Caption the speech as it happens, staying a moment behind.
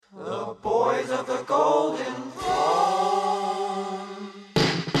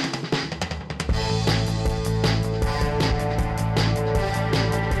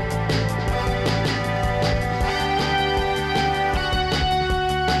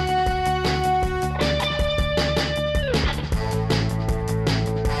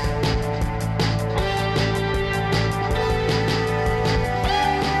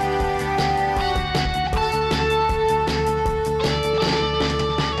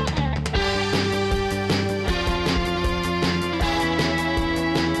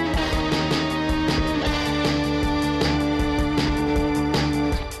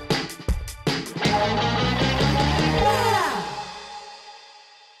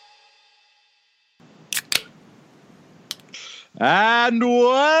And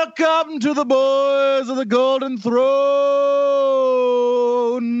welcome to the boys of the Golden Throne.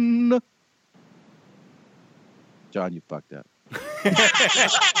 John, you fucked up.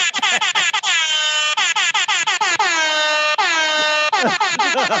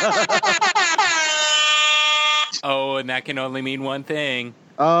 Oh, and that can only mean one thing.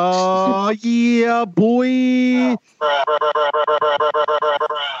 Oh, yeah, boy.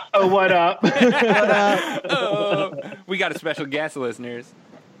 Oh, what up? Oh, we got a special guest, listeners.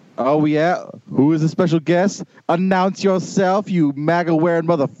 Oh, yeah. Who is the special guest? Announce yourself, you MAGA-wearing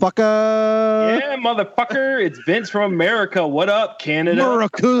motherfucker. Yeah, motherfucker. It's Vince from America. What up, Canada?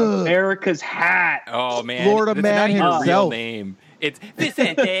 America. America's hat. Oh, man. Florida That's man not your real himself. name. It's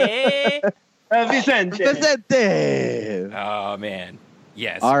Vicente. Vicente. Vicente. Oh, man.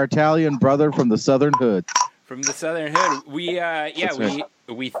 Yes. Our Italian brother from the Southern Hood. From the Southern Hood.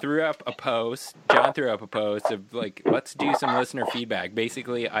 We threw up a post. John threw up a post of, like, let's do some listener feedback.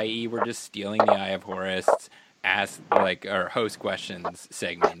 Basically, i.e., we're just stealing the Eye of Horus our host questions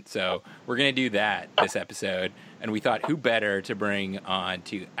segment. So we're going to do that this episode. And we thought, who better to bring on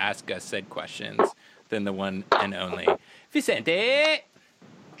to ask us said questions than the one and only Vicente?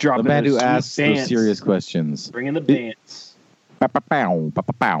 The man who asks those serious questions. Bringing the dance. Bow, bow, bow,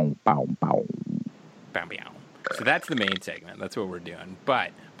 bow, bow, bow. Bow, bow. So that's the main segment. That's what we're doing.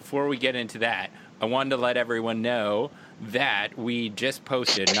 But before we get into that, I wanted to let everyone know that we just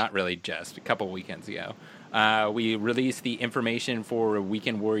posted, not really just, a couple weekends ago, we released the information for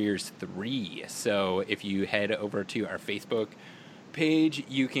Weekend Warriors 3. So if you head over to our Facebook page,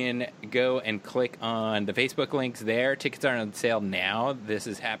 you can go and click on the Facebook links there. Tickets are on sale now. This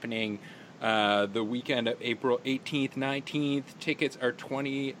is happening the weekend of April 18th, 19th. Tickets are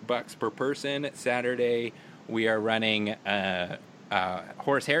 $20 per person. Saturday, we are running a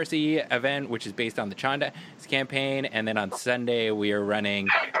Horus Heresy event, which is based on the Chonda campaign. And then on Sunday, we are running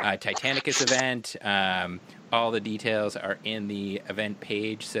a Titanicus event. All the details are in the event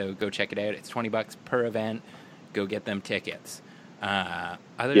page, so go check it out. It's $20 per event. Go get them tickets. Other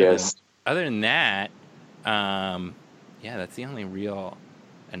than that, that's the only real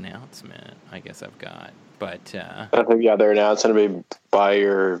announcement I guess I've got. But I think the other announcement would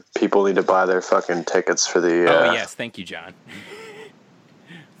be people need to buy their fucking tickets for the. Oh yes, thank you, John.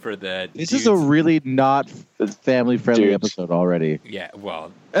 For the this is a really not family friendly episode already. Yeah,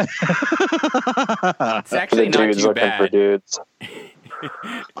 well, it's actually not dudes too looking bad. for dudes.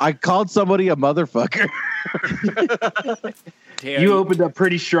 I called somebody a motherfucker. You opened up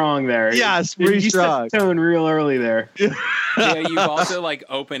pretty strong there. Yeah, it's pretty strong. You set the tone real early there. Yeah, you've also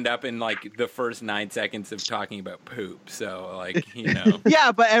opened up in the first 9 seconds of talking about poop. So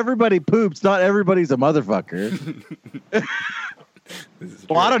Yeah, but everybody poops. Not everybody's a motherfucker.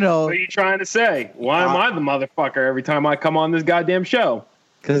 Well, I don't know. What are you trying to say? Why am I the motherfucker every time I come on this goddamn show?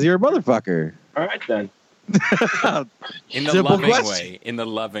 Because you're a motherfucker. All right then. In the Simple loving question. way. In the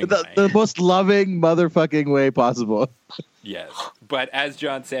loving way. The most loving motherfucking way possible. Yes. But as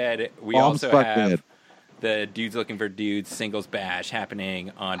John said, we Mom's also fuck have dead. the Dudes Looking for Dudes Singles Bash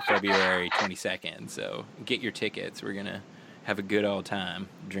happening on February 22nd. So get your tickets. We're going to have a good old time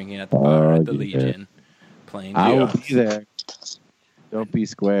drinking at the bar at the Legion. Playing I will dudes. be there. Don't be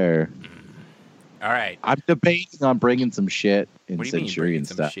square. All right. I'm debating on bringing some shit in What do you mean Centurion bringing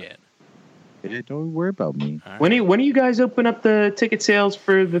some stuff. shit? Hey, don't worry about me. All right. When do you guys open up the ticket sales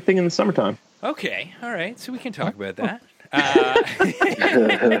for the thing in the summertime? Okay, all right. So we can talk about that.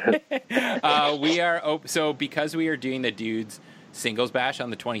 We are so because we are doing the Dudes Singles Bash on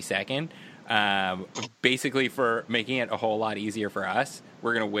the 22nd. Basically, for making it a whole lot easier for us,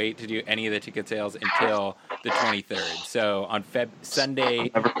 we're gonna wait to do any of the ticket sales until the 23rd. So on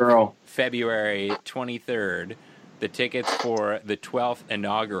Sunday, February 23rd, the tickets for the 12th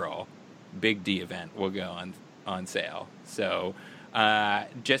inaugural Big D event will go on sale. So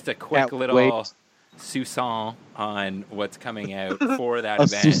just a quick little sousson on what's coming out for that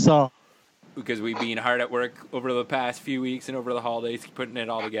event. Sousson. Because we've been hard at work over the past few weeks and over the holidays putting it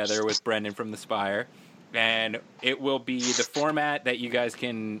all together with Brendan from the Spire. And it will be the format that you guys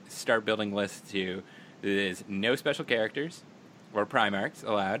can start building lists to. There's no special characters or Primarchs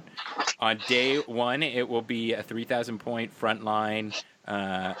allowed. On day one, it will be a 3,000-point frontline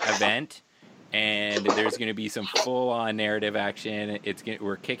event. And there's going to be some full-on narrative action.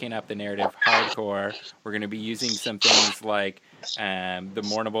 We're kicking up the narrative hardcore. We're going to be using some things like the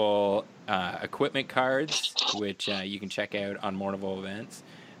Mournival equipment cards, which you can check out on Mournival events.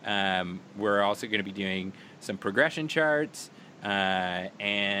 We're also going to be doing some progression charts,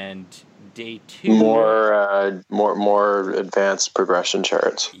 and day two more advanced progression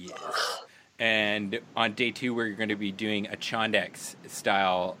charts. Yes. And on day 2, we're going to be doing a Chondex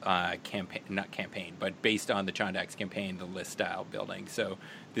style campaign, not campaign, but based on the Chondex campaign, the list style building. So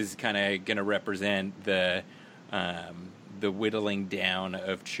this is kind of going to represent the whittling down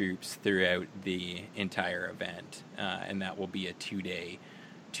of troops throughout the entire event, and that will be a 2-day,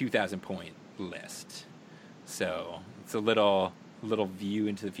 2,000-point list. So it's a little view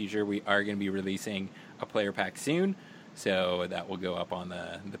into the future. We are going to be releasing a player pack soon. So that will go up on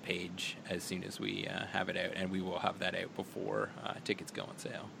the page as soon as we have it out, and we will have that out before tickets go on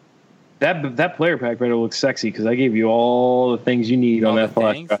sale. That player pack better look sexy because I gave you all the things you need on that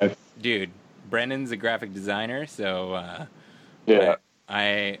flash drive. Dude, Brendan's a graphic designer, so Yeah.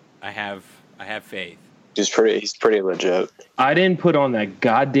 I have faith. He's pretty legit. I didn't put on that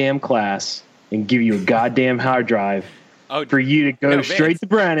goddamn class and give you a goddamn hard drive for you to go straight to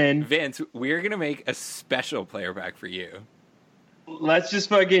Brennan. Vince, we're gonna make a special player pack for you. Let's just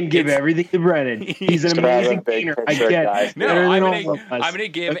fucking give everything to Brennan. He's an amazing painter. I get it. No, I'm gonna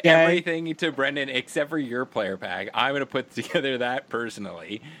give everything to Brendan except for your player pack. I'm gonna put together that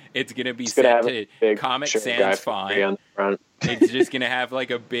personally. It's gonna be set to Comic Sans font. It's just gonna have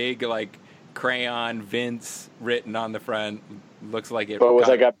like a big like crayon Vince written on the front. Looks like it. But with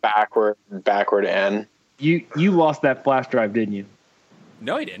like a backward N. You lost that flash drive, didn't you?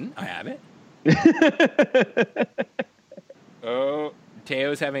 No, I didn't. I have it. Oh,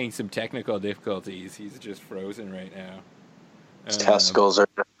 Teo's having some technical difficulties. He's just frozen right now. His testicles are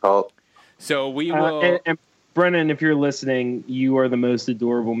difficult. So we will. And Brennan, if you're listening, you are the most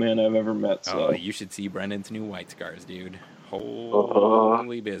adorable man I've ever met. So. Oh, you should see Brendan's new white scars, dude.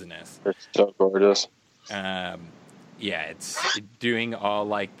 Holy business. They're so gorgeous. Yeah, it's doing all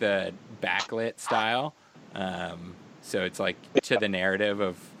like the backlit style. So it's like to the narrative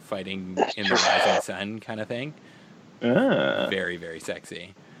of fighting in the rising sun kind of thing. Very, very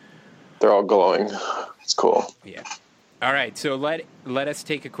sexy. They're all glowing. It's cool. Yeah. All right, so let us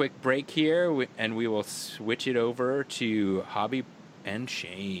take a quick break here, and we will switch it over to Hobby and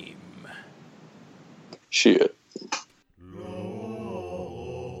Shame. Shit.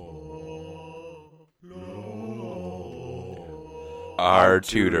 Our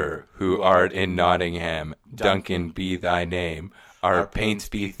tutor, who art in Nottingham, Duncan be thy name. Our paints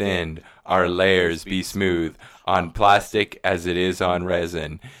be thinned, our layers be smooth, on plastic as it is on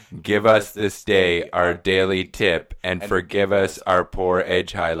resin. Give us this day our daily tip, and forgive us our poor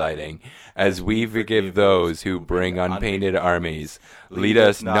edge highlighting, as we forgive those who bring unpainted armies. Lead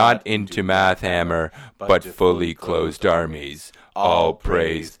us not into math hammer, but fully closed armies. All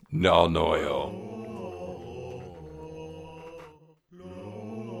praise Null Noil.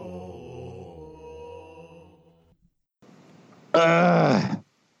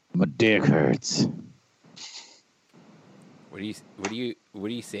 My dick hurts. What do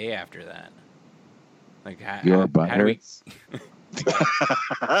you say after that? Like Your butt hurts.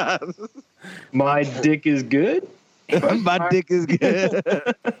 My dick is good. My dick is good.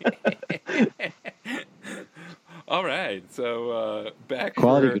 All right, so back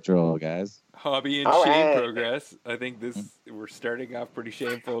Quality for control, guys. Hobby and shame progress. I think we're starting off pretty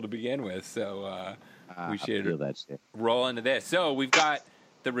shameful to begin with, so we should feel that shit. roll into this. So we've got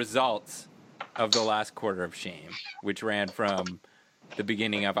the results of the last quarter of Shame, which ran from the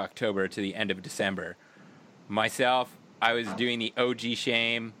beginning of October to the end of December. Myself, I was doing the OG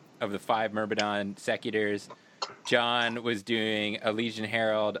Shame of the 5 Myrmidon Secutors. John was doing a Legion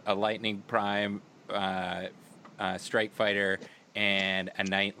Herald, a Lightning Prime Strike Fighter, and a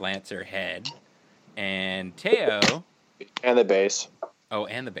Knight Lancer head. And Teo... And the base. Oh,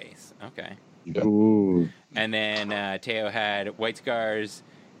 and the base. Okay. Ooh. And then Teo had White Scars,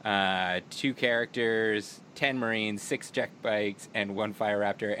 2 characters, 10 Marines, 6 Jet Bikes, and 1 Fire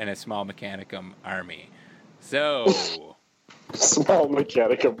Raptor, and a small Mechanicum army. So... Small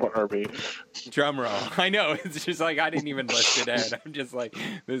Mechanicum army. Drum roll. I know. It's just like I didn't even list it out. I'm just like,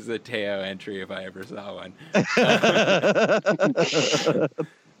 this is a Teo entry if I ever saw one.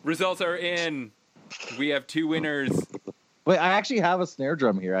 Results are in. We have 2 winners. Wait, I actually have a snare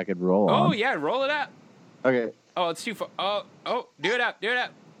drum here I could roll on. Oh, yeah. Roll it up. Okay. Oh, it's too far. Oh, do it up. Do it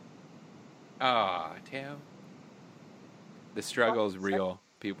up. Ah, Teo. The struggle is real,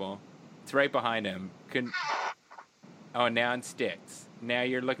 people. It's right behind him. Couldn't. Oh, now in sticks. Now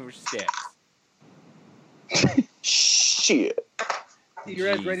you're looking for sticks. Shit. You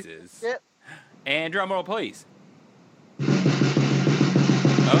guys ready? Jesus. And drum roll, please.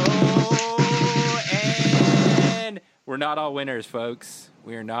 Oh, and we're not all winners, folks.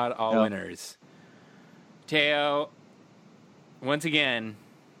 We are not all winners. Teo, once again,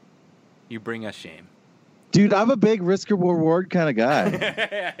 you bring us shame. Dude, I'm a big risk-reward kind of guy.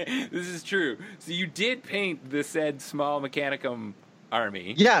 This is true. So you did paint the said small Mechanicum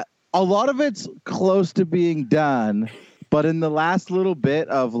army. Yeah, a lot of it's close to being done, but in the last little bit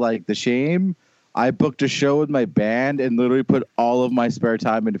of like the shame, I booked a show with my band and literally put all of my spare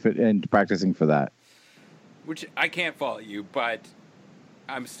time into practicing for that. Which I can't fault you, but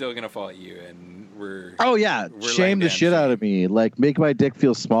I'm still gonna fault you, and we're shame the shit out of me. Like, make my dick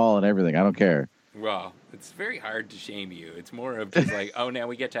feel small and everything. I don't care. Well, it's very hard to shame you. It's more of just like, oh, now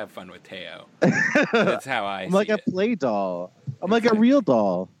we get to have fun with Teo. That's how I'm like a play doll. I'm like a real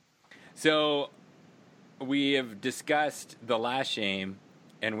doll. So we have discussed the last shame,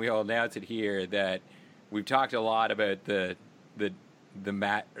 and we'll announce it here that we've talked a lot about the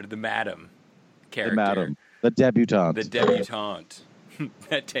madam character, the debutante,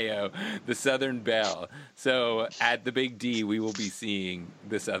 that Teo, the Southern Belle. So at the Big D, we will be seeing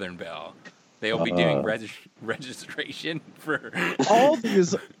the Southern Belle. They'll be doing registration for all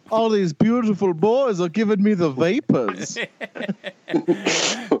these beautiful boys are giving me the vapors.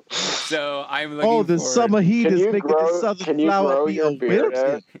 So I'm looking. The summer heat is making the Southern flower be a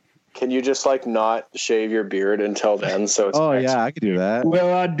wilting. Can you just like not shave your beard until then? So it's I could do that.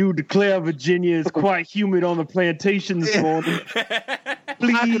 Well, I do declare Virginia is quite humid on the plantation this morning.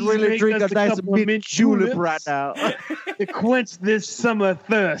 Please I could really drink a nice mint julep right now to quench this summer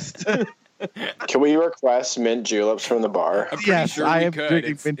thirst. Can we request mint juleps from the bar? I'm pretty sure I am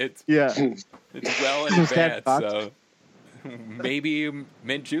drinking mint. It's well in advance, so maybe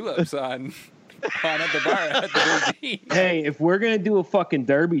mint juleps on at the bar at the Big D. Hey, if we're gonna do a fucking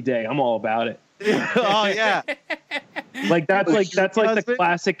derby day, I'm all about it. Oh yeah, like that's like the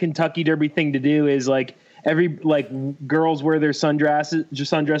classic Kentucky Derby thing to do. Is like girls wear their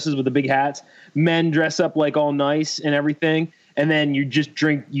sundresses with the big hats. Men dress up like all nice and everything. And then you just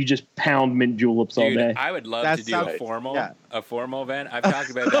pound mint juleps all day. I would love to do a formal event. I've talked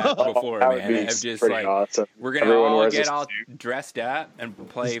about that before, man. I'm just like, awesome. We're gonna all get all dressed up and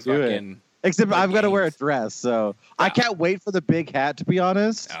play fucking. Except I've got to wear a dress, so I can't wait for the big hat. To be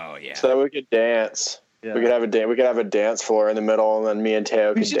honest. Oh yeah. So that we could dance. Yeah. We could have a dance. We could have a dance floor in the middle, and then me and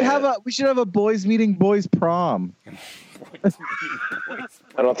Teo. We should have a boys meeting boys prom. I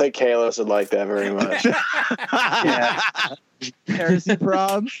don't think Kalos would like that very much. Yeah. Heresy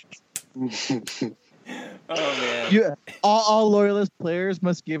prom. Oh man! All loyalist players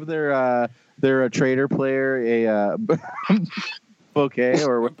must give their traitor player a bouquet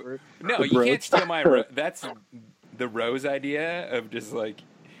or whatever. No, you can't steal my. That's the Rose idea of just like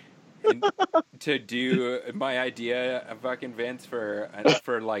to do my idea of fucking Vince for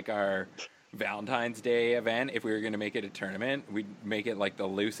like our Valentine's Day event. If we were going to make it a tournament, we'd make it like the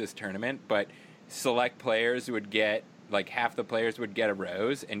loosest tournament, but select players would get. Like half the players would get a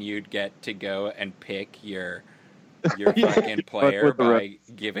rose, and you'd get to go and pick your fucking player by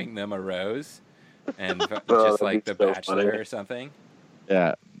giving them a rose, and just like the Bachelor or something.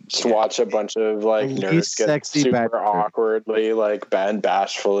 Yeah, just watch a bunch of like nerds get super awkwardly, like and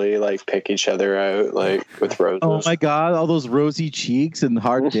bashfully, like pick each other out, like with roses. Oh my god, all those rosy cheeks and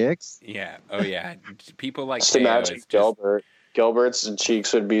hard dicks. Yeah. Oh yeah. People like just imagine Gilbert. Gilbert's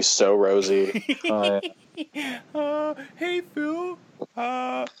cheeks would be so rosy. Hey Phil,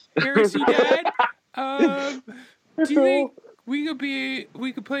 Heresy Dad, do you think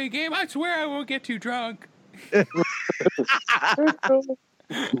we could play a game? I swear I won't get too drunk.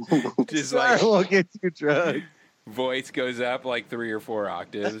 Just I won't get too drunk. Voice goes up like 3 or 4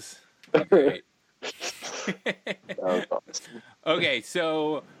 octaves. Great. Okay,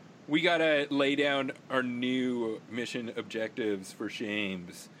 so we gotta lay down our new mission objectives for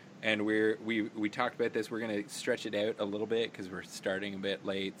Shames. And we talked about this. We're going to stretch it out a little bit because we're starting a bit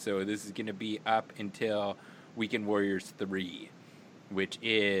late. So this is going to be up until Weekend Warriors 3, which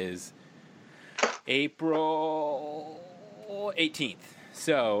is April 18th.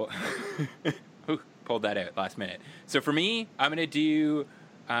 So, pulled that out last minute. So for me, I'm going to do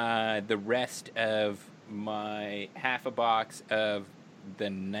the rest of my half a box of the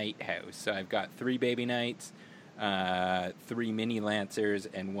Night House. So I've got 3 Baby Knights, 3 mini Lancers,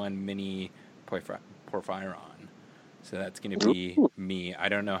 and 1 mini Porphyron. So that's going to be me. I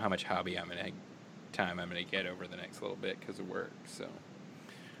don't know how much hobby time I'm going to get over the next little bit because of work. So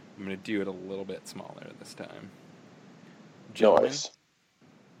I'm going to do it a little bit smaller this time. Gentlemen, nice.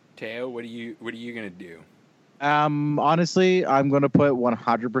 Teo, what are you going to do? Honestly, I'm going to put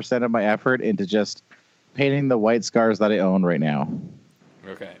 100% of my effort into just painting the white scars that I own right now.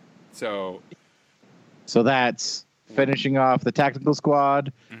 Okay. So that's finishing off the tactical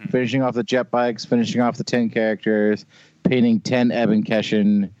squad, finishing off the jet bikes, finishing off the 10 characters, painting 10 Eben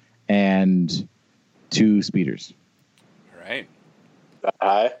Keshin, and 2 speeders. All right. That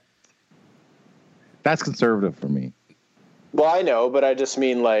high? That's conservative for me. Well, I know, but I just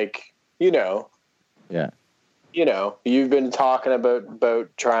mean like, Yeah. You've been talking about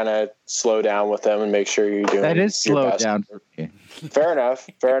trying to slow down with them and make sure you're doing that is your slow best. down for me. Fair enough.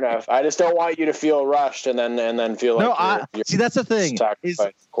 I just don't want you to feel rushed and then feel like you're see, that's the thing. Is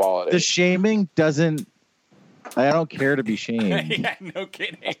quality. The shaming doesn't. I don't care to be shamed. Yeah, no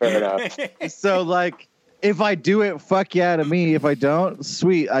kidding. Fair enough. So like, if I do it, fuck yeah to me. If I don't,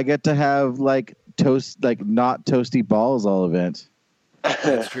 sweet. I get to have like toast, like not toasty balls all event.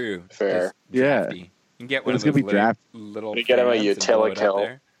 That's true. Fair. Yeah. You can get one It's of gonna those be draft. little You get him a fans and blow it up Utilikill.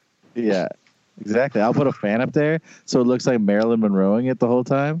 there. Yeah, exactly. I'll put a fan up there so it looks like Marilyn Monroeing it the whole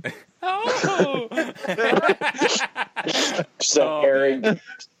time. Oh! Just a hairy.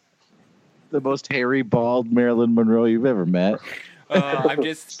 The most hairy, bald Marilyn Monroe you've ever met. I'm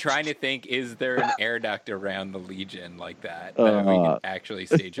just trying to think, is there an air duct around the Legion like that we can actually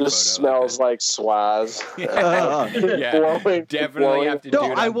stage a photo? Just smells like swaz. Yeah, Blowing- definitely blowing- have to do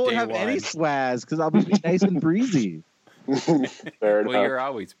No, it I on won't day have one. any swaz because I'll be nice and breezy. Fair Well, enough. you're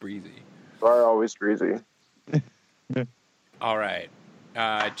always breezy. You are always greasy. All right,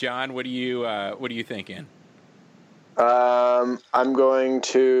 John, what are you thinking? I'm going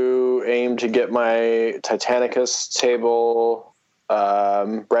to aim to get my Titanicus table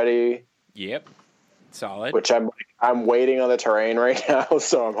ready, Yep, solid. which I'm waiting on the terrain right now,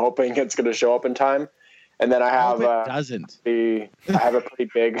 so I'm hoping it's going to show up in time. And then I have it doesn't. I have a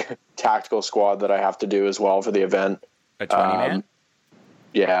pretty big tactical squad that I have to do as well for the event. A 20 man.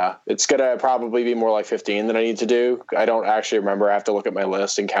 Yeah, it's going to probably be more like 15 that I need to do. I don't actually remember. I have to look at my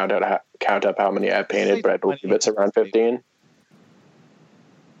list and count up how many I've painted, but I believe it's around 15.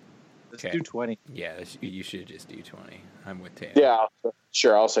 Let's Okay. do 20. Yeah, you should just do 20. I'm with Taylor. Yeah,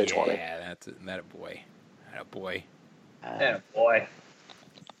 sure. I'll say 20. Yeah, that a boy. That a boy. boy.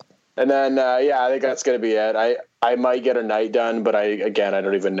 And then, I think that's going to be it. I might get a night done, but I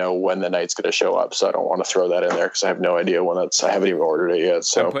don't even know when the night's going to show up, so I don't want to throw that in there because I have no idea when I haven't even ordered it yet.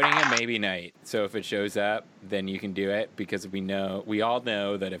 So I'm putting a maybe night. So if it shows up, then you can do it because we all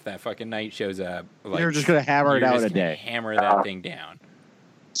know that if that fucking night shows up, like, You're just gonna hammer it you're out just in a gonna day. Hammer that thing down.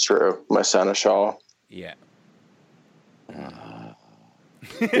 it's true. My seneschal. Yeah.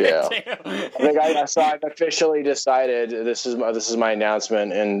 Yeah. I think I've officially decided this is my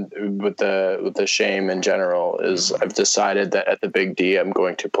announcement, and with the shame in general is I've decided that at the Big D I'm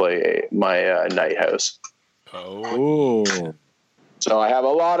going to play my night house. Oh. Ooh. So I have a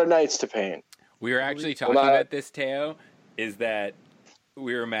lot of nights to paint. We were actually talking about this, Teo, is that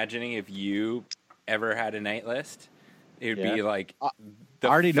we were imagining if you ever had a night list, it would be like the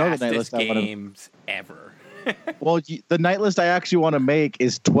I already know the night fastest list I wanna- games ever. Well, the night list I actually want to make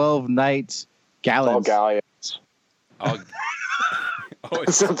is 12 nights All gallons. galleons. Oh,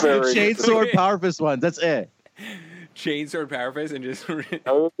 It's a The very Chainsword Power Fist ones. That's it. Chainsword Power Fist and just That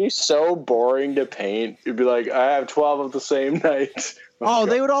would be so boring to paint. You'd be like, I have 12 of the same night. Oh,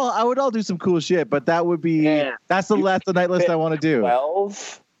 I would all do some cool shit, but that would be Yeah. that's the night list I want to do.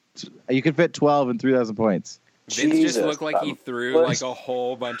 12? You can fit 12 in 3,000 points. Vince Jesus, just looked like he threw what? like a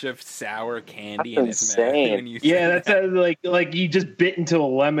whole bunch of sour candy That's in his mouth. insane. when you Yeah, said that's like you just bit into a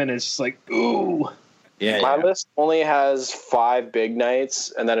lemon. It's just like, ooh. My list only has 5 big nights,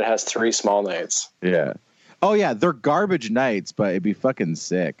 and then it has 3 small nights. Yeah. Oh yeah, they're garbage nights, but it'd be fucking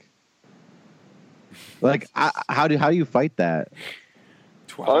sick. Like, how do you fight that?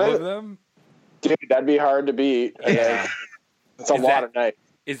 12 of them? Dude, that'd be hard to beat. Yeah. It's a Is lot that- of nights.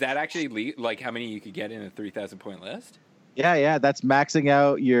 Is that actually like how many you could get in a 3,000 point list? Yeah, that's maxing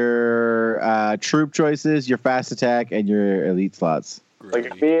out your troop choices, your fast attack, and your elite slots. Like,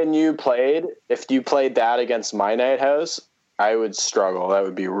 if Groovy. me and you played that against my night house, I would struggle. That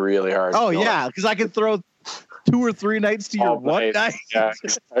would be really hard. Oh to go yeah, because I could throw 2 or 3 nights to your all one night. night. Yeah,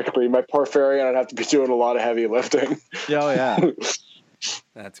 exactly. My poor Farian, I'd have to be doing a lot of heavy lifting. Oh yeah.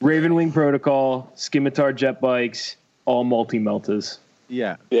 That's great. Raven Wing Protocol, Scimitar jet bikes, all multi-meltas.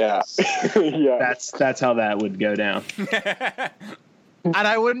 Yeah. Yeah. Yeah. That's how that would go down. And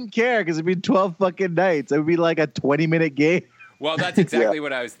I wouldn't care because it'd be 12 fucking nights. It would be like a 20-minute game. Well, that's exactly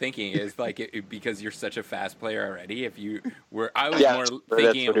what I was thinking. Is like because you're such a fast player already. If you were, I was Yeah, more that's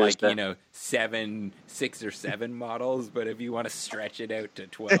thinking of what it is, like 6 or 7 models. But if you want to stretch it out to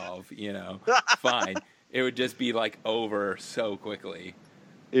 12, fine. It would just be like over so quickly.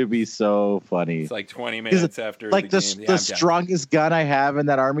 It'd be so funny. It's like 20 minutes after Like the the game. Yeah, I'm done. strongest gun I have in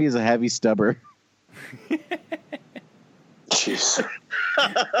that army is a heavy stubber. Jeez.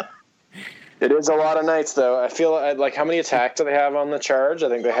 It is a lot of nights, though. I feel like how many attacks do they have on the charge? I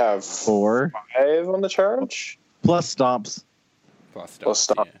think they have 4 5 on the charge. plus stomps. Plus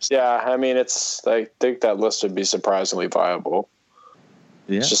Stomps. Yeah, I mean, it's. I think that list would be surprisingly viable.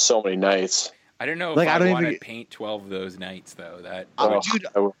 Yeah. It's just so many nights. I don't know if Like, I I don't want to even- paint 12 of those nights though. That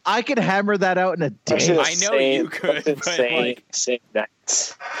Dude, I could hammer that out in a day. I know you could, but, like- insane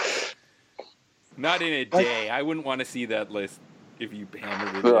nights. not in a day. I wouldn't want to see that list if you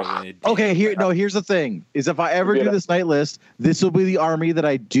hammered it out in a day. Okay, here's the thing: is if I ever do this night list, this will be the army that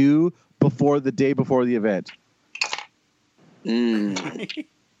I do before the day before the event. Mm.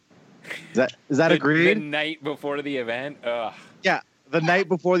 Is that agreed? The night before the event. Ugh. Yeah, the night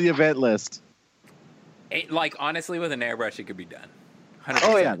before the event list. Like honestly, with an airbrush, it could be done. 100%.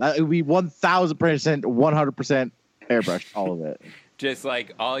 Oh yeah, that would be 1,000%, 100% airbrush, all of it. Just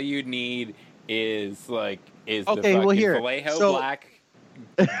like all you'd need is Okay, the fucking well, here. Vallejo So-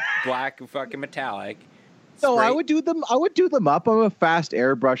 black fucking metallic. No, I Spray- would do them. I would do them up. I'm a fast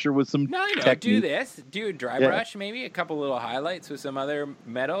airbrusher with some No, I know. Do technique. this. Do a dry Yeah. brush, maybe a couple little highlights with some other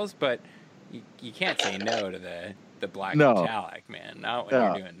metals, but you can't say no to the black No. metallic, man. Not when Yeah.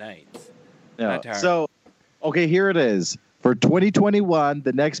 you're doing nights. Yeah. Not hard. So, okay, here it is. For 2021,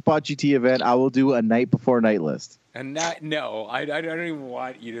 the next Spot GT event, I will do a night before night list. And no, I don't even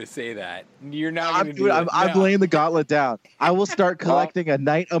want you to say that. You're not going to do I'm it. laying the gauntlet down. I will start collecting a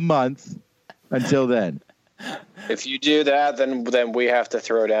night a month until then. If you do that, then we have to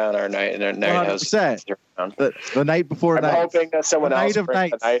throw down our night house. 100%. The night before I'm night. hoping that someone The else night of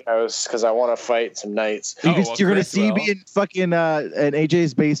brings the nights. night house because I want to fight some nights. Oh, well, You're gonna Chris see will. me in fucking in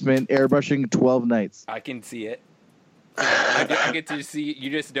AJ's basement airbrushing 12 nights. I can see it. I get to see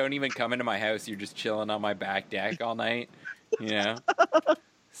you. Just don't even come into my house. You're just chilling on my back deck all night. You know,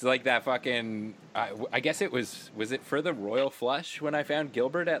 it's like that fucking. I guess it was it for the Royal Flush when I found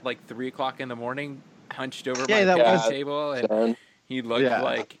Gilbert at like 3:00 in the morning, hunched over Yeah, my that kitchen was- table, and Done. he looked Yeah.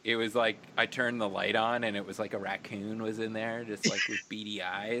 like it was like I turned the light on and it was like a raccoon was in there, just like with beady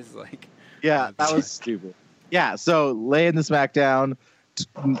eyes, like. Yeah, that was stupid. Yeah, so laying the smackdown,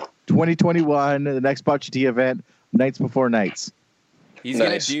 2021, the next Spot GT event, nights before nights. He's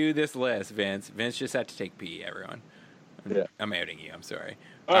Nice. gonna do this list, Vince. Vince just had to take pee, everyone. Yeah. I'm outing you. I'm sorry.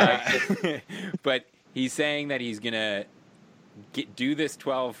 All right. But he's saying that he's gonna do this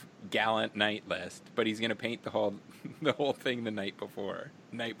 12 gallant night list, but he's gonna paint the whole thing the night before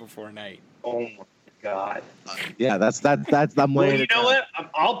night. Oh my god. Yeah, that's I'm Well, laying you it know down. what?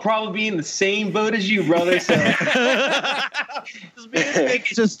 I'll probably be in the same boat as you, brother. So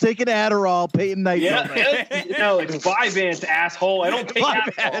Just take an Adderall, painting nights. all night. yeah, no, it's Vyvanse, asshole. I don't take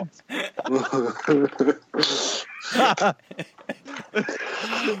Vyvanse. alcohol.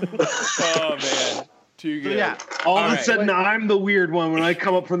 Oh man, too good. Yeah. All All of a right. sudden, I'm the weird one when I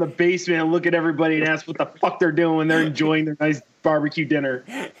come up from the basement and look at everybody and ask what the fuck they're doing when they're enjoying their nice barbecue dinner.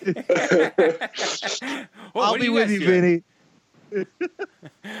 Well, I'll what are be you with guys you, doing? Vinny.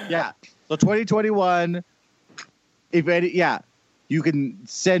 Yeah. So 2021, you can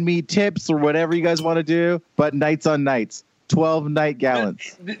send me tips or whatever you guys want to do, but nights on nights, 12 night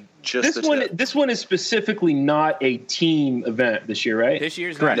gallants. Just This one is specifically not a team event this year, right? This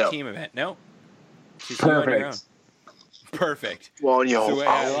year's Correct. not a No. team event. No. Just you on your own. Perfect. Well, That's the way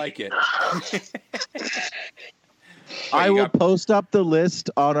I like it. I you will got- post up the list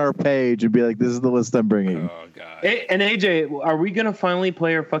on our page and be like, this is the list I'm bringing. Oh god. Hey, and AJ, are we gonna finally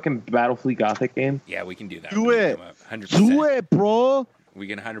play our fucking Battlefleet Gothic game? Yeah, we can do that. Do when we it. come up. 100%. Do it, bro. We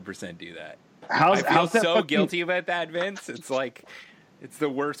can 100% do that. How's I feel that so fucking- guilty about that, Vince. It's like it's the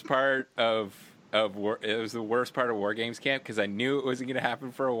worst part of war. It was the worst part of War Games Camp because I knew it wasn't going to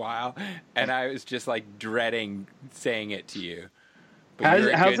happen for a while, and I was just like dreading saying it to you. But you're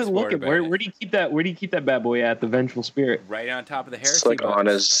a How's good it sport looking? about Where do you keep that? Where do you keep that bad boy at? The Vengeful Spirit. Right on top of the It's heresy like books. on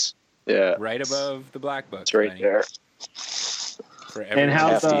his, yeah, Right above the black book. it's right buddy, there. for And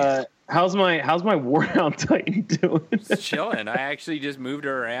everyone to see. how's my Warhound Titan doing? It's chilling. I actually just moved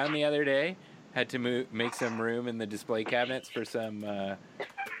her around the other day. Had to make some room in the display cabinets for some new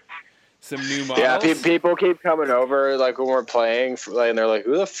models. Yeah, people keep coming over like when we're playing, and they're like,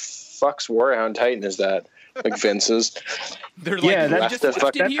 "Who the fuck's Warhound Titan is that?" Like Vince's. They're like, Yeah, "We that's just the left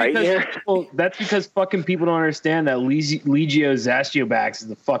fucking it here." Titan here. That's because fucking people don't understand that Legio Zastiobax is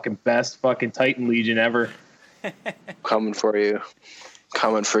the fucking best fucking Titan Legion ever. Coming for you.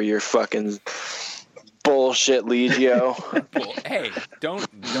 Coming for your fucking bullshit, Legio. Well, hey, don't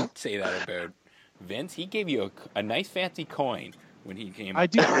say that about Vince. He gave you a nice fancy coin when he came. I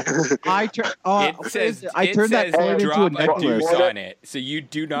do. I turned that coin into a drop a necklace. deuce on it, so you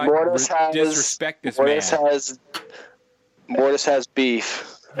do not Mortis has- disrespect this Mortis man. Mortis has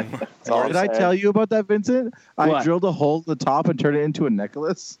beef. Did I tell you about that, Vincent? I What? drilled a hole in the top and turned it into a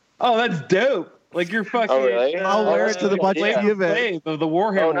necklace. Oh, that's dope. Like you're fucking. Oh, really? I'll wear it to the bunch Yeah. of event. Slave of the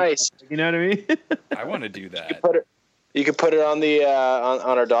Warhammer. Oh, nice. You know what I mean? I want to do that. You could put it on the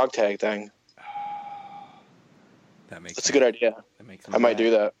on our dog tag thing. That's a good idea. That makes me I might wet.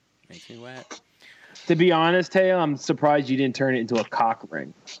 do that. Makes me wet. To be honest, Teo, I'm surprised you didn't turn it into a cock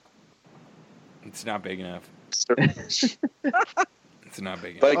ring. It's not big enough. It's not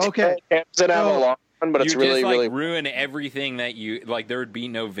big enough. Like, Okay. it doesn't have a long one, but it's you really, just like really. ruin everything that you like. There would be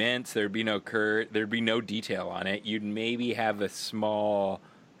no vents. There'd be no curve. There'd be no detail on it. You'd maybe have a small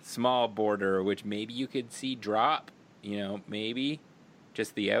border, which maybe you could see drop. You know, maybe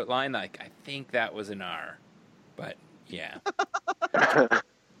just the outline. Like I think that was an R, but yeah,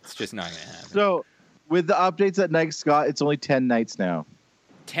 it's just not gonna happen. So, with the updates at Night Scott, it's only 10 nights now.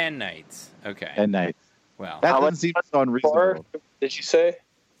 10 nights. Okay. 10 nights. Well, That How doesn't much seem was so unreasonable. Did you say?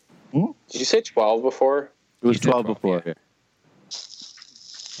 Hmm? Did you say 12 before? It was You said 12 12, before. yeah.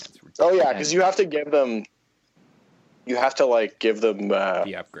 Oh yeah, because you have to give them. You have to like give them. the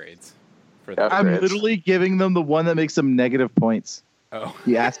upgrades for Yeah. the. I'm Upgrades. literally giving them the one that makes them negative points. Oh,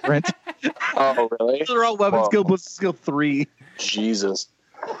 The aspirant. Oh really? They're all weapon Whoa. skill plus skill 3. Jesus.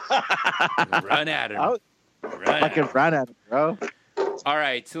 run at him. I Run at can him. run at it, bro. All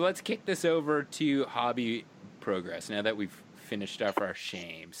right, so let's kick this over to hobby progress now that we've finished off our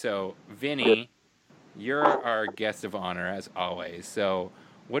shame. So, Vinny, you're our guest of honor as always. So,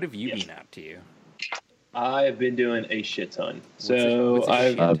 what have you been up to? I've been doing a shit ton. What's So a shit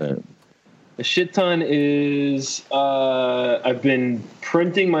I've Love it. a shit ton is I've been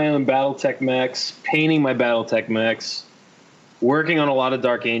printing my own BattleTech mechs, painting my BattleTech mechs, working on a lot of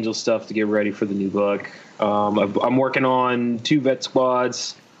Dark Angel stuff to get ready for the new book. I'm working on 2 vet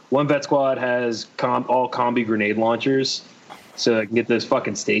squads. One vet squad has all combi grenade launchers, so I can get those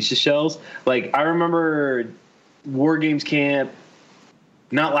fucking stasis shells. Like I remember War Games Camp,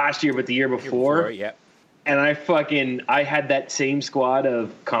 not last year but the year before. Yep. And I had that same squad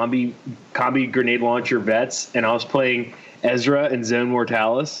of combi grenade launcher vets, and I was playing Ezra and Zone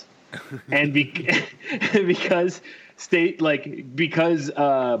Mortalis, and because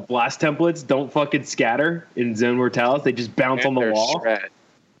blast templates don't fucking scatter in Zone Mortalis, they just bounce on the They're wall. shred.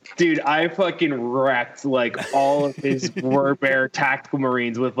 Dude, I fucking wrecked like all of his Warbear tactical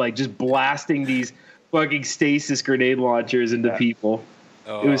marines with like just blasting these fucking stasis grenade launchers into people.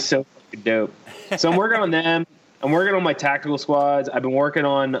 Oh, It was so fucking dope. So I'm working on them. I'm working on my tactical squads. I've been working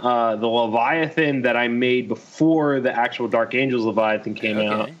on the Leviathan that I made before the actual Dark Angels Leviathan came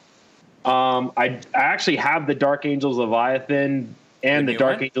out. okay. I actually have the Dark Angels Leviathan and The the new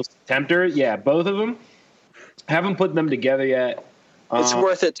Dark one? Angels Tempter. Yeah, both of them. Haven't put them together yet. It's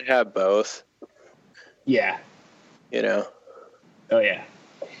worth it to have both. Yeah. You know. Oh yeah.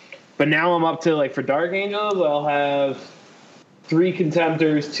 But now I'm up to like for Dark Angels, I'll have 3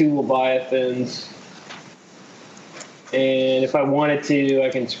 Contemptors, 2 Leviathans, and if I wanted to, I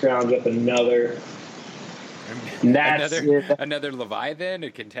can scrounge up another. And that's Another Leviathan, a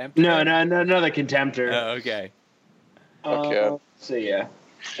Contemptor? no, another Contemptor. Oh, okay. Okay. So yeah,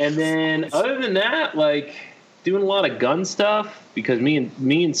 and then other than that, like doing a lot of gun stuff because me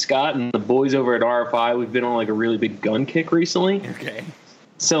and Scott and the boys over at RFI, we've been on like a really big gun kick recently. Okay.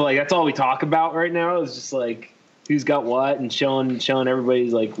 So like that's all we talk about right now is just like who's got what and showing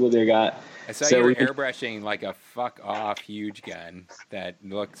everybody's like what they got. I saw So you were we- airbrushing like a fuck off huge gun that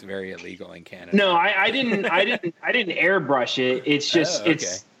looks very illegal in Canada. No, I didn't airbrush it. It's just Oh, okay.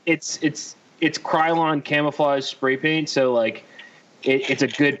 it's Krylon camouflage spray paint. So like it's a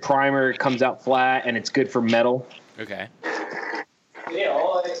good primer. It comes out flat and it's good for metal. Okay. Yeah,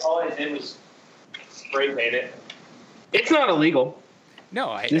 all I did was spray paint it. It's not illegal.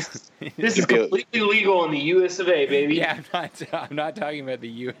 No, This is completely legal in the U.S. of A. Baby. yeah, I'm not talking about the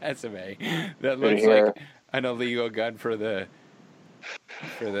U.S. of A. That looks here. like an illegal gun for the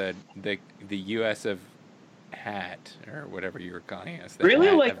U.S. of hat or whatever you were calling us. The Really?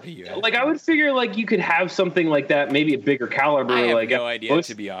 hat Like of the US. I would figure like you could have something like that, maybe a bigger caliber. I have like no idea, most-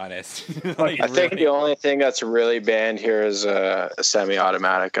 to be honest. I think the only thing that's really banned here is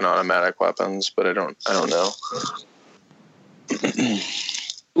semi-automatic and automatic weapons, but I don't know.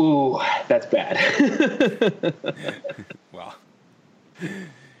 Ooh, that's bad. Well,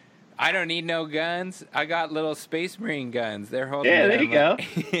 I don't need no guns. I got little Space Marine guns. They're holding. Yeah, there you go.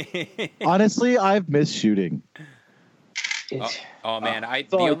 Honestly, I've missed shooting. Oh man,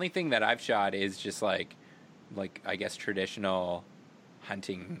 the only thing that I've shot is just like I guess traditional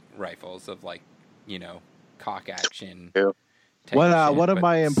hunting rifles of like, you know, cock action. Yeah. type One shit, of but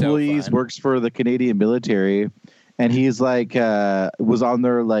my so employees fun. works for the Canadian military, and he's like was on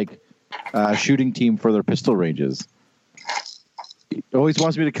their like shooting team for their pistol ranges. He always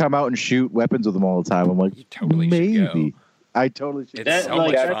wants me to come out and shoot weapons with him all the time. I'm like, You totally should maybe. go. I totally should. It's so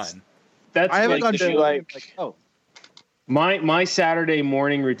much fun. That's I haven't like gone the- shooting. like- oh, my Saturday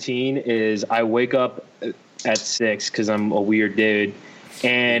morning routine is I wake up at 6 because I'm a weird dude,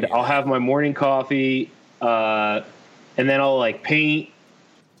 and I'll have my morning coffee, and then I'll like paint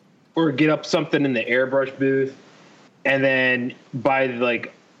or get up something in the airbrush booth, and then by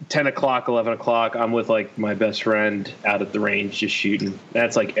like 10 o'clock, 11 o'clock, I'm with like my best friend out at the range just shooting.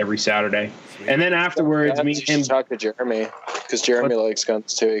 That's like every Saturday. Sweet. And then afterwards, Yeah, me you and should him. talk to Jeremy because Jeremy likes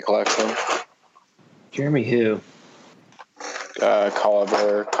guns too. He collects them. Jeremy who?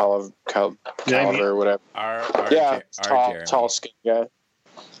 Colliver, whatever. Our tall, Jeremy. skinny guy.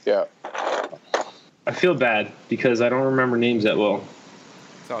 Yeah. I feel bad because I don't remember names that well.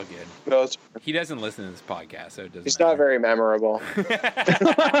 It's all good. No, He doesn't listen to this podcast, so it doesn't he's matter. not very memorable.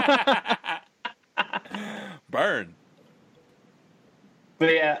 Burn.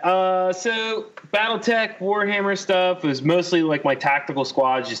 But yeah, so BattleTech, Warhammer stuff was mostly like my tactical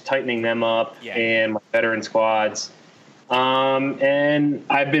squads, just tightening them up, Yeah. and my veteran squads. And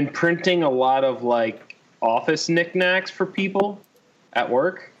I've been printing a lot of like office knickknacks for people at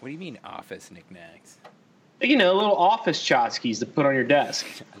work. What do you mean office knickknacks? You know, little office tchotchkes to put on your desk.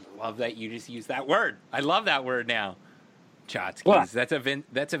 I love that you just used that word. I love that word now. Chotskis. What?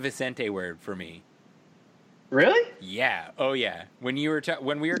 That's a Vicente word for me. Really? Yeah. Oh yeah. When we were Yeah, I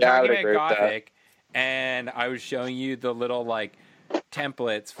talking would about agree with that. Gothic, and I was showing you the little like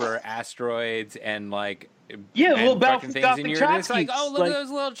templates for asteroids and like Yeah, and little fucking Battlefield things, and you're just like, tchotchkes. oh, look Like- at those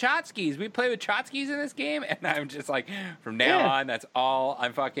little Chotskis. We play with Chotskis in this game, and I'm just like, from now Yeah. on, that's all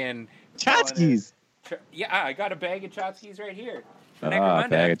I'm fucking. Tchotchkes. Yeah, I got a bag of Chotskis right here. Ah, Necromunda.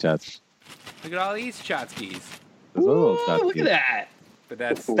 bag of Chotskis. Look at all these Chotskis. Those little Ooh, look Chotskis. at that. But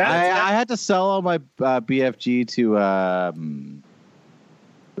that's I had to sell all my BFG to what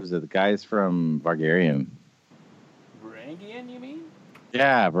was it? The guys from Vargarian. Varangian, you mean?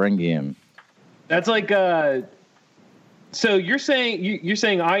 Yeah, Varangian. That's like so you're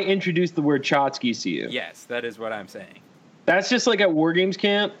saying I introduced the word tchotchkes to you. Yes, that is what I'm saying. That's just like at War Games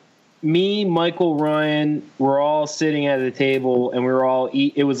Camp. Me, Michael, Ryan, we're all sitting at the table, and we were all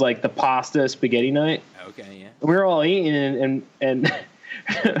eat. It was like the pasta spaghetti night. Okay, yeah. We were all eating, and and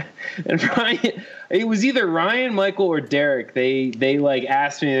Ryan. It was either Ryan, Michael, or Derek. They like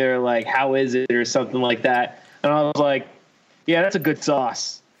asked me. They're like, "How is it?" or something like that, and I was like, "Yeah, that's a good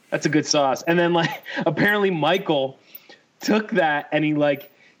sauce. That's a good sauce." And then like apparently Michael took that, and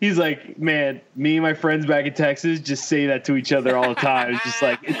he's like, man, me and my friends back in Texas just say that to each other all the time. It's just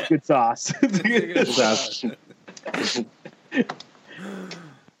like, it's good sauce.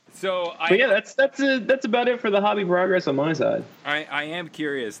 So But yeah, that's about it for the hobby progress on my side. I am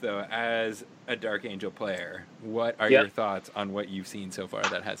curious though, as a Dark Angel player, what are Yep. your thoughts on what you've seen so far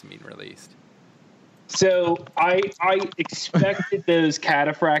that hasn't been released? So I expected those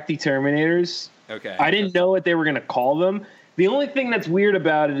cataphracty Terminators. Okay. I didn't know what they were going to call them. The only thing that's weird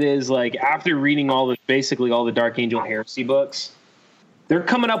about it is, like, after reading basically all the Dark Angel Heresy books, they're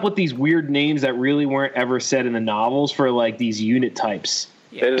coming up with these weird names that really weren't ever said in the novels for like these unit types.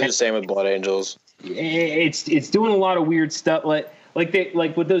 Yeah. They did the same with Blood Angels. It's doing a lot of weird stuff. Like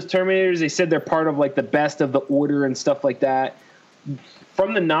with those Terminators, they said they're part of like the best of the Order and stuff like that.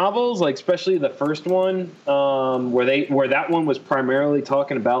 From the novels, like especially the first one, where that one was primarily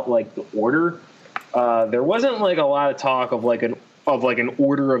talking about like the Order, there wasn't like a lot of talk of like an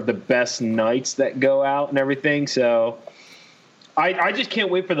order of the best knights that go out and everything. So I just can't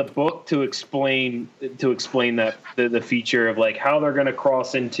wait for the book to explain that the feature of like how they're going to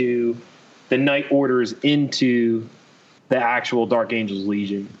cross into the Knight Orders into the actual Dark Angels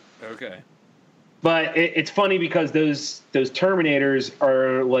Legion. Okay. But it's funny because those Terminators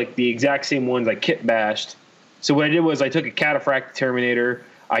are like the exact same ones I kit bashed. So what I did was I took a cataphractic Terminator,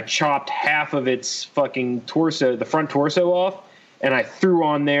 I chopped half of its fucking torso, the front torso off, and I threw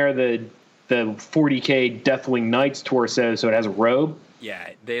on there the 40K Deathwing Knights torso, so it has a robe.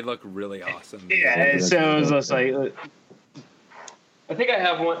 Yeah, they look really awesome. Yeah, so it was just like, I think I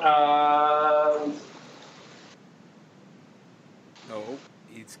have one. Oh,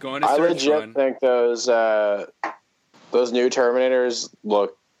 it's going to I search legit one. think those new Terminators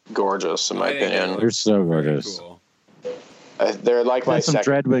look gorgeous in my I think they opinion. look They're so very gorgeous. cool. They're like my That's some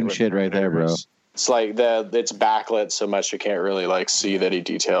second Dreadwing favorite shit right there, bro. Terminators. It's like it's backlit so much you can't really like see any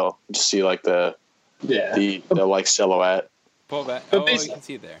detail. You just see like the like silhouette. Pull that. But Oh, you basically- can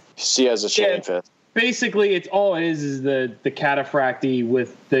see it there. You see as a chain Yeah. fist. Basically, it's all it is the cataphracty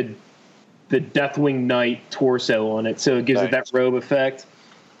with the Deathwing Knight torso on it, so it gives it that robe effect.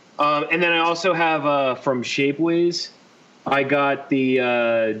 And then I also have from Shapeways, I got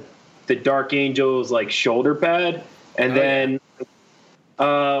the Dark Angels like shoulder pad, and then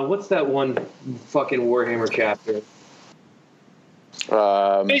what's that one fucking Warhammer chapter?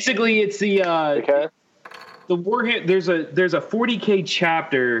 Basically, it's the Warhammer. There's a 40K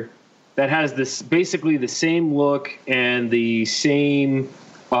chapter that has this basically the same look and the same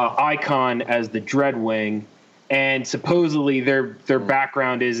icon as the Dreadwing, and supposedly their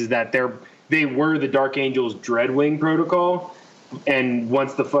background is that they were the Dark Angels Dreadwing protocol, and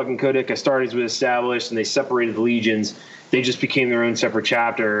once the fucking Codex Astartes was established and they separated the legions, they just became their own separate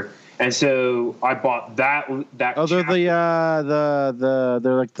chapter. And so I bought that. Oh, they're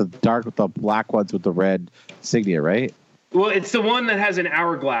they're like the dark with the black ones with the red insignia, right? Well, it's the one that has an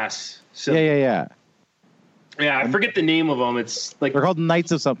hourglass. So Yeah. I forget the name of them. It's like they're called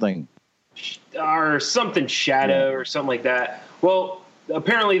Knights of something, or something Shadow or something like that. Well,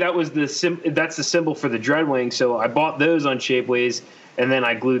 apparently that was that's the symbol for the Dreadwing. So I bought those on Shapeways, and then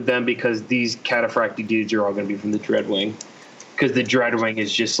I glued them because these cataphractic dudes are all going to be from the Dreadwing. Because the Dreadwing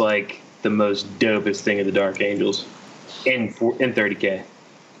is just like the most dopest thing of the Dark Angels in 30K.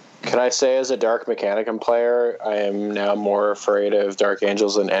 Can I say, as a Dark Mechanicum player, I am now more afraid of Dark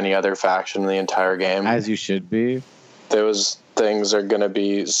Angels than any other faction in the entire game. as you should be. Those things are going to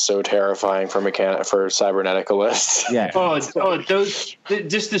be so terrifying for Cyberneticalists. Yeah. Those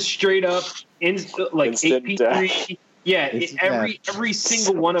just the straight up instant AP3. Death. Yeah, every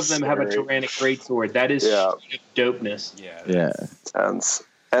single one of them have a Tyrannic Greatsword. That is dopeness. Yeah. Tense.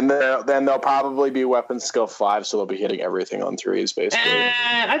 And then they'll probably be weapon skill 5, so they'll be hitting everything on 3s, basically.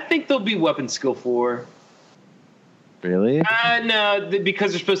 I think they'll be weapon skill 4. Really? No,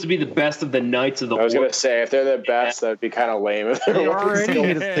 because they're supposed to be the best of the Knights of the I was going to say, if they're the best, that'd be kind of lame. If They already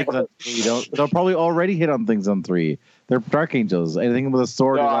hit things on 3. They'll probably already hit on things on 3. They're Dark Angels. Anything with a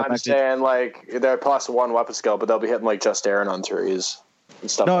sword. No, I'm saying like they're plus 1 weapon skill, but they'll be hitting like just Aaron on 3s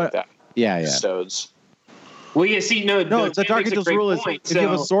and stuff like that. Yeah. Stodes. Well, yeah. See, no. The Dark Angels rule is if you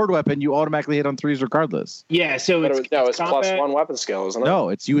have a sword weapon, you automatically hit on 3s regardless. Yeah. So it's plus 1 weapon skill, isn't it? No,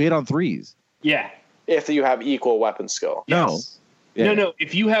 it's you hit on 3s. Yeah. If you have equal weapon skill. Yes. No.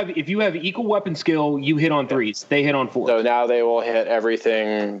 If you have equal weapon skill, you hit on 3s. They hit on 4s. So now they will hit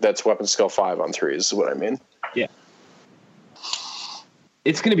everything that's weapon skill 5 on 3s. Is what I mean. Yeah.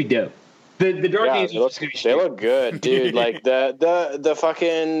 It's gonna be dope. The Dark Angels they look good, dude. Like the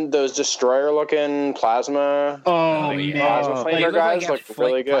fucking those destroyer looking plasma. Oh yeah, plasma flamer guys look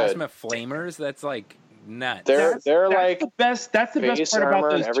really good. Plasma flamers. That's like nuts. They're like the best. That's the best part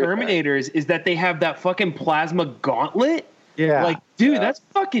about those Terminators is that they have that fucking plasma gauntlet. Yeah, like dude, that's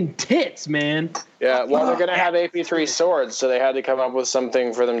fucking tits, man. Yeah, well, they're gonna have AP3 swords, so they had to come up with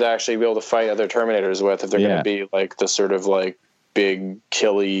something for them to actually be able to fight other Terminators with if they're gonna be like the sort of like big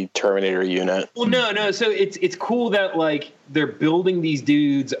killy Terminator unit. Well, no. So it's cool that like they're building these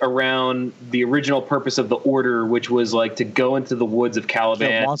dudes around the original purpose of the Order, which was like to go into the woods of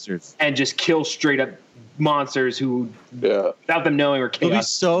Caliban monsters and just kill straight up monsters who, without them knowing, are chaos. They'll be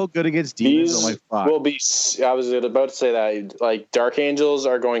so good against demons. These will be. I was about to say that like Dark Angels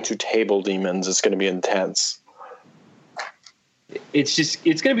are going to table demons. It's going to be intense. It's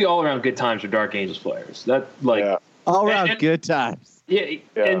going to be all around good times for Dark Angels players. That like. Yeah. All around good times. Yeah.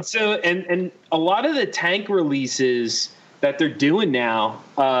 And so and a lot of the tank releases that they're doing now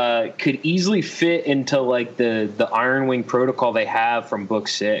could easily fit into like the Iron Wing protocol they have from Book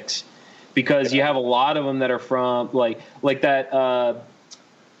 6, because you have a lot of them that are from like that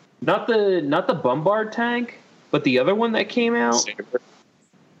not the Bombard tank, but the other one that came out. Saber.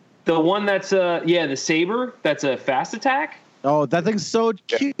 The one that's the Saber, that's a fast attack. Oh, that thing's so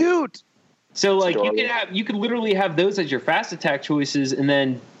cute. So like you could literally have those as your fast attack choices, and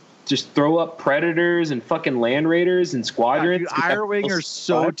then just throw up Predators and fucking Land Raiders and Squadrons. Dude, Iron Wing are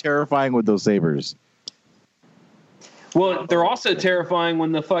so terrifying with those sabers. Well, they're also terrifying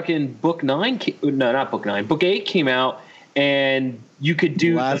when the fucking Book 8 came out, and you could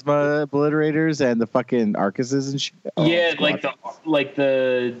do plasma obliterators and the fucking Arcuses and shit. Like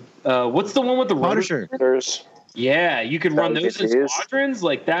the what's the one with the Punisher? Yeah, you could run those in Squadrons.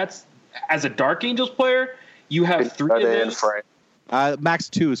 Like that's. As a Dark Angels player, you have 3 of those. Max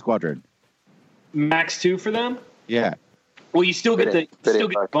 2 Squadron. Max 2 for them? Yeah. Well, you still get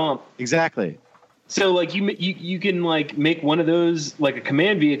the bump. Exactly. So like you can like make one of those like a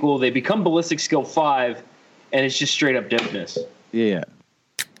command vehicle. They become ballistic skill 5, and it's just straight up dopeness. Yeah.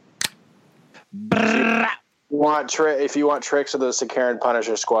 If you want tricks of the Sakaran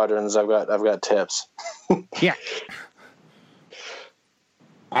Punisher squadrons, I've got tips. Yeah.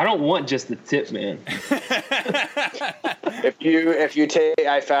 I don't want just the tip, man. If you take,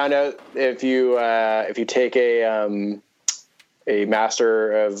 I found out if you take a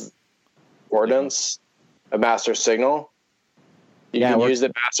master of ordnance, a master signal, you can use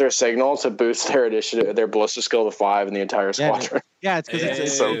the master signal to boost their initiative, their ballistic skill to 5 in the entire squadron. Yeah, it's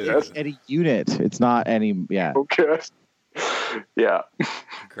because it's any unit. It's not any. Yeah. Okay. Yeah.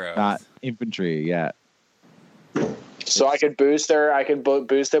 Gross. Not infantry. Yeah. So I could boost their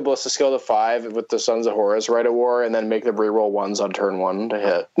ballistic skill to 5 with the Sons of Horus Rite of War, and then make them reroll 1s on turn 1 to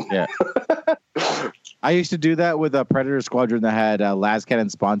hit. Yeah. I used to do that with a Predator squadron that had las cannon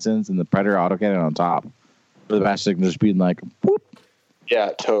sponsons and the Predator autocannon on top. With the master signal just being like, whoop.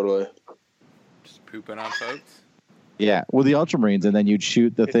 Yeah, totally. Just pooping on folks. Yeah, with the Ultramarines, and then you'd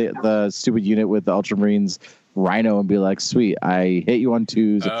shoot the stupid unit with the Ultramarines Rhino and be like, sweet, I hit you on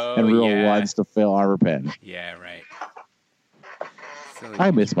 2s and roll 1s to fail armor pen. Yeah, right. Silly.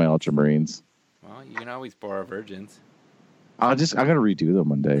 I miss my Ultramarines. Well, you can always borrow virgins. I'm gonna redo them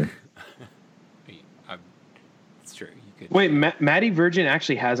one day. It's true. You could. Wait, Matty Virgin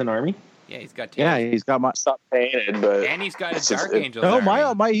actually has an army? Yeah, he's got. Yeah, he's got my. It's not painted, but And he's got a Dark Angels. No,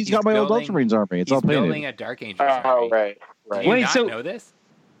 army. he's got my old Ultramarines army. It's all He's building painted. a Dark Angels oh, army. right. Do you Wait, not so- know this?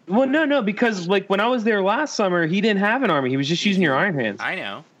 Well, no, because like when I was there last summer, he didn't have an army. He was just using your Iron Hands. I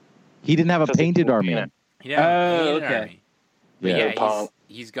know. He didn't have a Doesn't painted mean army. it. Yeah, okay. Army. But Yeah. yeah,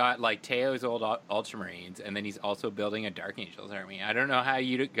 he's got like Teo's old Ultramarines, and then he's also building a Dark Angels army. I don't know how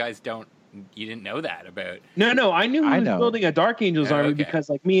you guys you didn't know that about. No, I knew he was know. building a Dark Angels Oh, army okay. because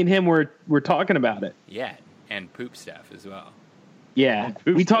like me and him were talking about it. Yeah, and poop stuff as well. Yeah,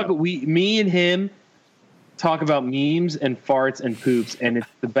 me and him talk about memes and farts and poops, and it's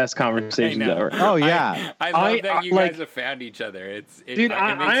the best conversations I know. ever. Oh yeah. I love that you like- guys have found each other. Dude,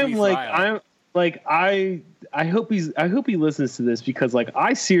 I hope he listens to this because like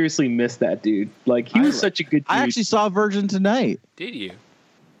I seriously miss that dude. Like he was such a good dude. I actually saw Virgin tonight. Did you?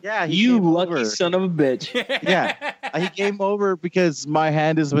 Yeah, you lucky son of a bitch. Yeah, he came over because my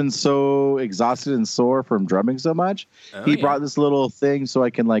hand has been so exhausted and sore from drumming so much. Oh, He yeah. brought this little thing so I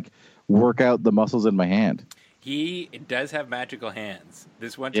can like work out the muscles in my hand. He does have magical hands.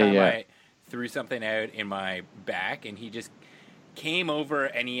 This one Yeah, time yeah. I threw something out in my back, and he just came over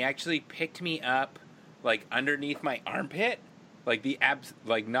and he actually picked me up like underneath my armpit, like the abs,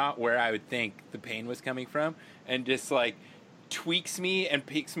 like not where I would think the pain was coming from, and just like tweaks me and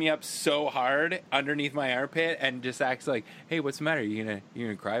picks me up so hard underneath my armpit and just acts like, hey, what's the matter? You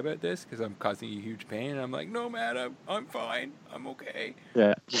gonna cry about this because I'm causing you huge pain? And I'm like, no, man, I'm fine, I'm okay.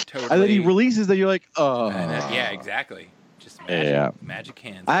 Yeah, Totally. and then he releases that you're like, oh. Yeah, exactly. Just magic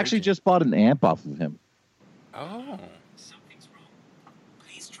hands. I actually just bought an amp off of him. Oh. Something's wrong.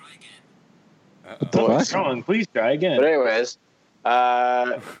 Please try again. Uh-oh. What's wrong? Please try again. But anyways,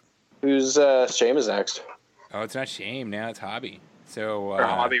 who's Shame is next? Oh, it's not Shame now; it's Hobby. So, Or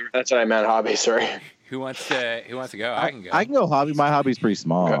Hobby. That's what I meant. Hobby. Sorry. who wants to go? I can go. I can go hobby. My hobby's pretty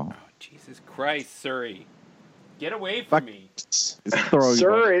small. Oh, Jesus Christ, Surrey, get away from me! It's throwing.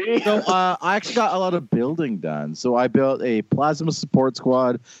 Sorry. So I actually got a lot of building done. So I built a plasma support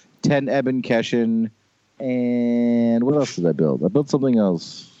squad, 10 Eben Keshin, and what else did I build? I built something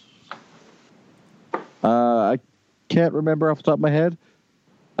else. I can't remember off the top of my head.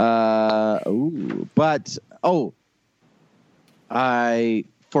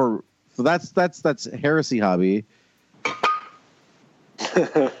 That's Heresy Hobby.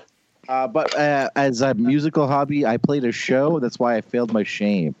 But as a musical hobby, I played a show. That's why I failed my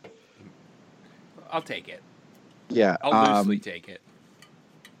Shame. I'll take it. Yeah, I'll loosely take it.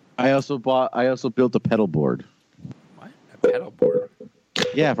 I also built a pedal board. What? A pedal board?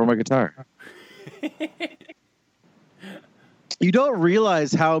 Yeah, for my guitar. You don't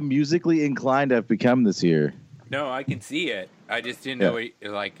realize how musically inclined I've become this year. No, I can see it. I just didn't know it.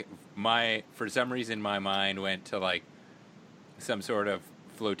 Like for some reason, my mind went to like some sort of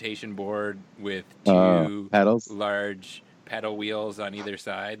flotation board with two pedals, large pedal wheels on either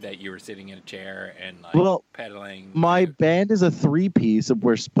side that you were sitting in a chair and like pedaling. My band is a 3-piece of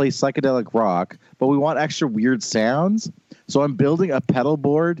where play psychedelic rock, but we want extra weird sounds. So I'm building a pedal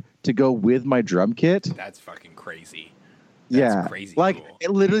board to go with my drum kit. That's fucking crazy. That's crazy. Like cool.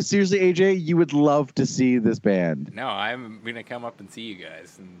 it literally, seriously, AJ, you would love to see this band. No, I'm gonna come up and see you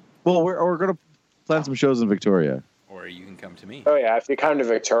guys, Well, we're gonna plan some shows in Victoria. or you can come to me. Oh yeah, if you come to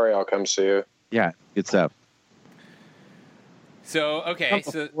Victoria, I'll come see you. Yeah, good stuff. So okay,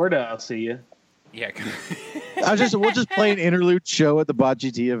 so Florida, I'll see you. yeah, We'll just play an interlude show at the Bot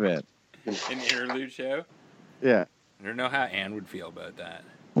GT event. an interlude show. Yeah. I don't know how Anne would feel about that.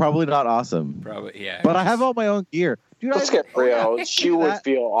 Probably not awesome. Probably, yeah. But I have all my own gear. Dude, Let's get real. She would that.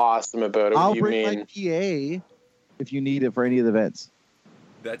 feel awesome about it. I'll What do you bring my mean? PA if you need it for any of the events.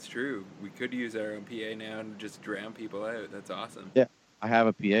 That's true. We could use our own PA now and just drown people out. That's awesome. Yeah, I have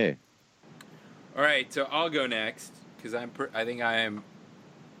a PA. All right, so I'll go next because I think I am.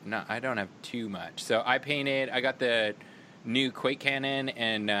 No, I don't have too much. So I got the new Quake Cannon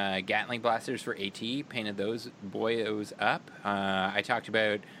and Gatling blasters for AT. Painted those up. I talked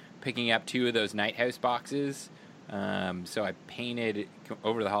about picking up 2 of those Night House boxes. So I painted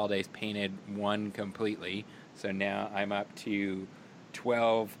over the holidays. Painted 1 completely. So now I'm up to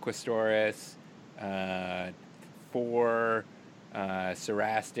 12 Questoris, 4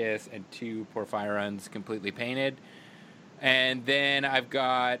 Cerastus, and 2 Porphyrons completely painted. And then I've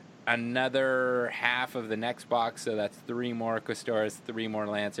got another half of the next box, so that's 3 more Questoris, 3 more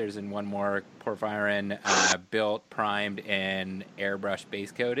Lancers, and 1 more Porphyron built, primed, and airbrush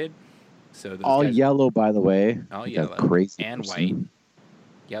base coated. So those All guys, yellow, by the way. all Like a yellow crazy and person. white,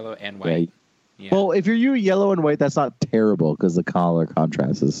 yellow and white. Yeah. Well, if you're yellow and white, that's not terrible because the color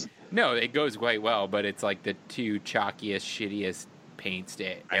contrasts. No, it goes quite well, but it's like the 2 chalkiest, shittiest paints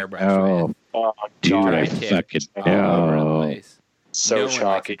to airbrush Oh, with. Oh, dude, Dry I tip fucking all over the know. place. so no one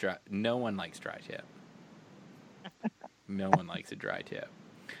likes chalky. no one likes dry tip. No one likes a dry tip.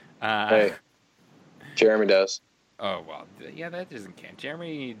 Hey, Jeremy does. Oh well, yeah, that doesn't count.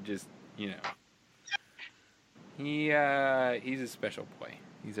 Jeremy just, he's a special boy.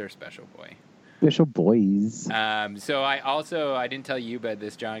 He's our special boy. Special boys. So I didn't tell you about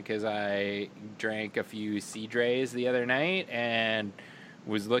this, John, because I drank a few Sea Drays the other night and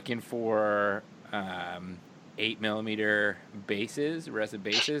was looking for 8mm resin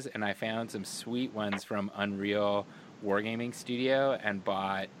bases, and I found some sweet ones from Unreal Wargaming Studio and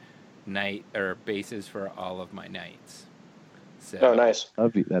bought bases for all of my knights. So, Oh, nice.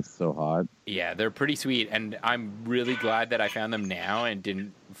 That's so hot. yeah, they're pretty sweet, and I'm really glad that I found them now and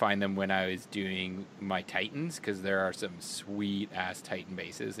didn't find them when I was doing my Titans, because there are some sweet-ass Titan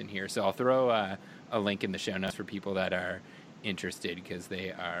bases in here. So I'll throw a link in the show notes for people that are interested, because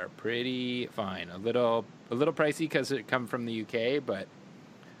they are pretty fine. A little pricey because it come from the UK, but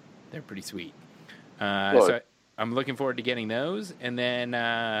they're pretty sweet. So I'm looking forward to getting those, and then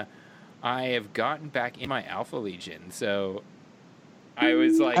I have gotten back in my Alpha Legion, so I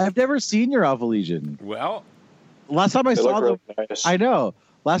was like, I've never seen your Alpha Legion. well, Last time I They saw look them, really nice. I know.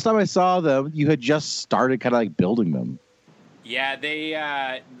 Last time I saw them, you had just started kind of like building them. yeah,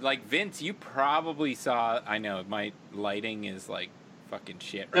 they, like, Vince, you probably saw, I know, my lighting is, like, fucking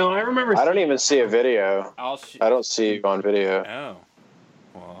shit right No, now. I remember. I don't even see a video. I don't see you on video. Oh.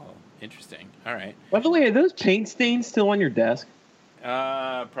 Well, interesting. All right. By the way, are those paint stains still on your desk?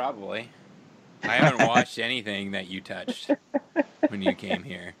 Probably. I haven't watched anything that you touched when you came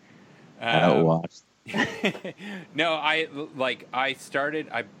here. I don't watch. No, I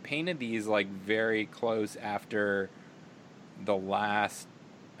painted these like very close after the last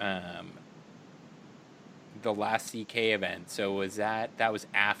CK event. So that was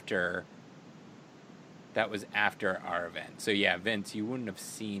after our event. So yeah, Vince, you wouldn't have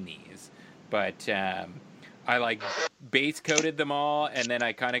seen these, but I like base coated them all, and then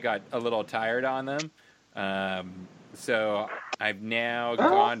I kind of got a little tired on them. So I've now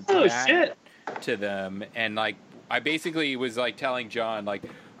gone back to them, and like I basically was like telling John, like,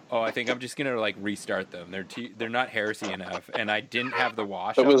 oh, I think I'm just gonna like restart them. They're not heresy enough, and I didn't have the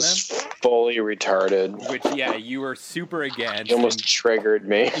wash It on was them. fully retarded. Which, yeah, you were super against. It almost triggered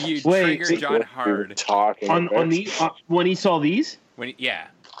me. and you Wait, triggered John hard. Talking On about. these when he saw these. Yeah.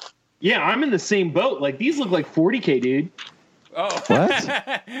 Yeah, I'm in the same boat. Like these look like 40K, dude. Oh.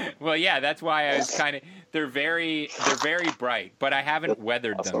 What? Well, yeah, that's why I was kind of. They're very bright, but I haven't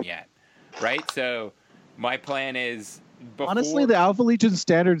weathered them yet, right? So my plan is. Honestly, the Alpha Legion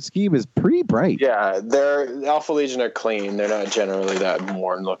standard scheme is pretty bright. Yeah, they're Alpha Legion are clean. They're not generally that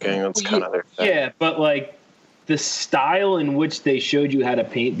worn looking. That's kind of their thing. Yeah, but like the style in which they showed you how to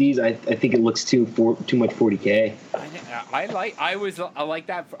paint these, I think it looks too much 40K. I like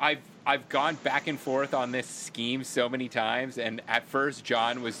that. I've gone back and forth on this scheme so many times, and at first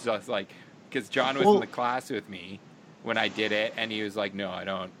John was just like, because John was in the class with me when I did it, and he was like, "No, I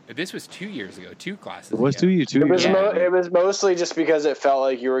don't." This was 2 years ago, 2 classes. It was ago. 2 years. It was mostly just because it felt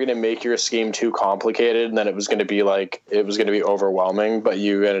like you were going to make your scheme too complicated, and then it was going to be overwhelming. But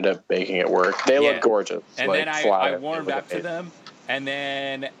you ended up making it work. They look gorgeous. And like, then I flat warmed out. up to them, and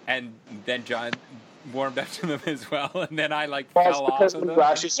then John warmed up to them as well, and then I like Well, fell it's off because of we them. were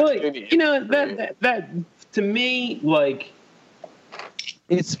actually Like, you know that to me, like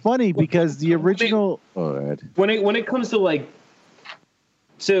It's funny because the original. when it comes to like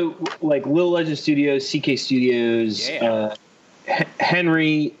So like Little Legend Studios, CK Studios,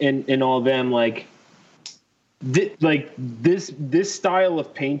 Henry, and all of them, like this style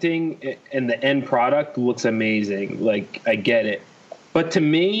of painting and the end product looks amazing. Like I get it, but to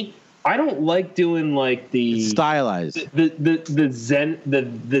me, I don't like doing like the stylized the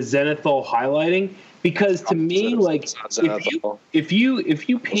zenithal highlighting, because to me, like if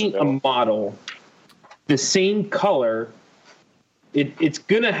you paint a model the same color, it's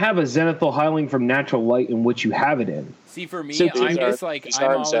gonna have a zenithal highlighting from natural light in which you have it in. See, for me, I'm just like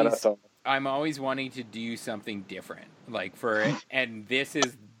I'm always wanting to do something different, like for it, and this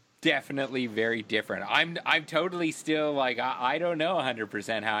is definitely very different. I'm totally still like I don't know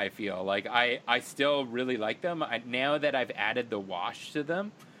 100% how I feel. Like I still really like them. Now that I've added the wash to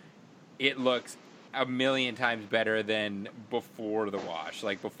them, it looks a million times better than before the wash.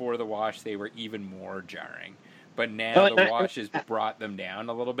 Like before the wash, they were even more jarring, but now the wash has brought them down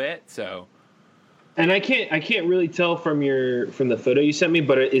a little bit. So. And I can't really tell from the photo you sent me,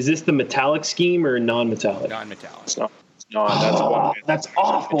 but is this the metallic scheme or non-metallic? Non-metallic. It's not. No, that's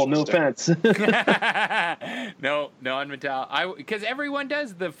awful. No offense. No, non-metallic. Because everyone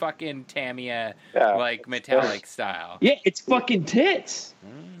does the fucking Tamiya like metallic style. Yeah, it's fucking tits.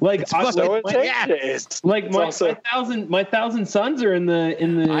 Like my 1,000 Suns are in the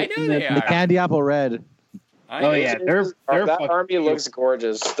I know they are. The candy apple red. They're that army looks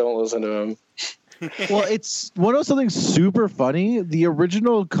gorgeous. Don't listen to him. Well, it's one of something super funny. The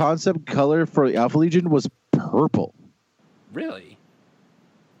original concept color for Alpha Legion was purple. Really?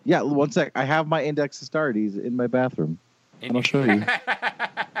 Yeah, one sec. I have my Index Astartes in my bathroom. And I'll show you.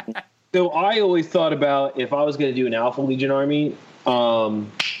 So I always thought about if I was going to do an Alpha Legion army,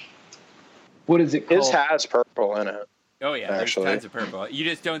 what is it called? His has purple in it. Oh, yeah. Actually. There's tons of purple. You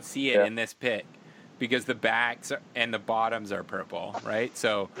just don't see it in this pic because the backs and the bottoms are purple, right?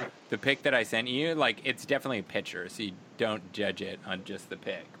 So the pic that I sent you, like, it's definitely a picture, so you don't judge it on just the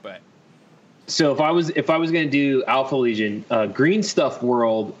pic, but... So if I was going to do Alpha Legion, Green Stuff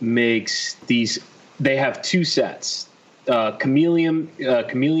World makes these. They have two sets: Chameleon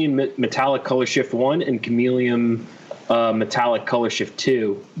Metallic Color Shift 1 and Chameleon Metallic Color Shift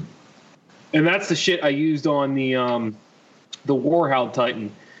 2. And that's the shit I used on the Warhound Titan.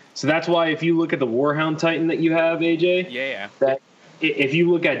 So that's why if you look at the Warhound Titan that you have, AJ, that if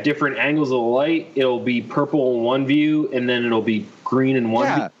you look at different angles of the light, it'll be purple in one view and then it'll be green in one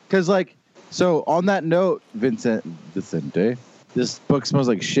view. Yeah, because like. So on that note, Vicente, this book smells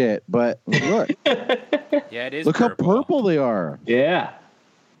like shit, but look. Yeah, it is. Look purple. how purple they are. Yeah.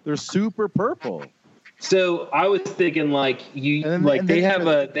 They're super purple. So I was thinking they have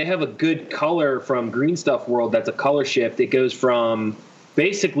a good color from Green Stuff World that's a color shift. It goes from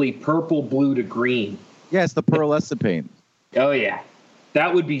basically purple, blue to green. Yeah, it's the pearlescent paint. Oh yeah.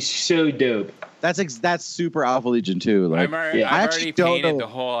 That would be so dope. That's super Alpha Legion too. Like, I've already painted the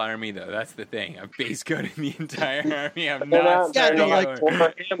whole army though. That's the thing. I've base coated the entire army. I'm not starting like for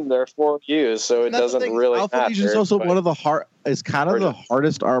him. They're for you, so it doesn't really Alpha matter. Legion is also one of the hardest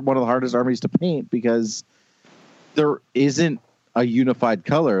armies to paint because there isn't a unified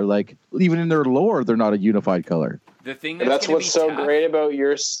color. Like even in their lore, they're not a unified color. The thing that's what's so great about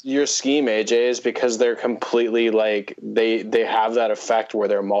your scheme, AJ, is because they're completely like they have that effect where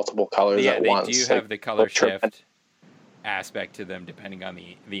they're multiple colors at once. Yeah, they do have the color shift aspect to them depending on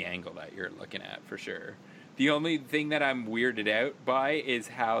the angle that you're looking at, for sure. The only thing that I'm weirded out by is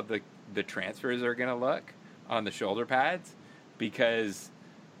how the transfers are going to look on the shoulder pads, because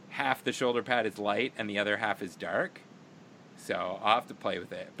half the shoulder pad is light and the other half is dark. So I'll have to play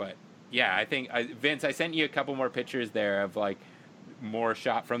with it, but... Yeah, I think Vince, I sent you a couple more pictures there of like more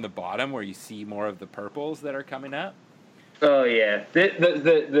shot from the bottom where you see more of the purples that are coming up. Oh yeah,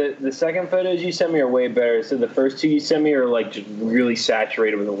 the second photos you sent me are way better. So the first two you sent me are like just really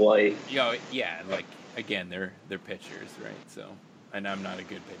saturated with the white. Yeah, like again, they're pictures, right? So, and I'm not a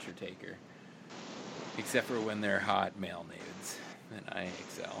good picture taker, except for when they're hot male nudes, then I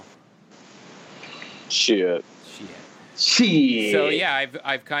excel. Shit. So yeah,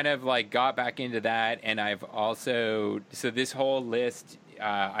 I've kind of like got back into that, and I've also this whole list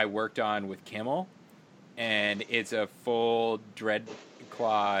I worked on with Kimmel, and it's a full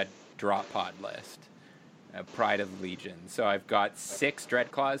Dreadclaw drop pod list, Pride of Legion. So I've got 6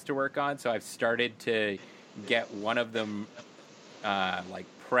 Dreadclaws to work on. So I've started to get one of them like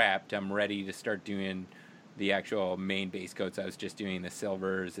prepped. I'm ready to start doing the actual main base coats. I was just doing the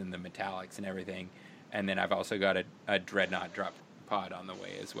silvers and the metallics and everything. And then I've also got a Dreadnought drop pod on the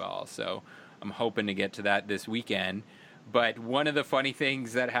way as well. So I'm hoping to get to that this weekend. But one of the funny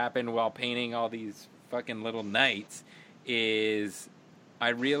things that happened while painting all these fucking little knights is I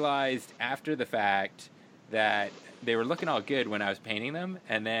realized after the fact that they were looking all good when I was painting them,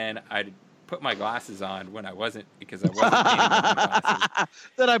 and then I'd put my glasses on when I wasn't, because I wasn't painting them with my glasses.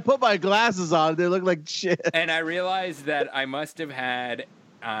 Then I put my glasses on. They look like shit. And I realized that I must have had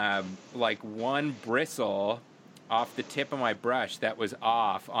like one bristle off the tip of my brush that was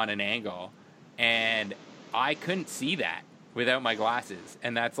off on an angle, and I couldn't see that without my glasses.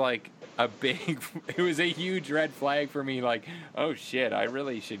 And that's like it was a huge red flag for me, like, oh shit, I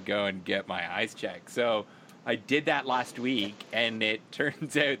really should go and get my eyes checked. So I did that last week, and it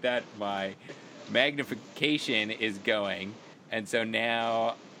turns out that my magnification is going, and so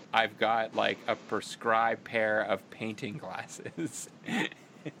now I've got like a prescribed pair of painting glasses.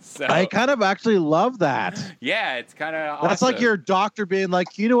 So I kind of actually love that. yeah, it's kind of awesome. That's like your doctor being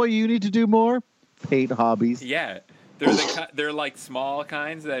like, you know what you need to do more? Paint hobbies. Yeah. They're like small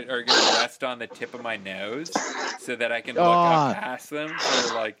kinds that are going to rest on the tip of my nose so that I can look up past them.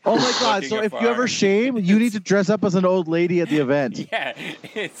 So like, oh my God. So if you ever shame, you need to dress up as an old lady at the event. Yeah.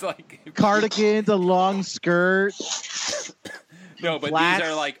 It's like cardigans, a long skirt. No, but flats.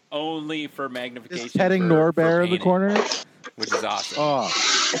 These are like only for magnification. Just petting Norbert in the corner. Which is awesome. Oh.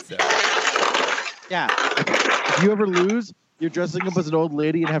 So. Yeah. If you ever lose, you're dressing up as an old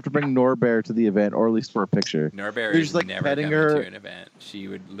lady and have to bring Norbert to the event, or at least for a picture. Norbert You're is just, like, never petting coming her. to an event. She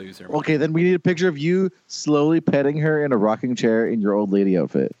would lose her mind. Okay, then we need a picture of you slowly petting her in a rocking chair in your old lady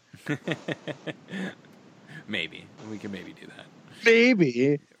outfit. Maybe. We can maybe do that.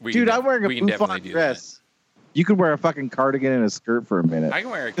 Maybe. Dude, I'm wearing a bouffant dress. You could wear a fucking cardigan and a skirt for a minute. I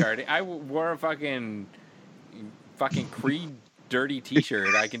can wear a cardigan. I wore a fucking Creed dirty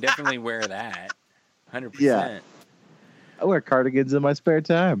t-shirt. I can definitely wear that. 100%. Yeah. I wear cardigans in my spare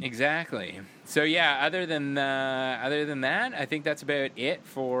time. Exactly. So yeah, other than that, I think that's about it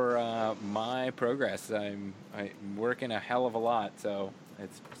for my progress. I'm working a hell of a lot, so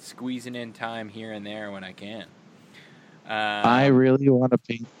it's squeezing in time here and there when I can. I really want to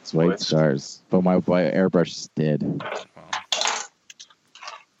paint these white stars, but my airbrush is dead. Well,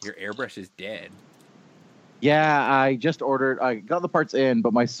 your airbrush is dead. Yeah, I just ordered. I got the parts in,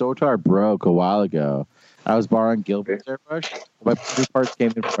 but my Sotar broke a while ago. I was borrowing Gilbert's airbrush. My new parts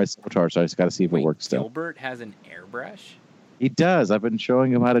came in for my Sotar, so I just got to see if it works still. Gilbert has an airbrush? He does. I've been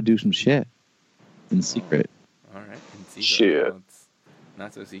showing him how to do some shit in secret. All right, in secret. Shit. Well, it's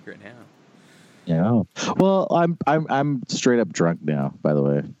not so secret now. Yeah. Well, I'm straight up drunk now. By the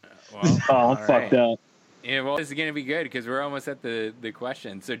way. Well, I'm fucked up. Yeah, well, this is gonna be good because we're almost at the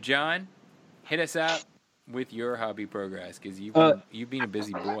question. So, John, hit us up with your hobby progress because you've been a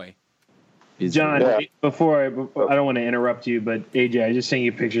busy boy. John, before I don't want to interrupt you, but AJ, I just sent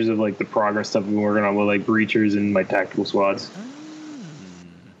you pictures of like the progress stuff we've been working on with like breachers and my tactical squads.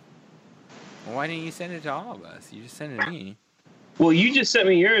 Well, why didn't you send it to all of us? You just sent it to me. Well, you just sent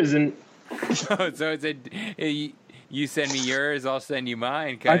me yours, and so it's you send me yours, I'll send you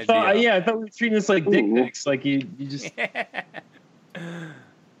mine. I thought we were treating this like dick pics. Like you just.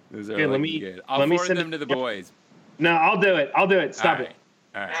 Those are Here, let me good. I'll forward them to the boys. No, I'll do it. Stop it.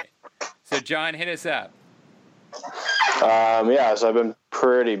 All right. So, John, hit us up. Yeah, so I've been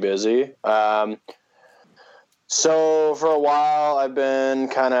pretty busy. So for a while, I've been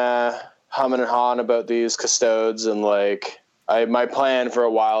kind of humming and hawing about these custodes, and like my plan for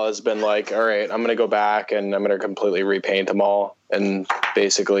a while has been like, all right, I'm going to go back and I'm going to completely repaint them all and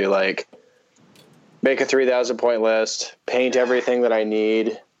basically like make a 3,000 point list, paint everything that I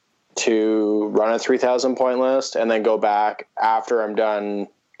need to run a 3,000 point list, and then go back after I'm done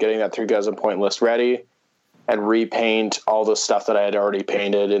getting that 3,000 point list ready and repaint all the stuff that I had already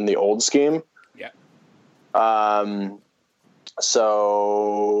painted in the old scheme. Yeah.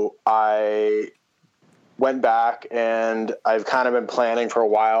 So I went back and I've kind of been planning for a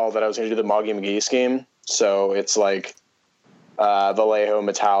while that I was going to do the Moggy McGee scheme. So it's like Vallejo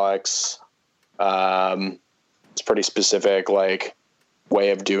metallics. It's pretty specific, like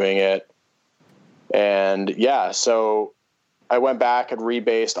way of doing it. And yeah, so I went back and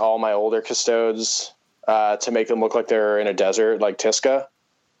rebased all my older custodes to make them look like they're in a desert, like Tisca.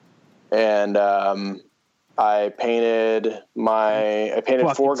 And I painted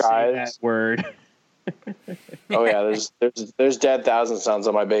four guys. That word. Oh yeah, there's dead Thousand Sons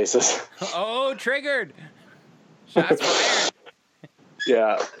on my bases. Oh, triggered! Shots fired.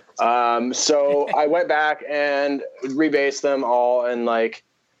 Yeah. So I went back and rebased them all and like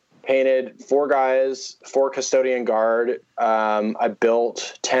painted 4 guys, 4 custodian guard. I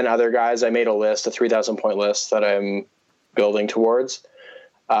built 10 other guys. I made a 3,000 point list that I'm building towards.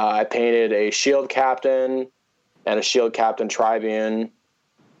 I painted a shield captain and a shield captain tribune.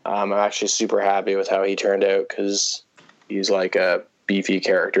 I'm actually super happy with how he turned out because he's like a beefy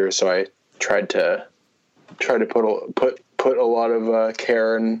characters, so I tried to put a lot of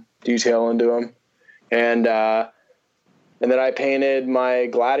care and detail into them, and then I painted my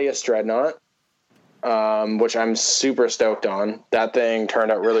Gladius Dreadnought, which I'm super stoked on. That thing turned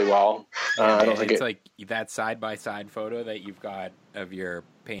out really well. I don't think it's like that side-by-side photo that you've got of your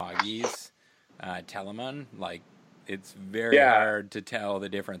paint Augie's Telemon. Like, it's very hard to tell the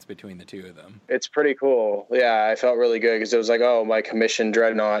difference between the two of them. It's pretty cool. Yeah, I felt really good because it was like, oh, my commissioned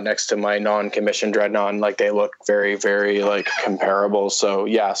Dreadnought next to my non-commissioned Dreadnought, and like they look very, very like comparable. So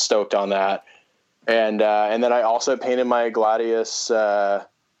yeah, stoked on that. And then I also painted my Gladius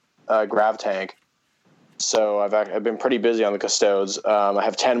Grav Tank. So I've been pretty busy on the Custodes. I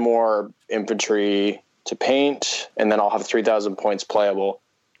have 10 more infantry to paint, and then I'll have 3,000 points playable.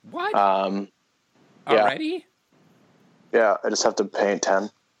 What? Already? Yeah, I just have to paint 10.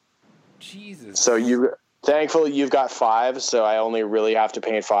 Jesus. So thankfully you've got 5, so I only really have to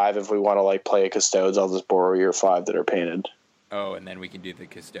paint 5. If we want to like play a Custodes, I'll just borrow your 5 that are painted. Oh, and then we can do the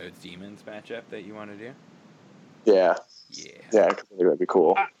Custodes Demons matchup that you want to do? Yeah. Yeah, I think that'd be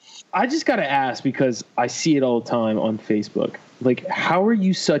cool. I just got to ask, because I see it all the time on Facebook. Like, how are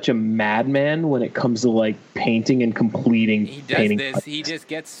you such a madman when it comes to like painting and completing? He does painting this. projects? He just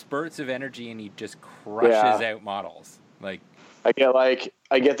gets spurts of energy and he just crushes out models. Like, I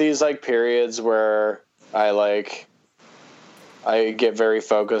get these like periods where I get very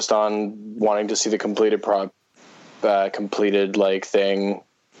focused on wanting to see the completed like thing,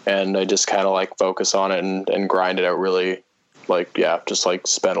 and I just kind of like focus on it and grind it out really, like, just like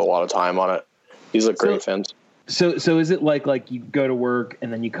spend a lot of time on it. These look great fins. So is it like you go to work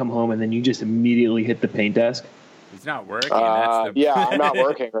and then you come home and then you just immediately hit the paint desk? he's not working. Yeah, I'm not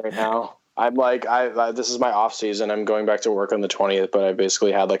working right now. I'm like, this is my off season. I'm going back to work on the 20th, but I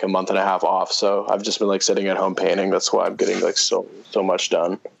basically had like a month and a half off. So I've just been like sitting at home painting. That's why I'm getting like so much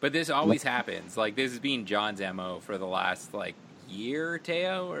done. But this always happens. Like, this has been John's MO for the last like year,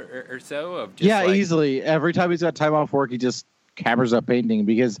 Teo, or so, of just easily. Every time he's got time off work, he just cameras up painting,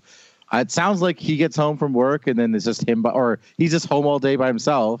 because it sounds like he gets home from work and then it's just him, or he's just home all day by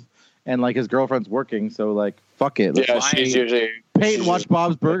himself, and like his girlfriend's working, so like fuck it. Yeah, she's usually paint and watch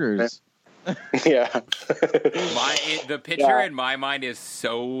Bob's Burgers. Yeah. The picture in my mind is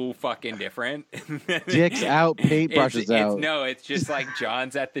so fucking different. Dicks out, paintbrushes out. No, it's just like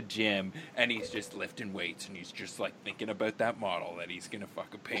John's at the gym and he's just lifting weights and he's just like thinking about that model that he's gonna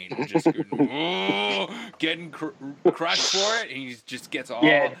fucking paint and just getting crushed for it, and he just gets all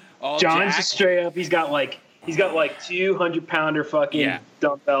John's jacked. just straight up. He's got like 200-pounder fucking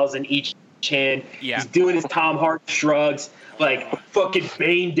dumbbells in each hand. Yeah. He's doing his Tom Hart shrugs. Like fucking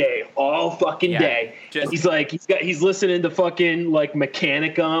Bane Day all fucking day. He's like he's listening to fucking like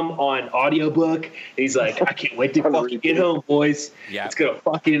Mechanicum on audiobook. He's like, I can't wait to fucking get home, boys. Yeah.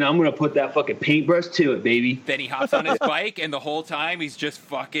 I'm gonna put that fucking paintbrush to it, baby. Then he hops on his bike and the whole time he's just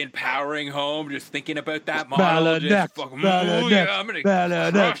fucking powering home, just thinking about that model. I'm gonna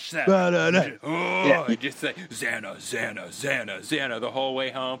crush that. Just like Xana the whole way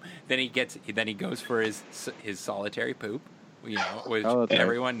home. Then he goes for his solitary poop. Which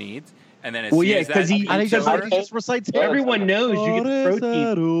everyone needs, and then he just recites. Everyone knows you get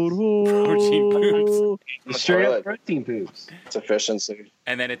protein poops, straight up protein poops. It's efficiency,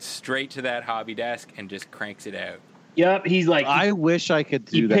 and then it's straight to that hobby desk and just cranks it out. Yep, he's like, I wish I could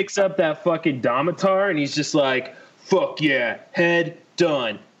do that. He picks up that fucking Domitar and he's just like, fuck yeah, head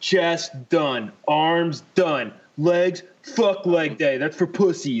done, chest done, arms done, legs. Fuck leg day. That's for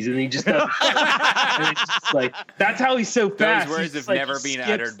pussies. And he just does. And it's just like, that's how he's so fast. Those words have never been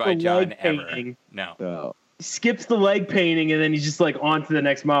uttered by John ever. No. He skips the leg painting and then he's just like on to the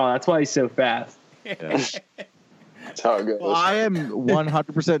next model. That's why he's so fast. Yeah. That's how it goes. Well, I am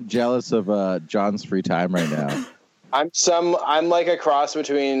 100% jealous of John's free time right now. I'm like a cross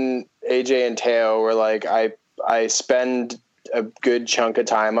between AJ and Teo, where like I spend a good chunk of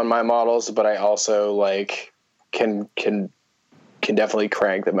time on my models, but I also like can definitely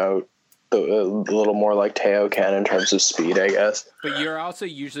crank them out a little more like Teo can in terms of speed, I guess. But you're also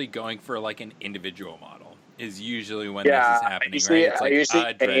usually going for like an individual model is usually when this is happening, right? I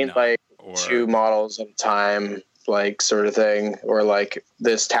usually paint like 2 models at a time, like sort of thing, or like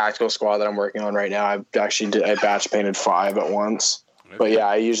this tactical squad that I'm working on right now. I batch painted 5 at once. Okay. But yeah,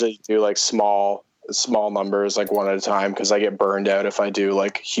 I usually do like small numbers, like one at a time, because I get burned out if I do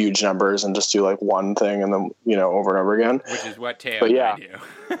like huge numbers and just do like one thing and then over and over again. Which is what Teo and I do.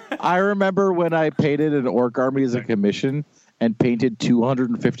 I remember when I painted an orc army as a commission and painted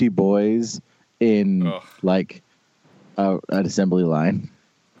 250 boys in like an assembly line.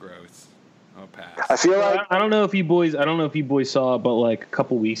 Gross. Oh, pass. I feel like I don't know if you boys saw it, but like a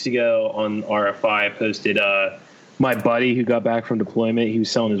couple weeks ago on RFI, I posted my buddy who got back from deployment. He was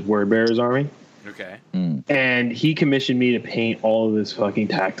selling his Word Bearers army. Okay. And he commissioned me to paint all of his fucking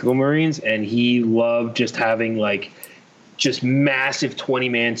tactical Marines, and he loved just having like just massive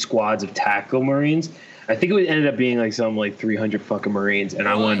 20-man squads of tactical Marines. I think it ended up being like something like 300 fucking Marines, and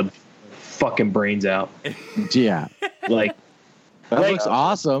I wanted to fucking brains out. Yeah. Like That looks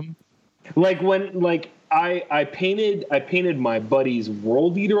awesome. like when like I painted my buddy's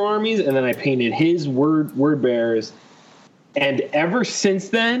World Eater armies, and then I painted his word bearers, and ever since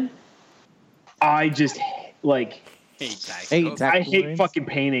then I just like I hate fucking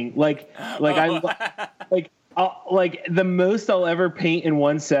painting. Like the most I'll ever paint in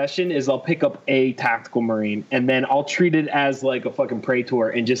one session is I'll pick up a tactical Marine, and then I'll treat it as like a fucking Praetor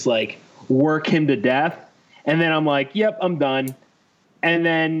and just like work him to death. And then I'm like, yep, I'm done. And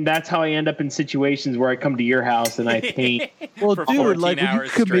then that's how I end up in situations where I come to your house and I paint. Well, dude, like when you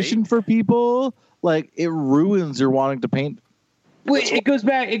commission for people, like it ruins your wanting to paint. Wait, it goes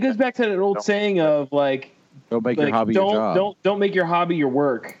back to that old saying of like, don't make your hobby your job. Don't make your hobby your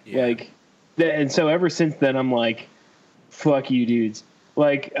work. Yeah. Like, and so ever since then, I'm like, fuck you, dudes.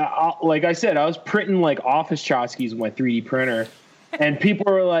 Like I said, I was printing like office tchotchkes with my 3D printer, and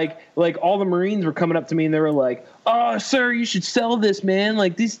people were like all the Marines were coming up to me and they were like, "Oh, sir, you should sell this, man.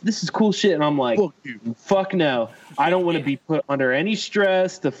 Like this is cool shit." And I'm like, fuck no. I don't want to be put under any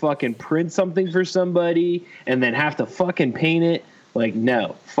stress to fucking print something for somebody and then have to fucking paint it. Like,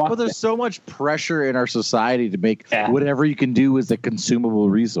 no. Fuck. But there's so much pressure in our society to make whatever you can do is a consumable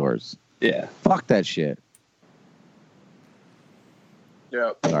resource. Yeah. Fuck that shit.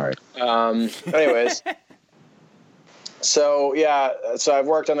 Yeah. Sorry. Anyways. So I've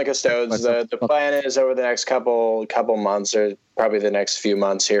worked on the custodes. The plan is over the next couple months, or probably the next few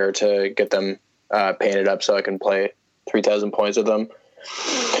months here, to get them painted up so I can play 3,000 points with them.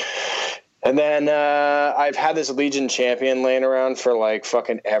 And then I've had this Legion Champion laying around for like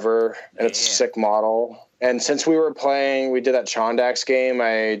fucking ever, and it's a sick model. And since we were playing, we did that Chondax game,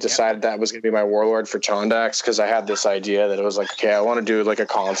 I decided that was going to be my Warlord for Chondax, because I had this idea that it was like, okay, I want to do like a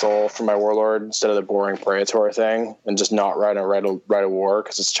console for my Warlord instead of the boring Praetor thing, and just not ride a war,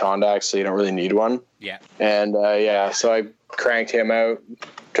 because it's Chondax, so you don't really need one. Yeah. And so I cranked him out.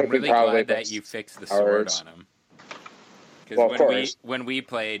 I'm really glad that you fixed the sword on him. Because when we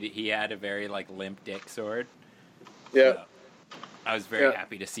played, he had a very like limp dick sword. Yeah. So I was very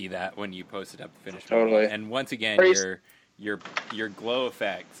happy to see that when you posted up the finish. Totally. And once again, your glow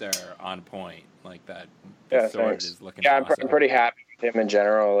effects are on point. Like that. The sword is looking. Yeah, awesome. I'm pretty happy with him in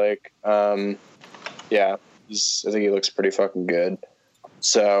general. Like, I think he looks pretty fucking good.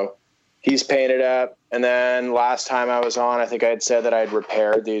 So he's painted up. And then last time I was on, I think I had said that I'd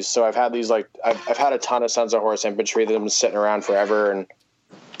repaired these. So I've had these like I've had a ton of Sons of Horse infantry that have been sitting around forever, and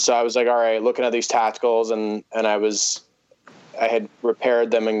so I was like, all right, looking at these tacticals, and I had repaired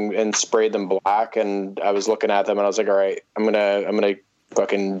them and sprayed them black, and I was looking at them and I was like, all right, I'm gonna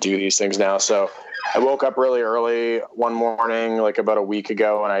fucking do these things now. So I woke up really early one morning, like about a week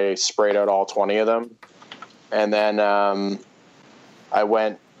ago, and I sprayed out all 20 of them. And then I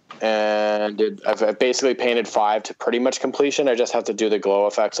went and I've basically painted 5 to pretty much completion. I just have to do the glow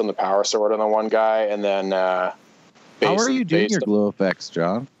effects on the power sword on the one guy, and then how are you doing your glow effects,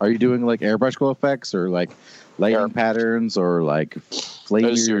 John? Are you doing like airbrush glow effects, or like lightning patterns, or like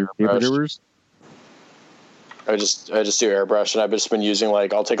flaming your paper doers? I just do airbrush, and I've just been using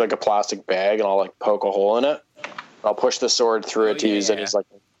like, I'll take like a plastic bag and I'll like poke a hole in it. I'll push the sword through it to use it as like,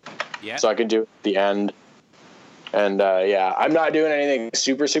 so I can do it at the end. And I'm not doing anything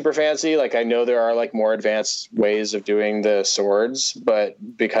super, super fancy. Like, I know there are like more advanced ways of doing the swords, but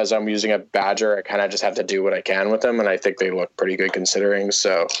because I'm using a Badger, I kind of just have to do what I can with them. And I think they look pretty good considering.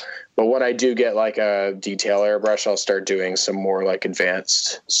 So, but when I do get like a detail airbrush, I'll start doing some more like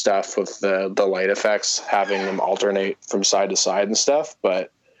advanced stuff with the light effects, having them alternate from side to side and stuff.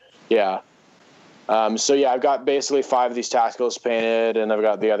 But yeah. I've got basically 5 of these tacticals painted, and I've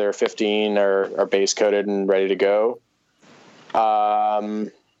got the other 15 are base coated and ready to go. And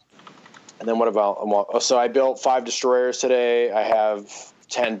then what about? So I built 5 destroyers today. I have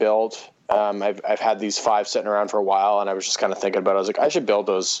 10 built. I've had these 5 sitting around for a while, and I was just kind of thinking about it. I was like, I should build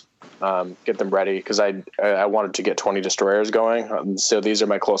those, get them ready, because I wanted to get 20 destroyers going. So these are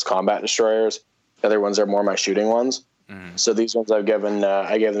my close combat destroyers. The other ones are more my shooting ones. Mm. So these ones I gave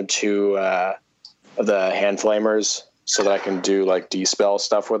them 2. Of the hand flamers, so that I can do like dispel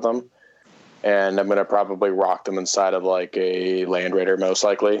stuff with them, and I'm gonna probably rock them inside of like a Land Raider most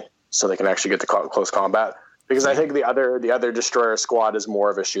likely, so they can actually get the close combat. Because I think the other destroyer squad is more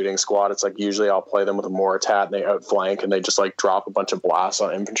of a shooting squad. It's like usually I'll play them with a Moritat and they outflank and they just like drop a bunch of blasts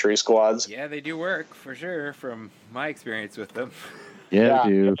on infantry squads. Yeah, they do work for sure from my experience with them. Yeah,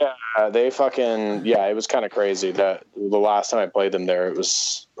 dude. Yeah, they fucking it was kind of crazy that the last time I played them there, it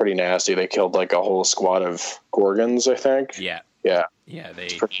was pretty nasty. They killed like a whole squad of Gorgons, I think. Yeah. Yeah. They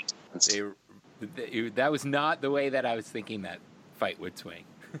They that was not the way that I was thinking that fight would swing.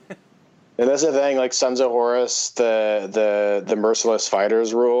 And that's the thing, like Sons of Horus, the Merciless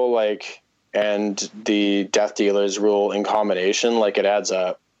Fighters rule, like, and the Death Dealers rule in combination, like, it adds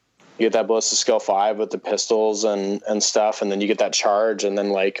up. You get that Ballista Skill 5 with the pistols and stuff, and then you get that charge, and then,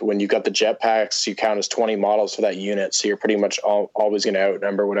 like, when you got the jetpacks, you count as 20 models for that unit, so you're pretty much always going to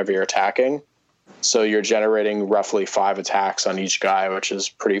outnumber whatever you're attacking. So you're generating roughly 5 attacks on each guy, which is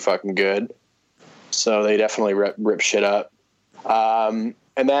pretty fucking good. So they definitely rip shit up.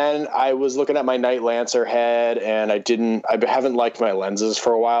 And then I was looking at my Knight Lancer head, and I haven't liked my lenses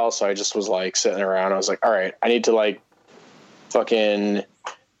for a while, so I just was like sitting around. I was like, all right, I need to like fucking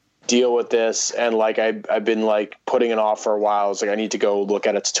deal with this. And like I've been like putting it off for a while. I was like, I need to go look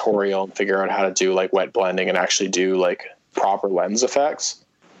at a tutorial and figure out how to do like wet blending and actually do like proper lens effects.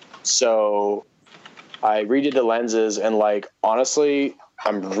 So I redid the lenses, and like honestly,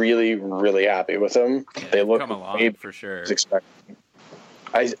 I'm really, really happy with them. Yeah, they look come along for sure.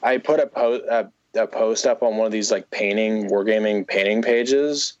 I put a post up on one of these like wargaming painting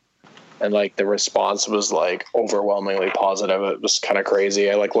pages, and like the response was like overwhelmingly positive. It was kind of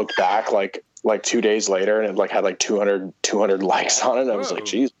crazy. I like looked back like 2 days later, and it like had like 200 likes on it. And I was like,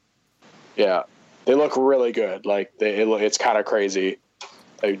 geez, yeah, they look really good. Like it's kind of crazy.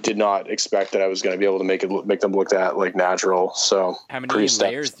 I did not expect that I was going to be able to make them look that like natural. So how many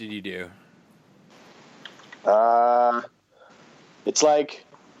layers did you do? It's like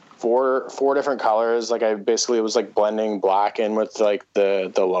four different colors. Like I basically was like blending black in with like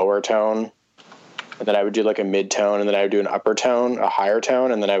the lower tone, and then I would do like a mid tone, and then I would do an upper tone, a higher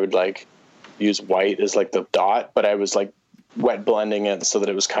tone, and then I would like use white as like the dot. But I was like wet blending it so that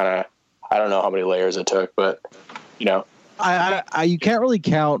it was kind of, I don't know how many layers it took, but you know, you can't really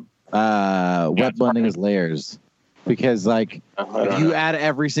count wet blending as layers, because like if you add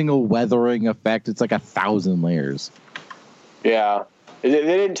every single weathering effect, it's like 1,000 layers. Yeah, they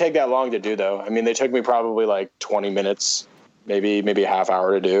didn't take that long to do, though. I mean, they took me probably like 20 minutes, maybe a half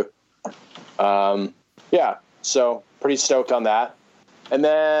hour to do. Yeah, so pretty stoked on that. And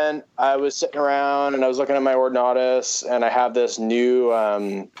then I was sitting around and I was looking at my Ordnaughtus, and I have this new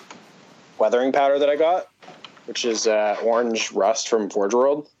weathering powder that I got, which is orange rust from Forge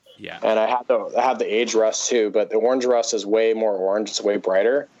World. Yeah, and I have the age rust too, but the orange rust is way more orange. It's way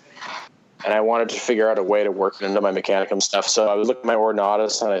brighter. And I wanted to figure out a way to work it into my Mechanicum stuff. So I was looking at my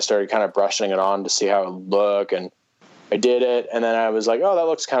Ordnaughtus, and I started kind of brushing it on to see how it would look. And I did it. And then I was like, oh, that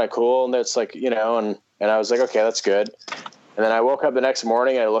looks kind of cool. And it's like, you know, and I was like, okay, that's good. And then I woke up the next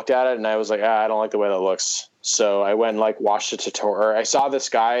morning, and I looked at it, and I was like, I don't like the way that looks. So I went and like watched a tutorial. I saw this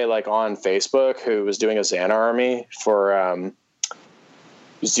guy like on Facebook who was doing a Xana army for,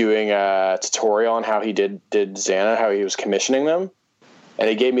 was doing a tutorial on how he did Xana, how he was commissioning them. And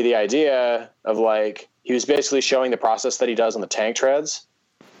he gave me the idea of like, he was basically showing the process that he does on the tank treads.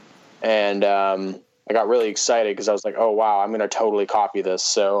 And I got really excited because I was like, oh, wow, I'm going to totally copy this.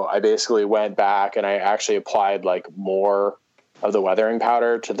 So I basically went back and I actually applied like more of the weathering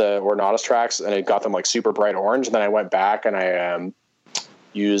powder to the Ordnaughtus tracks, and it got them like super bright orange. And then I went back and I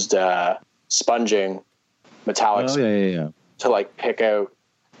used sponging metallics to like pick out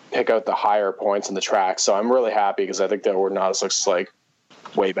the higher points in the tracks. So I'm really happy because I think the Ordnaughtus looks like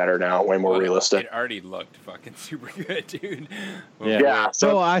way better now, way more realistic. It already looked fucking super good, dude. Yeah.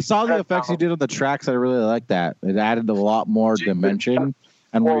 So I saw the effects you did on the tracks. I really like that. It added a lot more dimension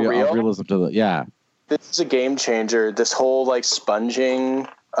and more realism to the This is a game changer. This whole like sponging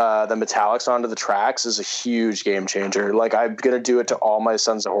the metallics onto the tracks is a huge game changer. Like I'm gonna do it to all my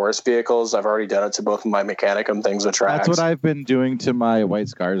Sons of Horus vehicles. I've already done it to both of my Mechanicum things with tracks. That's what I've been doing to my White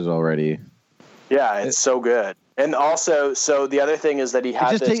Scars already. Yeah, it's so good. And also, so the other thing is that he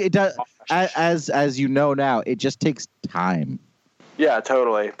has as you know now, it just takes time. Yeah,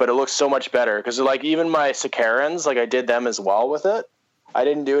 totally. But it looks so much better because like even my Sicarans, like I did them as well with it. I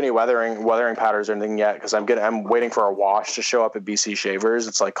didn't do any weathering powders or anything yet because I'm waiting for a wash to show up at BC Shavers.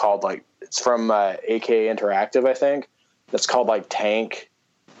 It's like called like it's from AK Interactive, I think. It's called like tank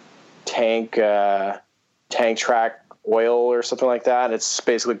track oil or something like that. It's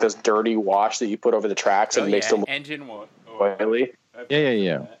basically this dirty wash that you put over the tracks and makes them engine oily.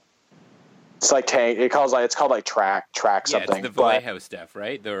 Yeah. It's like tank. It's called like track Yeah, something. it's the Vallejo stuff,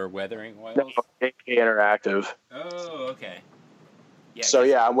 right? The weathering oil. No, AK Interactive. Oh, okay. Yeah. So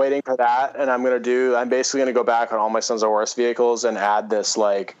yeah, I'm waiting for that, and I'm basically gonna go back on all my Sons of Horus vehicles and add this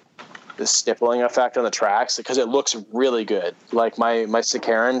stippling effect on the tracks because it looks really good. Like my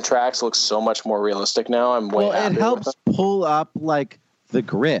Sakaran tracks look so much more realistic now. I'm way happy it helps with them. pull up like the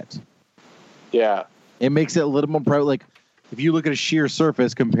grit. Yeah, It makes it a little more like if you look at a sheer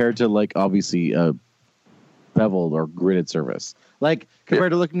surface compared to like obviously a beveled or gridded surface, like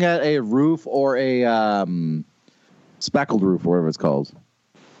compared to looking at a roof or a speckled roof, or whatever it's called.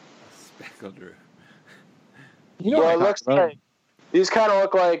 Speckled roof. You know well, what it I'm looks talking about. like these kind of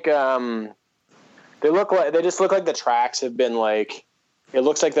look like they just look like the tracks have been like. It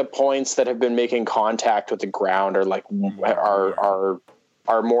looks like the points that have been making contact with the ground are like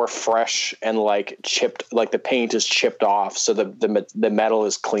are more fresh and like chipped, like the paint is chipped off, so the metal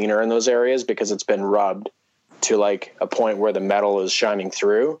is cleaner in those areas because it's been rubbed to like a point where the metal is shining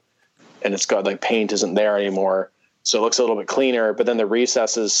through, and it's got like paint isn't there anymore, so it looks a little bit cleaner. But then the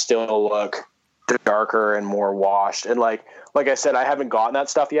recesses still look darker and more washed. And like I said, I haven't gotten that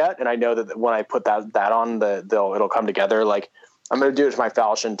stuff yet, and I know that when I put that on, it'll come together. Like I'm going to do it to my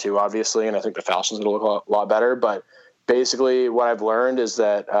Falchion too, obviously, and I think the Falchion's going to look a lot better. But basically, what I've learned is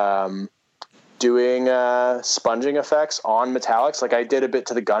that doing sponging effects on metallics, like I did a bit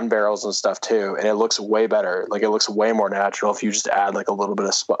to the gun barrels and stuff too, and it looks way better. Like it looks way more natural if you just add like a little bit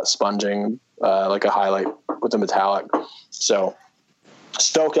of sponging, like a highlight with the metallic. So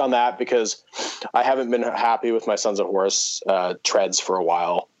stoked on that because I haven't been happy with my Sons of Horus treads for a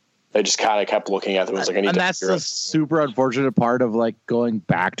while. I just kind of kept looking at them. I was like, I need and to that's figure the it. super unfortunate part of like going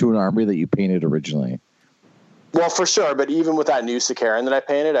back to an army that you painted originally. Well, for sure, but even with that new Sakaran that I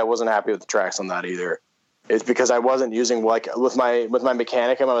painted, I wasn't happy with the tracks on that either. It's because I wasn't using like with my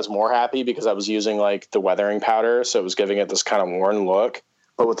Mechanicum, I was more happy because I was using like the weathering powder, so it was giving it this kind of worn look.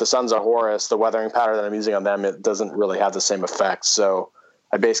 But with the Sons of Horus, the weathering powder that I'm using on them, it doesn't really have the same effect. So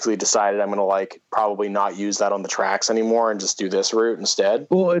I basically decided I'm going to like probably not use that on the tracks anymore and just do this route instead.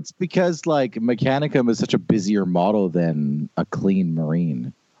 Well, it's because like Mechanicum is such a busier model than a clean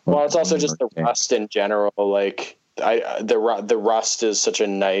Marine. Well, it's also just the rust in general. Like the rust is such a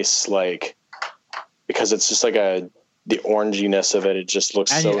nice, like, because it's just like the oranginess of it. It just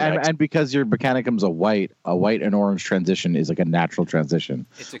looks so nice. And because your Mechanicum's a white and orange transition is like a natural transition.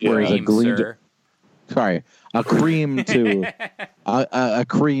 It's a cream, sir. A cream to a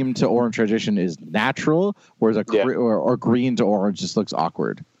cream to orange transition is natural, whereas or green to orange just looks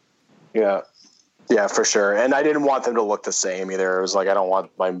awkward. Yeah, for sure. And I didn't want them to look the same either. It was like I don't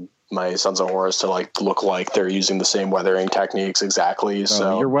want my Sons of Horus to like look like they're using the same weathering techniques exactly.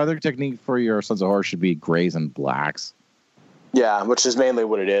 So your weathering technique for your Sons of Horus should be grays and blacks. Yeah, which is mainly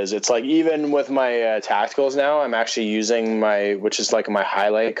what it is. It's like even with my tacticals now, I'm actually using which is like my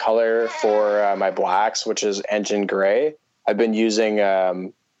highlight color for my blacks, which is engine gray. I've been using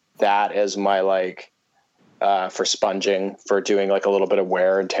that as my like for sponging, for doing like a little bit of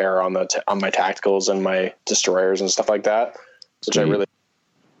wear and tear on my tacticals and my destroyers and stuff like that, which I really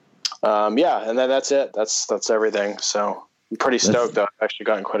and then that's it. That's everything. So I'm pretty stoked though. I've actually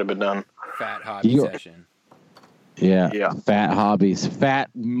gotten quite a bit done. Fat hobby session. Yeah. Fat hobbies, fat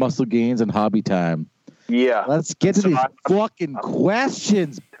muscle gains, and hobby time. Yeah. Let's get to these fucking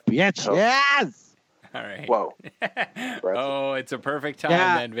questions, bitch. Yes. All right. Whoa. Oh, it's a perfect time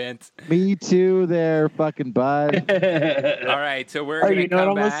then, Vince. Me too, there, fucking bud. All right, so we're gonna you know come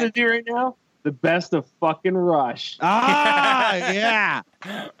what I'm back. listening to right now? The best of fucking Rush. Yeah.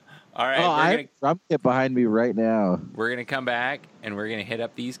 All right, I have a drum kit behind me right now. we're gonna come back and we're gonna hit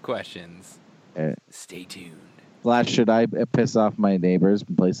up these questions. Stay tuned. Flash, should I piss off my neighbors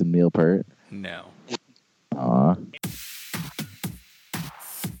and play some Neil Peart? No. Aw.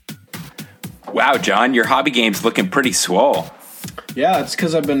 Wow, John, your hobby game's looking pretty swole. Yeah, it's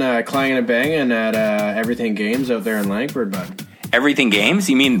because I've been clanging and banging at Everything Games out there in Langford, bud. Everything Games?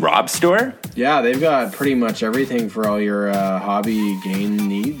 You mean Rob's store? Yeah, they've got pretty much everything for all your hobby game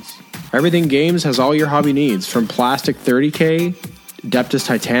needs. Everything Games has all your hobby needs, from Plastic 30K, Adeptus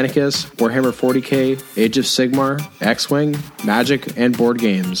Titanicus, Warhammer 40K, Age of Sigmar, X-Wing, Magic, and board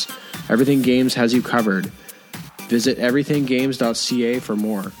games. Everything Games has you covered. Visit everythinggames.ca for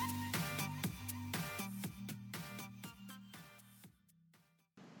more.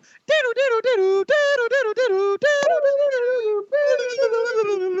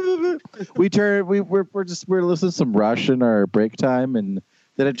 We're listening to some Rush in our break time, and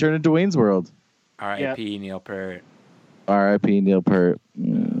then it turned into Wayne's World. R.I.P. Neil Peart. R.I.P. Neil Peart.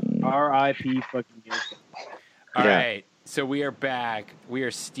 R.I.P. fucking Neil. All right, so we are back. We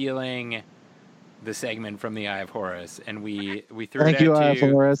are stealing the segment from the Eye of Horus, and we threw Thank it you, out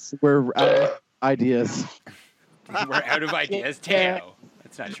to Forrest. We're out of ideas. we're out of ideas. Teo.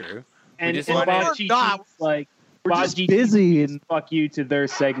 That's not true. And just and wanted- Bob We're GT, not. like We're Bob just GT, busy and fuck you to their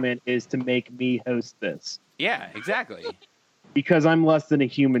segment is to make me host this Yeah, exactly. because I'm less than a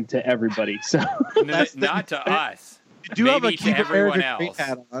human to everybody. So That's the- Not to us. you do have a Maybe to Keep everyone America Great else.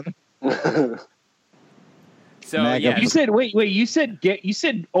 hat on. So Mega. yeah, you said you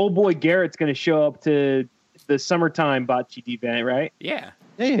said old boy Garrett's going to show up to the summertime bocce event, right? yeah,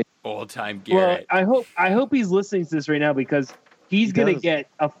 Hey, old time Garrett. Well, I hope he's listening to this right now because he's He going to does. get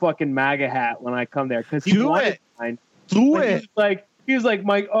a fucking MAGA hat when I come there because he Do wanted it. mine. do But it. he was like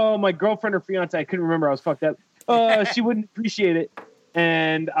my girlfriend or fiance, I couldn't remember, I was fucked up. She wouldn't appreciate it.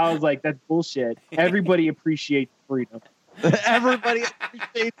 And I was like, that's bullshit. Everybody appreciates freedom. Everybody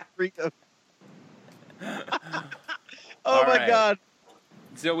appreciates freedom. Oh All my right. god.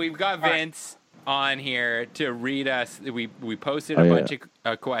 So we've got Vince on here to read us. We posted Oh, a yeah. bunch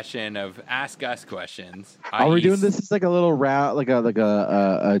of question of ask us questions. Are we i.e. doing this as like a little round, like a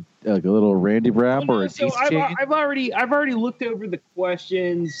little Randy Brown or a So Daisy chain? I've already looked over the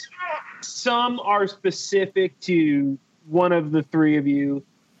questions. Some are specific to one of the three of you.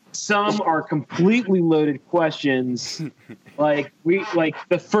 Some are completely loaded questions. Like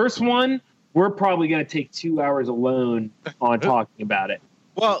the first one, we're probably going to take 2 hours alone on talking about it.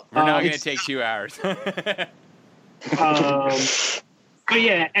 Well, We're not going to it's- take 2 hours. But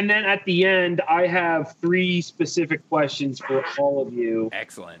yeah, and then at the end, I have 3 specific questions for all of you.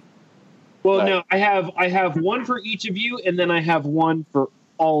 Excellent. Well, Right. no, I have one for each of you, and then I have one for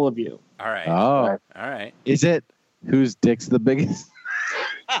all of you. All right. Oh, All right. is it whose dick's the biggest?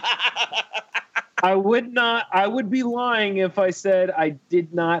 I would be lying if I said I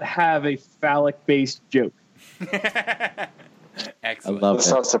did not have a phallic-based joke. I Excellent. love That's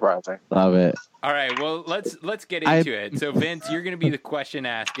it. not surprising. Love it. All right. Well, let's get I- into it. So Vince, you're going to be the question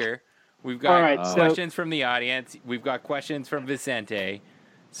asker. We've got All right, so- questions from the audience. We've got questions from Vicente.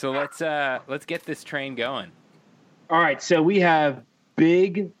 So let's get this train going. All right, so we have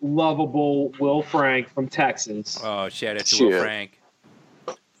big, lovable Will Frank from Texas, Oh, shout out to Will Shit. Frank.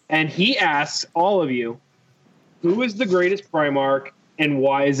 and he asks all of you, who is the greatest Primarch, and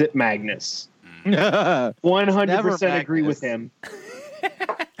why is it Magnus? 100% Never agree with Magnus.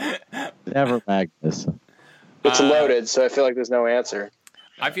 him. Never Magnus. It's Uh, loaded, so I feel like there's no answer.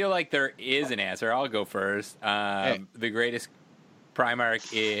 I feel like there is an answer. I'll go first. The greatest Primarch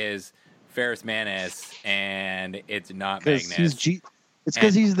is Ferrus Manus, and it's not Because Magnus. it's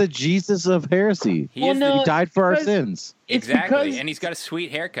because he's the Jesus of heresy. He Well, is no, He died for our because- sins. It's exactly, because and he's got a sweet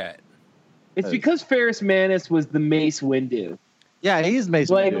haircut. it's because Ferrus Manus was the Mace Windu. Yeah, he's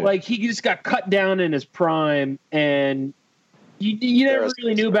Mason. Like he just got cut down in his prime, and you never Ferrus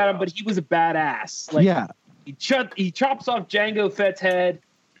really knew about him, but he was a badass. Like yeah, he chops off Jango Fett's head,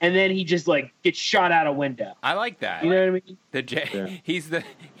 and then he just like gets shot out a window. I like that. You know what I mean? The J- he's the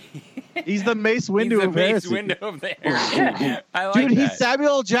he's the Mace he's Windu the of Mace heresy. window of the haircut. Yeah. I like Dude, that. he's Samuel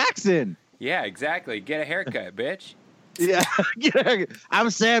L. Jackson. Yeah, exactly. Get a haircut, bitch. Yeah, I'm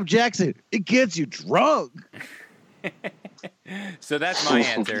Sam Jackson. It gets you drunk. So that's my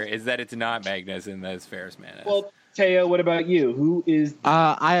answer: is that it's not Magnus and that's Ferrus Manus. Well, Teo, what about you? Who is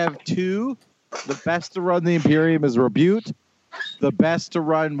I have 2. The best to run the Imperium is Rebute. The best to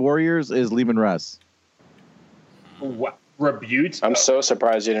run Warriors is Lehman Russ. Rebute? I'm so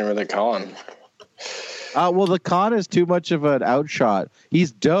surprised you didn't really call him. Well, the Khan is too much of an outshot.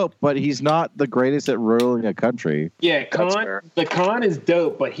 He's dope, but he's not the greatest at ruling a country. Yeah, That's Khan. fair. The Khan is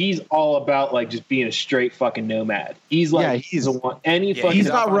dope, but he's all about like just being a straight fucking nomad. He's like Yeah, he's- doesn't want any Yeah, fucking. He's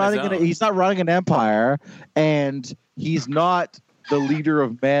off not on his running. own. He's not running an empire, and he's not the leader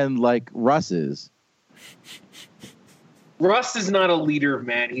of men like Russ is. Russ is not a leader of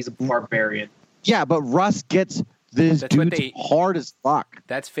man. He's a barbarian. Yeah, but Russ gets this That's what dude's they- hard as fuck.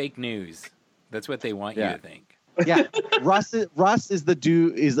 That's fake news. That's what they want you Yeah. to think. Yeah, Russ is the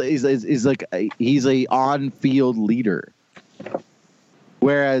dude is like he's a on field leader,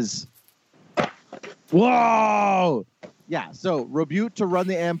 whereas whoa, yeah. So Rebute to run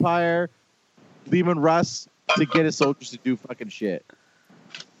the empire, Lehman Russ to get his soldiers to do fucking shit.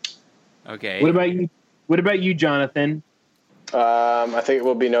 Okay. What about you? What about you, Jonathan? I think it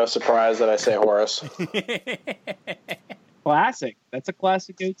will be no surprise that I say Horus. Classic. That's a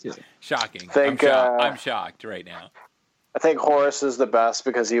classic go-to. Shocking. Think, I'm shocked right now. I think Horus is the best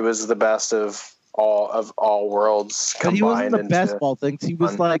because he was the best of all worlds But combined. he wasn't the into best ball things. He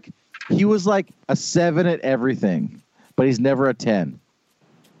was one. like a 7 at everything, but he's never a 10.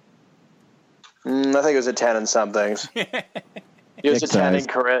 I think it was a 10 in some things. He was a Dick 10 size.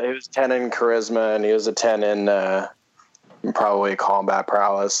 in he was 10 in charisma, and he was a 10 in probably combat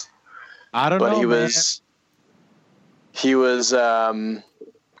prowess. I don't But know, he man. he was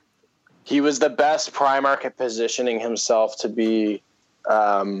the best Primarch at positioning himself to be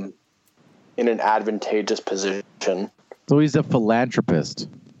in an advantageous position. So he's a philanthropist.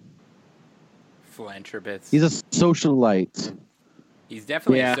 Philanthropist. He's a socialite. He's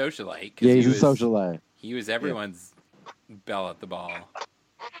definitely Yeah. a socialite. 'cause Yeah, he's he a was, socialite. He was everyone's bell at the ball.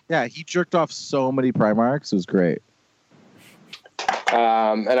 Yeah, he jerked off so many Primarchs. It was great.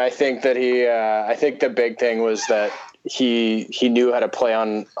 And I think that I think the big thing was that he knew how to play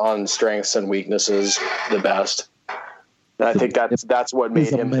on strengths and weaknesses the best. And I think that's what made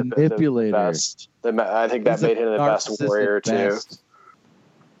He's a him manipulator. the best. I think that He's a made him the best narcissistic warrior too. best.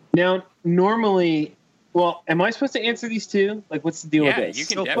 Now, normally, well, am I supposed to answer these two? Like, what's the deal with Yeah, this? you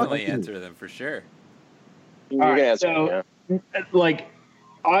can So definitely fuck you. answer them for sure. You All can right, answer, so- yeah. Like,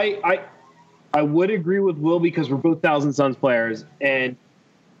 I would agree with Will because we're both Thousand Sons players, and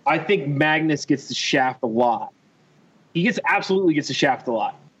I think Magnus gets the shaft a lot. He absolutely gets the shaft a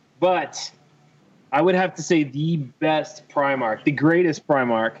lot, but I would have to say the best Primarch, the greatest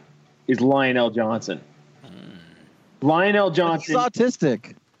Primarch, is Lionel Johnson. Lionel He's Johnson,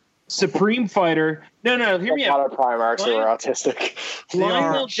 autistic. supreme fighter. No, hear me A lot out. of Primarchs who are autistic.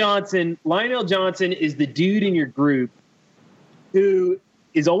 Lionel Johnson is the dude in your group who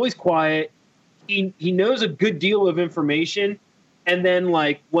is always quiet. He knows a good deal of information, and then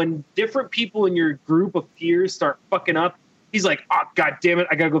like when different people in your group of peers start fucking up, he's like, "Oh god damn it,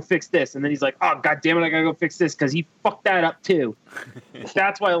 I gotta go fix this," and then he's like, "Oh god damn it, I gotta go fix this," because he fucked that up too.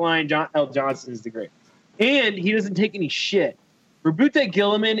 That's why Lionel Johnson is the greatest, and he doesn't take any shit. Rabute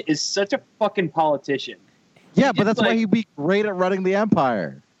Gilliman is such a fucking politician. Yeah, but It's that's why like- he'd be great at running the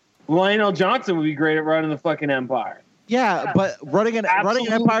empire. Lionel Johnson would be great at running the fucking empire. Yeah, but running an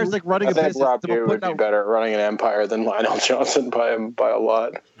empire is like running I a think business. Rob It's Dew about would putting be out- better at running an empire than Lionel Johnson by a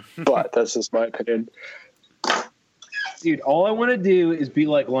lot. But that's just my opinion. Dude, all I want to do is be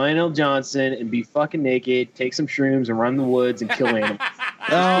like Lionel Johnson and be fucking naked, take some shrooms, and run the woods and kill animals.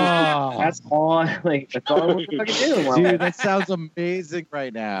 Oh, That's all I like. That's all I want to fucking do. in my dude, life. that sounds amazing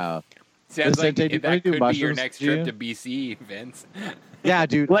right now. Sounds like Vicente, do you that wanna do could be your mushrooms, next do you? trip to BC, Vince. Yeah,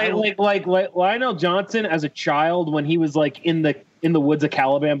 dude. I will- like Lionel Johnson as a child when he was like in the woods of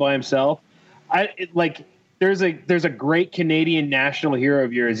Caliban by himself. There's a great Canadian national hero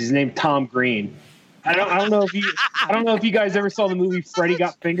of yours. He's named Tom Green. I don't know if you guys ever saw the movie Freddy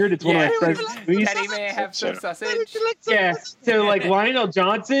Got Fingered. It's one of my favorite movies. Teddy may have some sausage. Yeah. So like Lionel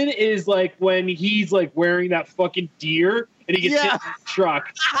Johnson is like when he's like wearing that fucking deer and he gets hit in the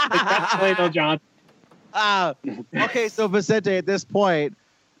truck. Like, that's Lionel Johnson. Okay, so Vicente, at this point,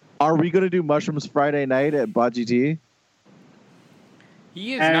 are we going to do Mushrooms Friday night at Bot GT?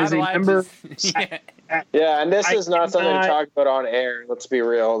 He is As not a allowed member- to. Yeah. Yeah, and this I is not something to cannot- talk about on air. Let's be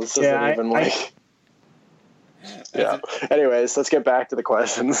real. This isn't Yeah, even like. Yeah. Anyways, let's get back to the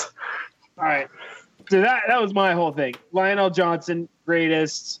questions. All right. So that was my whole thing. Lionel Johnson,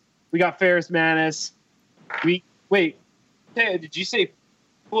 greatest. We got Ferris Manis. Hey, did you say?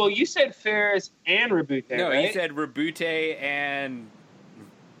 Well, you said Ferris and Rabute, No, right? he said Rabute and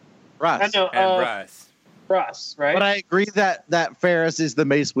Russ. I know. Russ. Russ, right? But I agree that Ferris is the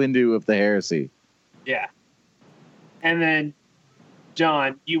Mace Windu of the heresy. Yeah. And then,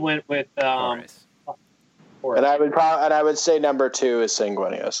 John, you went with Horace. Horace. And I would say number 2 is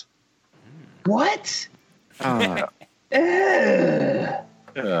Sanguinius. What?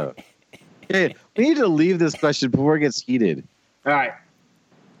 Yeah, we need to leave this question before it gets heated. All right.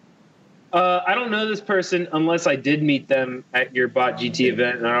 I don't know this person unless I did meet them at your Bot GT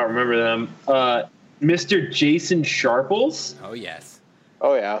event, and I don't remember them. Mr. Jason Sharples. Oh yes,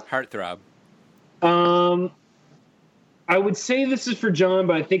 Oh yeah. heartthrob. I would say this is for John,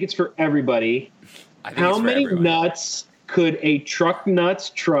 but I think it's for everybody. I think How it's for many everyone. nuts could a truck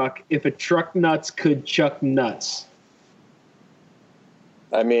nuts truck if a truck nuts could chuck nuts?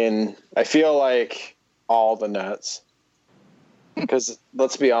 I mean, I feel like all the nuts. Because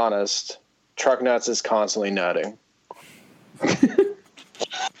let's be honest, truck nuts is constantly nutting.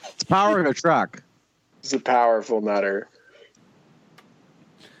 It's powering a truck. He's a powerful nutter.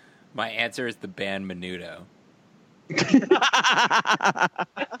 My answer is the band Menudo.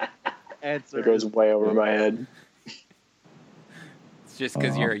 It goes way over my head. It's just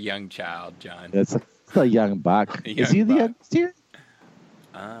because you're a young child, John. It's a young buck. A Is he young the buck. youngest here?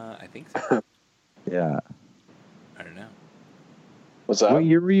 I think so. Yeah. I don't know. What's that? What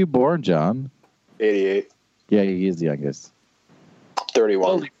year were you born, John? 88. Yeah, he is the youngest. 31.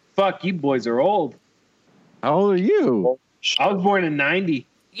 Holy fuck, you boys are old. How old are you? I was born in 90.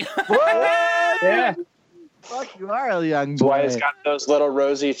 What? Yeah. Fuck, you are a young That's boy. why he's got those little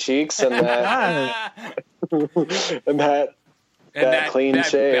rosy cheeks and that and that that clean that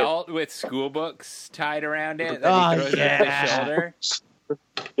shave. belt with school books tied around it that he throws over his shoulder.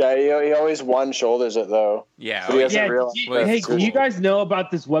 Yeah, he always one shoulders it though. Yeah, But he doesn't Yeah, realize Well, hey, that's do you guys know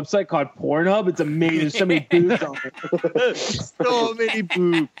about this website called Pornhub? It's amazing. There's so many boobs on it. So many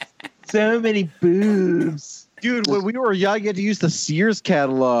boobs. So many boobs. Dude, when we were young, you had to use the Sears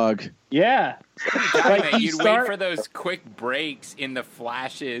catalog. Yeah. Like, you you'd start- wait for those quick breaks in the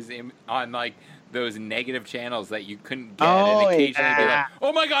flashes on like those negative channels that you couldn't get, Oh, and occasionally be yeah. like,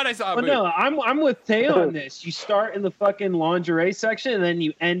 "Oh my god, I saw a Oh boob." no, I'm with Teo on this. You start in the fucking lingerie section and then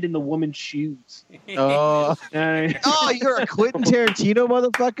you end in the woman's shoes. Oh, Uh, oh, you're a Quentin Tarantino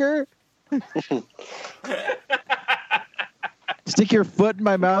motherfucker? Stick your foot in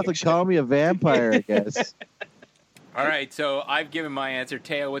my mouth and call me a vampire, I guess. All right, so I've given my answer.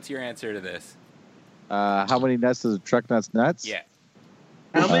 Teo, what's your answer to this? How many nuts does a truck nuts? Yeah.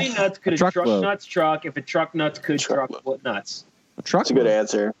 how many nuts could a truck truckload. nuts truck if a truck nuts could truck what nuts? A truck. That's a good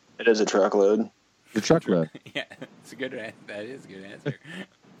answer. It is a truckload. The truckload. Yeah, it's a good. That is a good answer.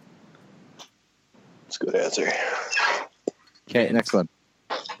 It's a good answer. Okay, next one.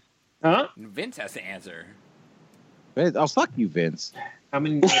 Huh? Vince has to answer. Vince, oh, fuck you, Vince. How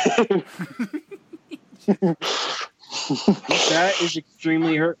many nuts? That is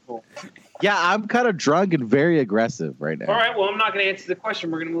extremely hurtful. Yeah, I'm kind of drunk and very aggressive right now. All right, well, I'm not going to answer the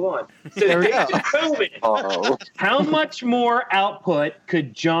question. We're going to move on. So, There we go. Oh, how much more output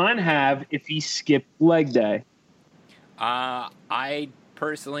could John have if he skipped leg day? I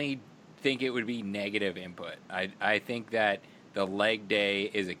personally think it would be negative input. I think that the leg day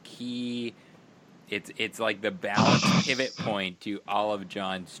is a key. It's like the balance pivot point to all of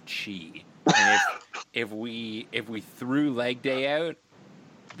John's chi. And if we threw leg day out,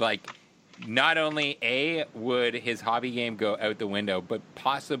 like, not only would his hobby game go out the window, but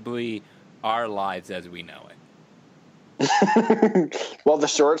possibly our lives as we know it. well, the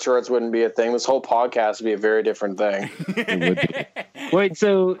short shorts wouldn't be a thing. This whole podcast would be a very different thing. Wait,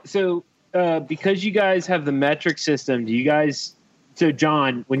 so because you guys have the metric system, do you guys? So,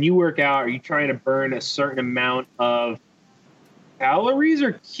 John, when you work out, are you trying to burn a certain amount of calories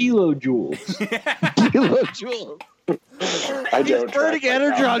or kilojoules? Kilojoule. I He's don't burning track my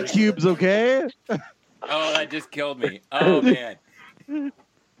energon calories. cubes, okay? Oh, that just killed me. Oh man.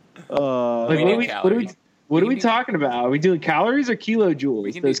 Like, We what need are we We can do- talking about? Are we doing calories or We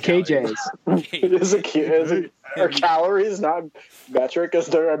kilojoules? can Those do KJs. Are calories not metric? Is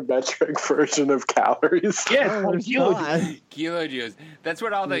there a metric version of calories? Yeah, it's No, called it's kilojoules. not. Kilojoules. That's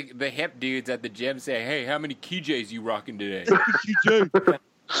what all the hip dudes at the gym say. Hey, how many KJs you rocking today?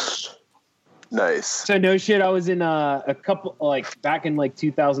 Nice. So no shit, I was in a couple back in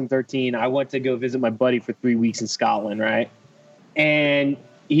 2013. I went to go visit my buddy for 3 weeks in Scotland, right? And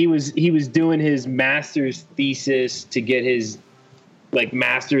he was doing his master's thesis to get his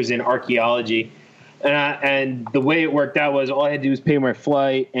master's in archaeology. And the way it worked out was all I had to do was pay my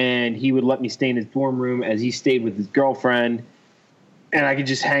flight, and he would let me stay in his dorm room as he stayed with his girlfriend, and I could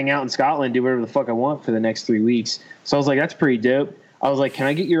just hang out in Scotland, do whatever the fuck I want for the next 3 weeks. So I was like, that's pretty dope. I was like, can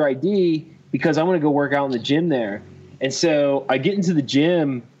I get your ID? Because I want to go work out in the gym there. And so I get into the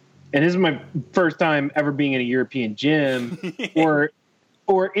gym, and this is my first time ever being in a European gym or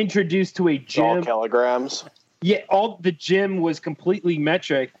introduced to a It's all gym. kilograms. Yeah, all the gym was completely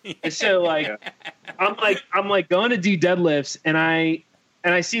metric. And so I'm going to do deadlifts, and I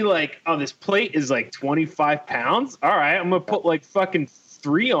see this plate is 25 pounds. All right, I'm gonna put fucking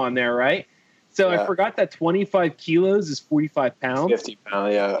 3 on there, right? So Yeah. I forgot that 25 kilos is 45 pounds. 50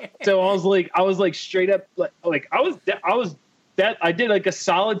 pounds, yeah. So I was straight up I did a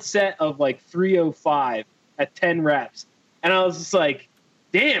solid set of 305 at 10 reps, and I was just like,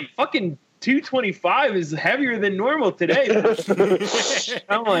 damn, fucking 225 is heavier than normal today.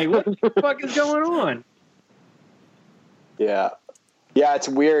 I'm like, what the fuck is going on? Yeah. Yeah, it's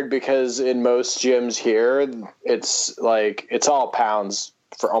weird because in most gyms here, it's all pounds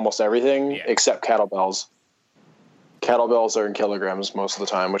for almost everything except kettlebells. Kettlebells are in kilograms most of the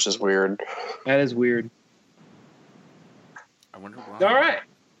time, which is weird. That is weird. I wonder why. All right,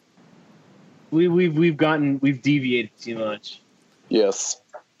 we've deviated too much. Yes.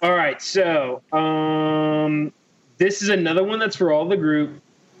 All right, so this is another one that's for all the group.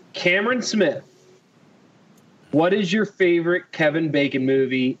 Cameron Smith, what is your favorite Kevin Bacon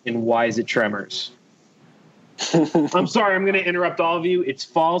movie, and why is it Tremors? I'm sorry, I'm going to interrupt all of you. It's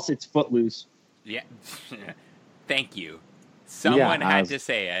false. It's Footloose. Yeah. Thank you. Someone Yeah, had to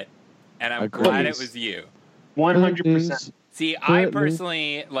say it, and I'm Agreed. glad it was you. 100%. See, I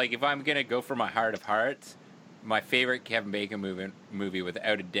personally, like, if I'm going to go for my heart of hearts, my favorite Kevin Bacon movie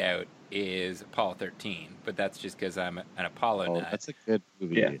without a doubt is Apollo 13. But that's just because I'm an Apollo nut. That's a good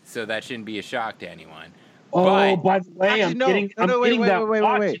movie. Yeah. So that shouldn't be a shock to anyone. Oh, But- by the way, Actually, I'm no. getting No, I'm wait, getting wait, that wait,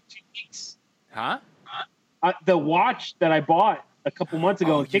 watch wait. in 2 weeks. Huh? The watch that I bought a couple months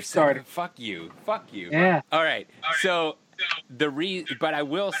ago on you son of Kickstarter. a- Fuck you. Fuck you. Yeah. All right. So but I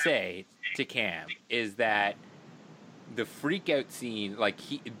will say to Cam is that the freak out scene, like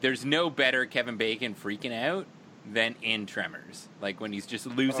there's no better Kevin Bacon freaking out than in Tremors. Like when he's just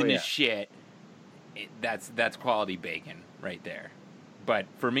losing his shit. That's quality Bacon right there. But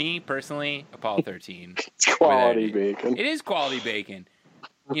for me personally, Apollo 13. It's quality without it. bacon. It is quality bacon.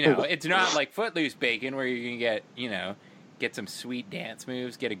 You know, it's not like Footloose bacon where you can get some sweet dance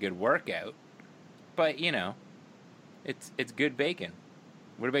moves, get a good workout. But, it's good bacon.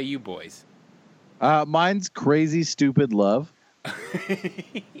 What about you boys? Mine's Crazy Stupid Love.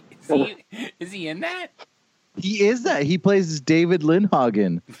 Is he in that? He is that. He plays David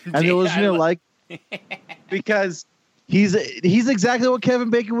Lindhagen. And it was, because he's exactly what Kevin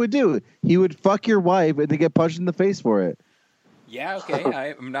Bacon would do. He would fuck your wife and then get punched in the face for it. Yeah,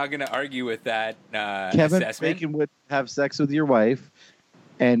 okay. I'm not going to argue with that Kevin assessment. Bacon would have sex with your wife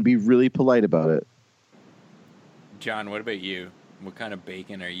and be really polite about it. John, what about you? What kind of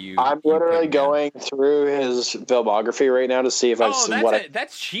bacon are you? I'm you literally putting down? going through his filmography right now to see if I've seen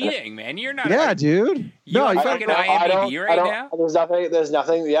That's cheating, man. You're not. Yeah, dude. You you fucking IMDb right now? There's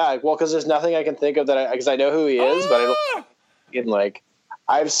nothing. Yeah, well, because there's nothing I can think of because I know who he is, but I don't.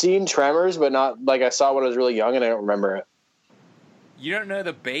 I've seen Tremors, but not like I saw when I was really young, and I don't remember it. You don't know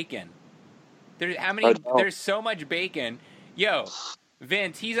the bacon. There's so much bacon. Yo,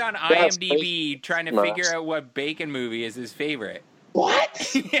 Vince, he's on IMDb trying to figure out what bacon movie is his favorite.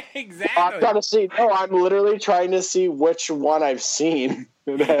 What? Yeah, exactly. I'm trying to see. No, I'm literally trying to see which one I've seen.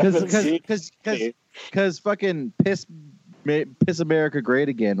 Because fucking Piss America Great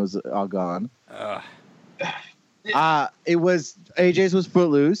Again was all gone. It was AJ's was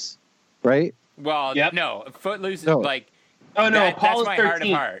Footloose, right? Well, Yep. no, Footloose No. is like. Oh, no, that's Apollo my 13. heart of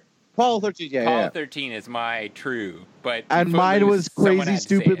heart. Apollo 13, yeah. Apollo 13 is my true, but And mine Footloose, was someone Crazy had to say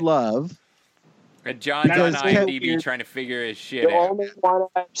Stupid it. Love. John's on Because IMDb trying to figure his shit The out. only one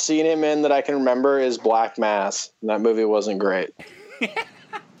I've seen him in that I can remember is Black Mass, and that movie wasn't great.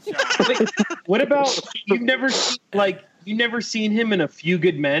 What about you've never seen him in A Few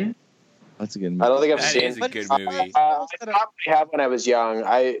Good Men? That's a good I movie. don't think I've That seen is a good movie. I probably have when I was young.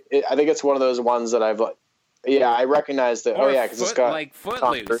 I think it's one of those ones that I've I recognize that. Or Because it's got like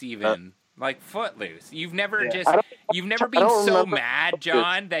Footloose, even like Footloose. You've never been I don't so remember mad, Footloose.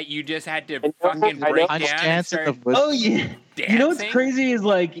 John, that you just had to know- fucking I know- break I'm down and dancing start the Oh yeah. dancing. You know what's crazy is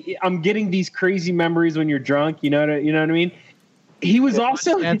I'm getting these crazy memories when you're drunk. You know what I mean? He was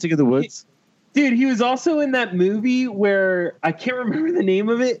also Dancing in the Woods. Dude, he was also in that movie where I can't remember the name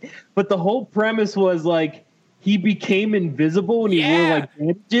of it, but the whole premise was he became invisible and he wore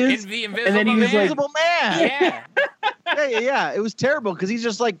bandages. It's the and then he Invisible was Man. Invisible Man. Yeah, Yeah. It was terrible because he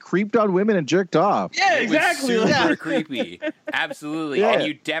just creeped on women and jerked off. yeah, it was exactly. super creepy. Absolutely, Yeah. and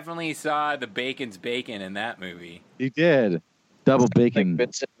you definitely saw the bacon's bacon in that movie. He did. Double bacon.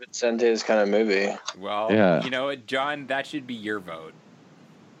 Vincente's kind of movie. Well, Yeah. you know what, John? That should be your vote.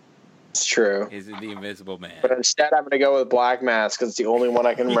 It's true. Is it the Invisible Man? But instead, I'm going to go with Black Mass because it's the only one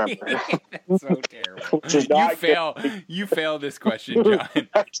I can remember. That's so terrible. Which is not You fail this question, John.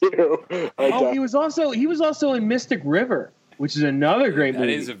 I do. Oh, he was also in Mystic River, which is another great That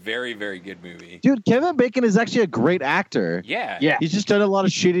movie. is a very, very good movie. Dude, Kevin Bacon is actually a great actor. Yeah. Yeah. He's just done a lot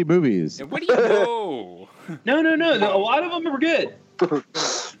of shitty movies. And what do you know? No. A lot of them were good.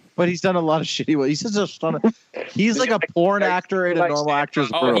 But he's done a lot of shitty ones. He's like a porn actor in a normal actor's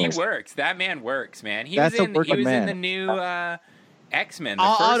Oh, world. he works. That man works, man. He That's was a in working in man. the new X-Men, the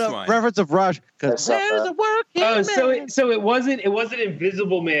On first a one. reference of Rush, because I saw there's that. a working Oh, man. so it wasn't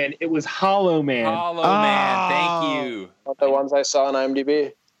Invisible Man. It was Hollow Man. Hollow Man, thank you. The ones I saw on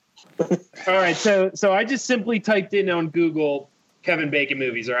IMDb. All right, so I just simply typed in on Google Kevin Bacon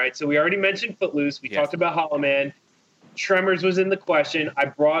movies. All right, so we already mentioned Footloose. We Yes. talked about Hollow Man. Tremors was in the question. I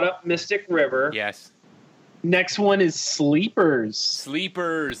brought up Mystic River. Yes. Next one is Sleepers.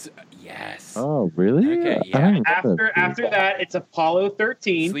 Sleepers, yes. Oh, really? Okay, I yeah. don't remember After that, it's Apollo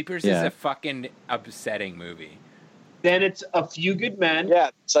 13. Sleepers Yeah. is a fucking upsetting movie. Then it's A Few Good Men. Yeah,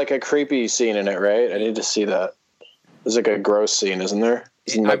 it's like a creepy scene in it, right? I need to see that. There's like a gross scene, isn't there?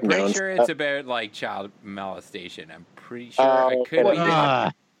 Isn't I'm like pretty known sure for it's that? about child molestation. I'm pretty sure Oh, I could be.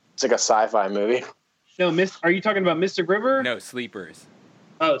 Ah, It's like a sci-fi movie. No, are you talking about Mystic River? No, Sleepers.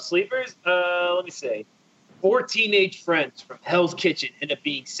 Oh, Sleepers? Let me see. 4 teenage friends from Hell's Kitchen end up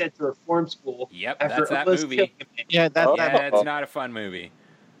being sent to reform school. Yep, after that's that almost movie. killing a man. Yeah, It's not a fun movie.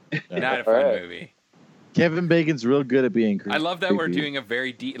 Not a fun movie. Kevin Bacon's real good at being creepy. I love that we're doing a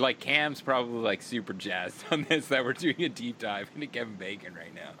very deep, like Cam's probably like super jazzed on this, that we're doing a deep dive into Kevin Bacon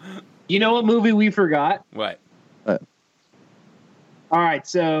right now. You know what movie we forgot? What? All right,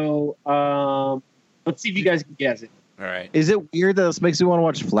 so let's see if you guys can guess it. All right. Is it weird that this makes me want to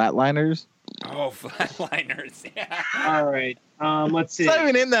watch Flatliners? Oh, Flatliners. Yeah. All right, let's see. It's not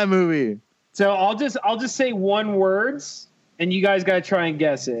even in that movie. So I'll just say one words, and you guys got to try and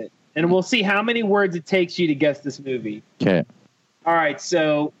guess it, and we'll see how many words it takes you to guess this movie. Okay. All right,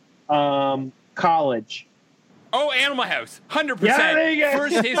 so college. Oh, Animal House. 100%. Yeah, there you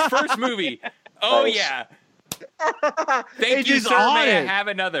go. His first movie. Oh, yeah. Thank you, AJ's sir. on May I it. have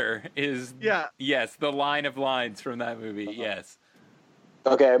another? Yeah. Yes, the line of lines from that movie. Yes.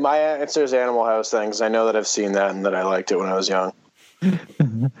 Okay, my answer is Animal House thing because I know that I've seen that and that I liked it when I was young.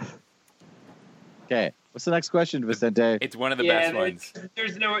 Okay. What's the next question, Vicente? It's one of the best ones. There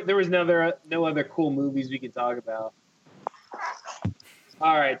was no other cool movies we could talk about.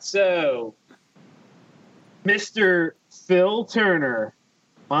 All right, so Mr. Phil Turner,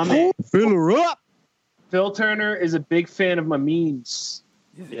 my man. Fill her up. Phil Turner is a big fan of my memes.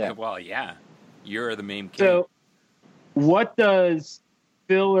 Yeah. Well, yeah. You're the meme king. So, what does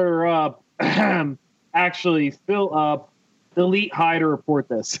fill her up actually fill up? Delete, hide, or report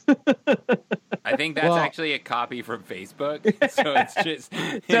this. I think that's actually a copy from Facebook. So it's just.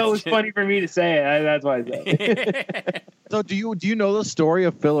 So it was funny for me to say it. That's why I said it. So do you know the story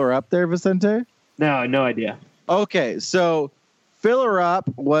of Fill Her Up there, Vicente? No idea. Okay, so Fill Her Up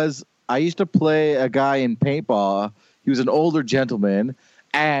was, I used to play a guy in paintball. He was an older gentleman.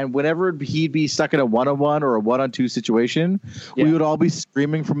 And whenever he'd be stuck in a 1-on-1 or a 1-on-2 situation, we would all be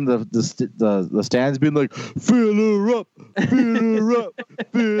screaming from the stands, being like, "Fill her up, fill her up,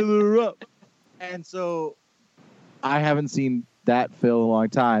 fill her up." And so I haven't seen that Phil in a long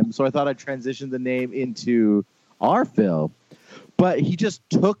time, so I thought I'd transition the name into our Phil. But he just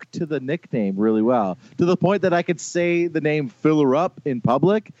took to the nickname really well, to the point that I could say the name Fill Her Up in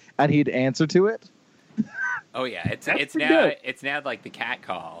public, and he'd answer to it. Oh yeah, it's now like the cat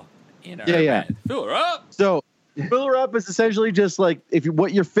call in our event. Fill her up. So Fill Her Up is essentially just like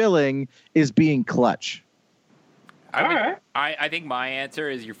what you're filling is being clutch. I think my answer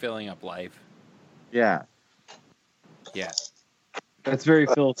is you're filling up life. Yeah. Yeah. That's very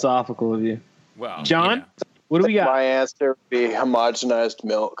philosophical of you. Well, John, what do we got? My answer would be homogenized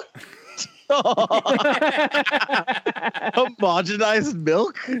milk. Homogenized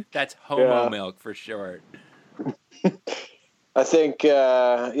milk? That's homo milk for short. I think,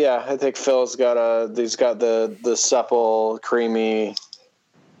 I think Phil's got the supple, creamy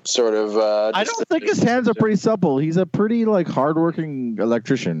sort of. I don't think his hands are pretty supple. He's a pretty hardworking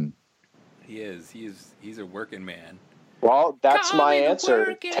electrician. He is. He's a working man. Well, that's my answer.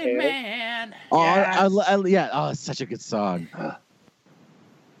 Working man. Oh, yeah. Oh, it's such a good song.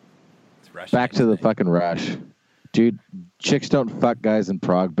 It's Rush. Back to the fucking Rush, dude. Chicks don't fuck guys in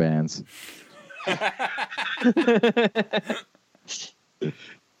prog bands.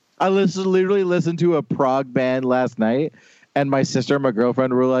 I literally listened to a prog band last night, and my sister and my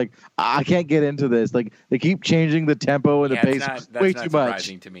girlfriend were like, "I can't get into this. Like, they keep changing the tempo and the pace way too much."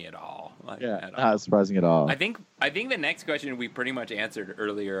 Surprising to me at all. Not surprising at all. I think the next question we pretty much answered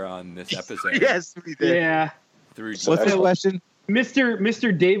earlier on this episode. Yes, we did. Yeah. What's the question?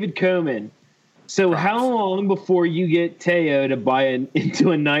 Mr. David Coman. So how long before you get Teo to buy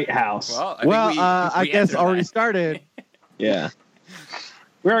into a night house? Well, I guess already started. Yeah.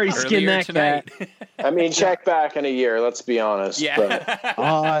 We already skinned that cat. I mean, check back in a year. Let's be honest. Yeah. But.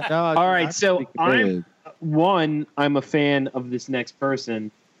 No, all right. So I'm a fan of this next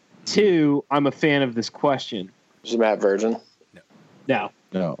person. 2, I'm a fan of this question. Is Matt Virgin? No.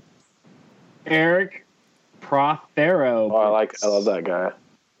 Eric Prothero. Oh, I love that guy.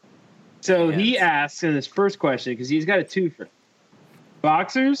 So he asks in his first question, because he's got a twofer: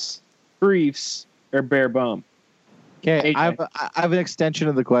 boxers, briefs, or bare bum? Okay, I have an extension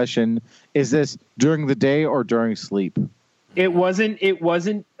of the question. Is this during the day or during sleep? It wasn't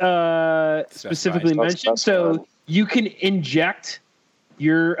specifically mentioned, so you can inject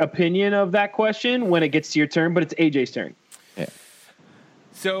your opinion of that question when it gets to your turn, but it's AJ's turn. Yeah.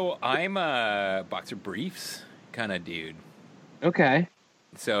 So I'm a boxer briefs kind of dude. Okay.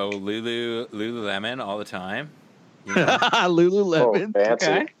 So Lululemon all the time. You know? Lululemon. Oh,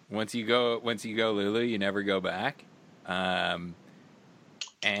 okay. Once you go Lulu, you never go back. And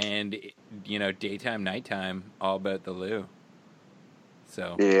daytime, nighttime, all about the Lou.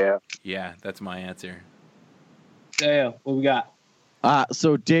 So yeah, that's my answer. Dale, what we got?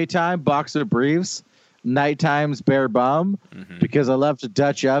 So daytime boxer briefs, nighttime's bare bum, because I love to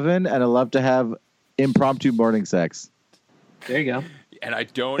Dutch oven and I love to have impromptu morning sex. There you go. And I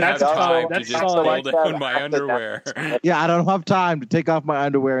don't That's have time solid. to That's just solid. pull down my underwear. Yeah, I don't have time to take off my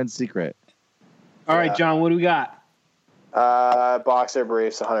underwear in secret. All right, John, what do we got? Boxer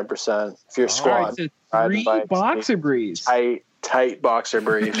briefs, 100%. If you're All squad, right, so riding 3 bikes, boxer briefs. tight boxer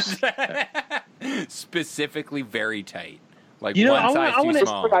briefs. Specifically very tight. Like You know, one size I too wanna-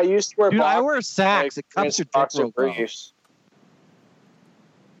 small. I used to wear. Dude, I boxers, wear sacks. It comes to dick boxer real well. briefs.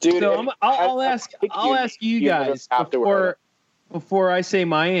 Dude, So I'll ask you guys before I say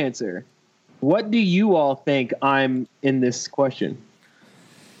my answer. What do you all think I'm in this question?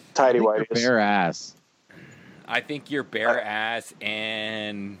 tidy I think you're whities. bare ass. I think you're bare ass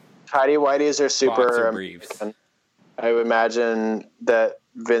and Tidy whities are boxer super. briefs. I would imagine that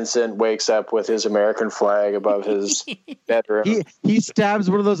Vincent wakes up with his American flag above his bedroom. He stabs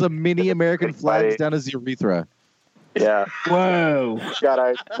one of those mini American Big flags buddy. down his urethra. Yeah, Whoa. got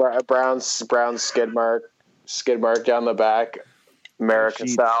a brown skid mark down the back, American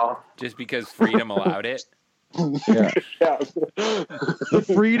Sheets. style. Just because freedom allowed it. Yeah. Yeah. The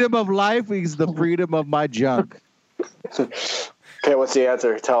freedom of life is the freedom of my junk. Okay, what's the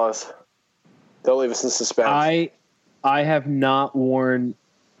answer? Tell us. Don't leave us in suspense. I have not worn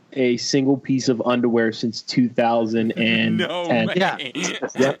a single piece of underwear since 2010. No way. Yeah.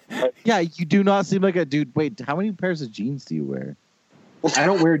 Yeah, you do not seem like a dude. Wait, how many pairs of jeans do you wear? I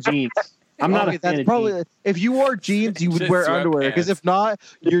don't wear jeans. I'm not Okay, a fan that's of probably jeans. if you wore jeans, you would Just wear underwear. Because sweatpants. if not,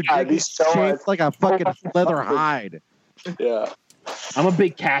 your Yeah, dick these is so shaped like a fucking leather hide. Yeah. I'm a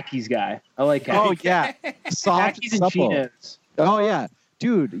big khakis guy. I like Oh khakis. yeah, soft, Khakis and supple. chinos. Oh yeah,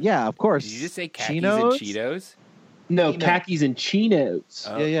 dude. Yeah, of course. Did you just say khakis Chinos? and Cheetos? No, Chino. khakis and chinos.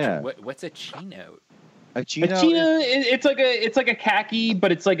 Oh, Yeah. What's a chino? A chino. A chino, it's like a khaki,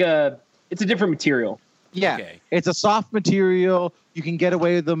 but it's a different material. Yeah, Okay. it's a soft material. You can get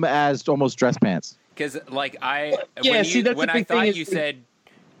away with them as almost dress pants. Because like Yeah, see, that's when the I big thing thought is- you said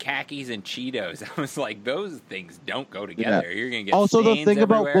khakis and Cheetos, I was like, those things don't go together. You're gonna get Also, the stains thing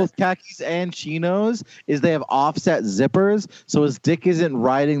about everywhere. both khakis and chinos is they have offset zippers, so his dick isn't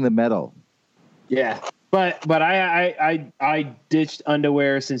riding the metal. Yeah, but I ditched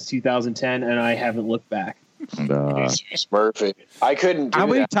underwear since 2010, and I haven't looked back. Smurfy. I couldn't do How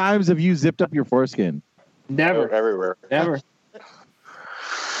many that times have you zipped up your foreskin? Never, everywhere. never.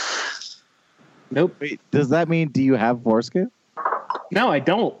 Nope. Wait, does that mean do you have foreskin? No, I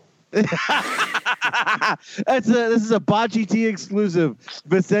don't. This is a Bocce T exclusive.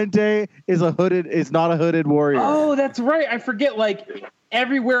 Vicente is not a hooded warrior. Oh, that's right. I forget. Like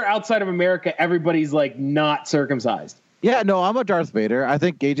everywhere outside of America, everybody's like not circumcised. Yeah, no, I'm a Darth Vader. I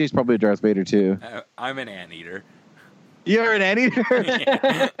think AJ's probably a Darth Vader too. I'm an anteater. You're an anteater?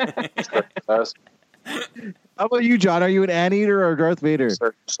 Us, How about you, John? Are you an anteater or a Darth Vader?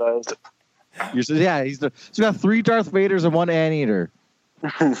 circumcised. Yeah, so we got 3 Darth Vaders and 1 anteater.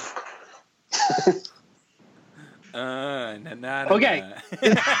 Okay.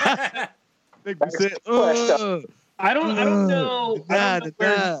 Big Vicente. I don't know where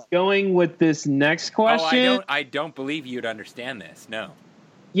he's going with this next question. I don't believe you'd understand this. No.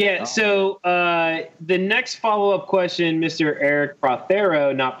 Yeah, so the next follow-up question, Mr. Eric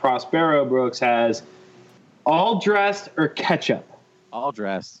Prothero, not Prospero Brooks, has all dressed or ketchup? All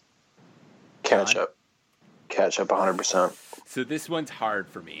dressed. Ketchup, 100%. So this one's hard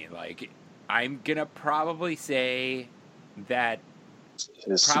for me. Like, I'm gonna probably say that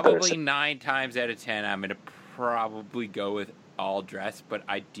probably 9 times out of 10, I'm gonna probably go with all dressed, but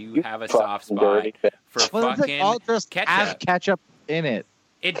I do have a soft spot for Well, fucking all dressed ketchup. has ketchup in it.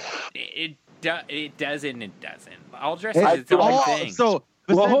 It does and it doesn't. All dressed It's is its own all- thing. So,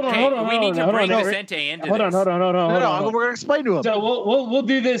 Well, hold on, Hey, hold on, we need to hold on, bring hold on. Vicente into Hold this. on. no, we're gonna explain to him. So we'll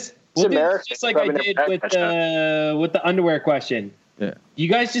do this. We'll do this American, just like I rubbing did their with back the underwear question. Yeah. You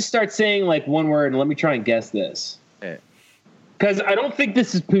guys just start saying like one word and let me try and guess this. Yeah. Because I don't think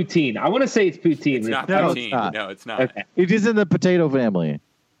this is poutine. I want to say it's poutine. It's not No, it's poutine. not. No, it's not. Okay. It is in the potato family.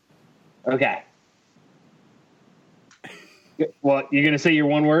 Okay. Well, you're gonna say your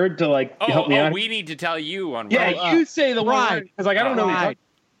one word to like help me out. We need to tell you on Yeah, what. you say the one fried. word because like I don't know. Fried.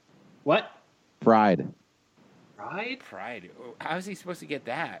 What? Fried. Fried? Fried. How is he supposed to get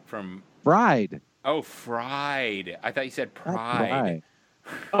that from? Fried. Oh, fried. I thought you said Not pride. fried.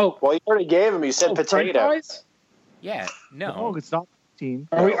 Oh, Well, you already gave him. You said French potato. fries? Yeah. No, No. it's not poutine.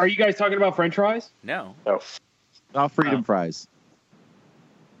 Are you guys talking about French fries? No. Not freedom fries.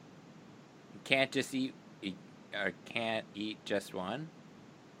 You can't just eat. Can't eat just one.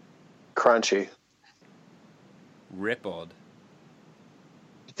 Crunchy. Rippled.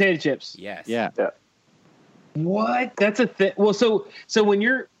 Potato chips. Yes. Yeah. What? That's a thing. Well, so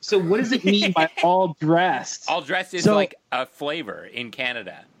what does it mean by all dressed? All dressed is So- like a flavor in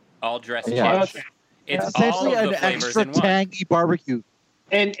Canada. All dressed Yeah. chips. It's It's all essentially of an the flavors extra in one. tangy barbecue.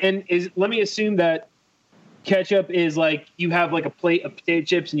 And let me assume that ketchup is like you have like a plate of potato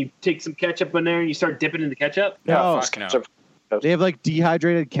chips and you take some ketchup in there and you start dipping in the ketchup. No, fuck no. they have like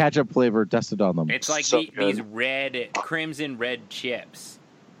dehydrated ketchup flavor dusted on them. It's like So good. these red, crimson red chips.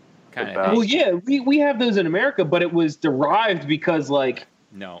 Kind The of. best. Well, yeah, we have those in America, but it was derived because like,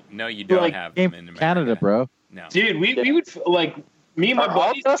 No, you don't Like, have Came them in from America. Canada, bro. No. dude, we would like me and my Are all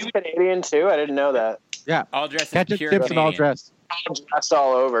buddies. dressed we would- Canadian too? I didn't know that. All dressed Ketchup is pure chips and all Canadian. dressed. Dressed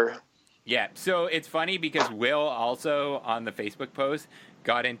all over. Yeah, so it's funny because Will also on the Facebook post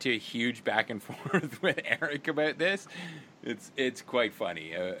got into a huge back and forth with Eric about this. It's quite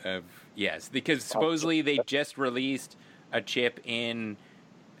funny. Yes, because supposedly they just released a chip in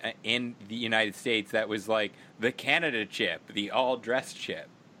the United States that was like the Canada chip, the all dressed chip,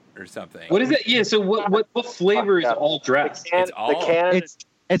 or something. What is it? Yeah. So what flavor is all dressed? It's all- the Canada.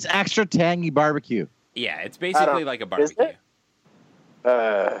 It's extra tangy barbecue. Yeah, it's basically like a Is barbecue. it?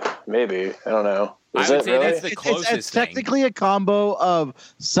 Maybe I don't know. I Is would it say really? that's the closest It's thing. technically a combo of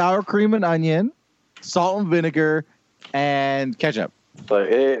sour cream and onion, salt and vinegar, and ketchup. But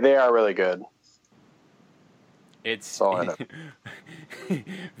they are really good. It's all I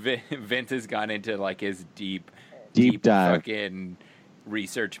Vince has gone into like his deep dive. fucking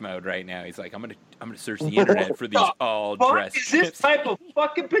research mode right now. He's like, I'm gonna search the internet for these all Fuck dressed is this chips. type of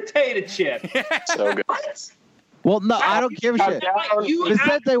fucking potato chip? So good. Well, no, I don't give a shit. You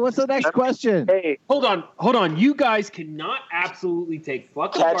Vicente, what's the next question? Hey, hold on. You guys cannot absolutely take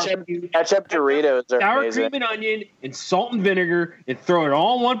fucking barbecue, ketchup Doritos are sour amazing. cream and onion, and salt and vinegar, and throw it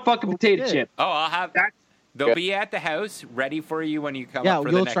all in one fucking potato did. chip. Oh, I'll have. That's- They'll be at the house ready for you when you come Yeah, up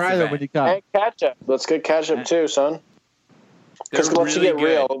for the you'll next try them event. when you come. And ketchup. Let's get ketchup too, son. They're Because once really you get good.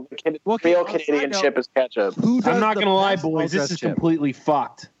 real, Well, real okay, Canadian side chip is ketchup. Who does I'm not the gonna lie, best boys. This all-dressed is chip? completely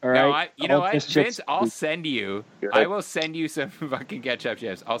fucked. All right. No, you know All what, this chip's- Vince? I'll send you. I will send you some fucking ketchup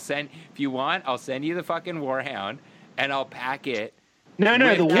chips. I'll send if you want. I'll send you the fucking Warhound, and I'll pack it. No,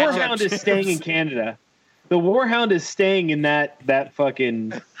 with the ketchup Warhound is chips. staying in Canada. The Warhound is staying in that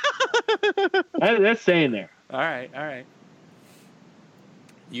fucking. That's staying there. All right.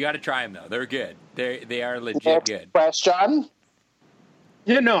 You got to try them though. They're good. They are legit good. Question?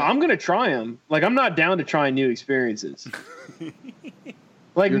 Yeah, no, I'm gonna try them. Like, I'm not down to try new experiences.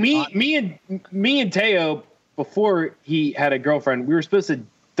 Like You're not- me and Teo, before he had a girlfriend, we were supposed to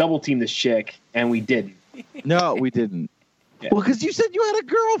double team this chick, and we didn't. No, we didn't. Yeah. Well, because you said you had a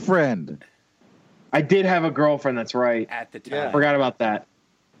girlfriend. I did have a girlfriend. That's right. At the time. Yeah. Forgot about that.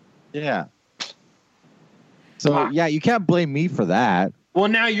 Yeah. So Wow. yeah, you can't blame me for that. Well,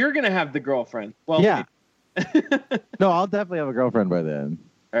 now you're gonna have the girlfriend. Well, Yeah. No, I'll definitely have a girlfriend by then.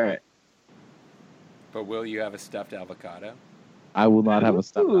 all right. But will you have a stuffed avocado? I will not have a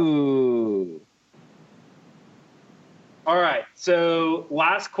stuff. Ooh. All right. So,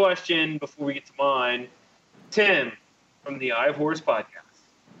 last question before we get to mine. Tim from the Eye of Horse podcast.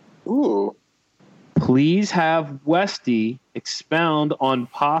 Ooh. Please have Westy expound on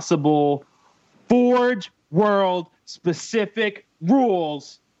possible Forge World specific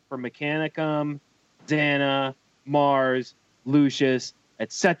rules for Mechanicum, Xana, Mars, Lucius,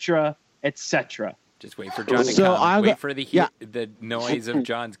 etc., etc. Just wait for John to So come. I'm Wait go- for the yeah. the noise of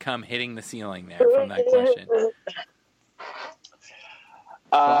John's cum hitting the ceiling there from that question.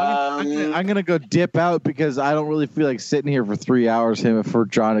 I'm gonna go dip out because I don't really feel like sitting here for 3 hours for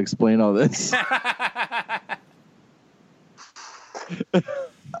John to explain all this.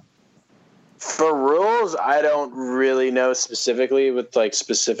 For rules, I don't really know specifically with like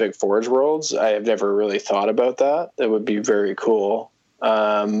specific Forge Worlds. I have never really thought about that. That would be very cool.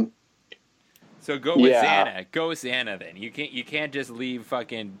 So go with Yeah. Xana. Go with Xana then. You can't just leave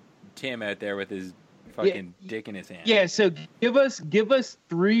fucking Tim out there with his fucking dick in his hand. Yeah, so give us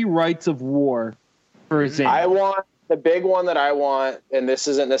 3 rights of war for Xana. I want the big one that I want, and this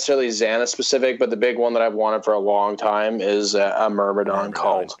isn't necessarily Xana specific, but the big one that I've wanted for a long time is a Myrmidon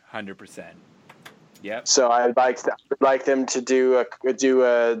cult. 100%. Yep. So I'd like them to do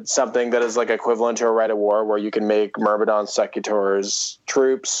something that is like equivalent to a rite of war, where you can make Myrmidon Secutors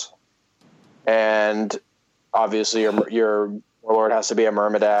troops, and obviously your warlord has to be a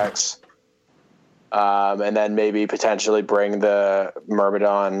Myrmidax, and then maybe potentially bring the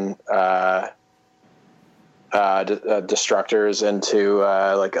Myrmidon destructors into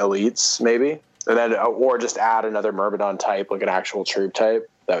like elites, maybe, and then or just add another Myrmidon type, like an actual troop type.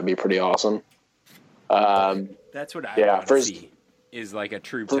 That would be pretty awesome. That's what I Yeah, want to see. Is like a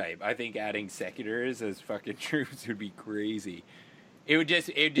troop type. I think adding Secutors as fucking troops would be crazy. It would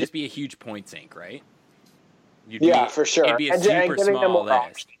just be a huge point sink, right? For sure. It'd be a super small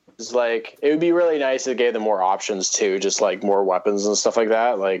list. Like, it would be really nice if it gave them more options too, just like more weapons and stuff like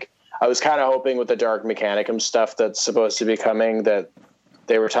that. Like, I was kind of hoping with the Dark Mechanicum stuff that's supposed to be coming that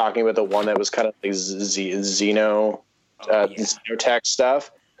they were talking about the one that was kind of like Xenotech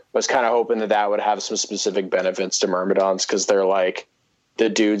stuff. I was kind of hoping that would have some specific benefits to Myrmidons, because they're like the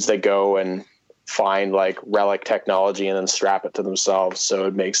dudes that go and find like relic technology and then strap it to themselves. So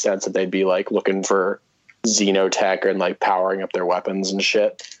it makes sense that they'd be like looking for Xenotech and like powering up their weapons and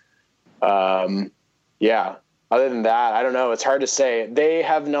shit. Other than that, I don't know. It's hard to say. They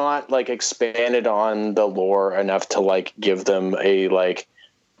have not like expanded on the lore enough to like give them a like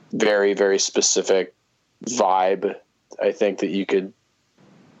very, very specific vibe, I think, that you could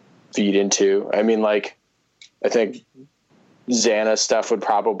feed into. I mean, like, I think Xana stuff would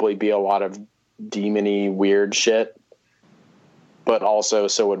probably be a lot of demony weird shit, but also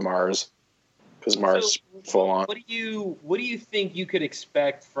so would Mars, because Mars full on. What do you think you could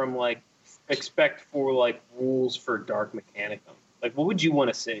expect for rules for Dark Mechanicum? Like, what would you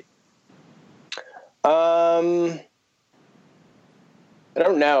want to see? I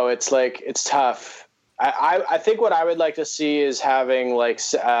don't know. It's like, it's tough. I think what I would like to see is having like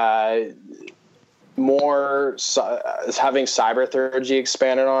having Cybertheurgy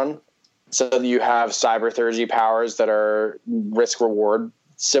expanded on, so that you have Cybertheurgy powers that are risk reward,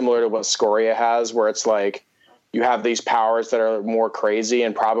 similar to what Scoria has, where it's like you have these powers that are more crazy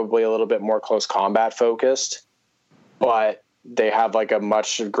and probably a little bit more close combat focused, but they have like a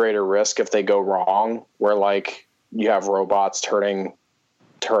much greater risk if they go wrong, where like you have robots turning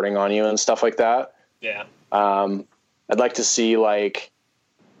on you and stuff like that. Yeah. I'd like to see like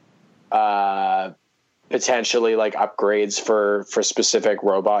potentially like upgrades for specific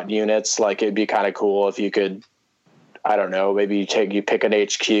robot units. Like, it'd be kind of cool if you could, I don't know, maybe you pick an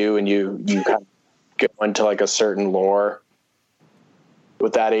HQ and you kind of go into like a certain lore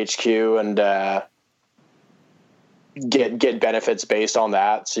with that HQ and get benefits based on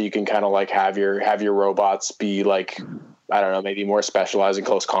that. So you can kind of like have your robots be like, I don't know, maybe more specialized in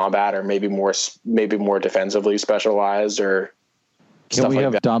close combat, or maybe more defensively specialized, or can we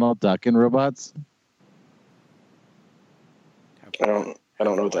have Donald Duck in robots? I don't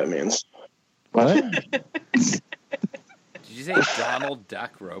know what that means. What? Did you say Donald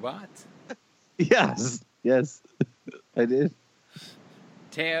Duck robots? Yes, I did.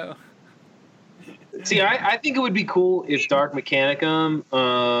 Teo. See, I think it would be cool if Dark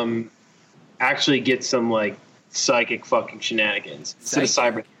Mechanicum actually gets some like psychic fucking shenanigans instead of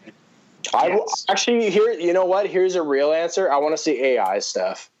cyber. Actually, you know what? Here's a real answer. I want to see AI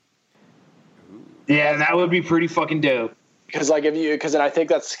stuff. Yeah, that would be pretty fucking dope. Because I think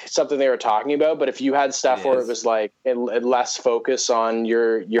that's something they were talking about. But if you had stuff where it was like less focus on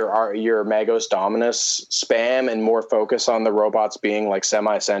your Magos Dominus spam and more focus on the robots being like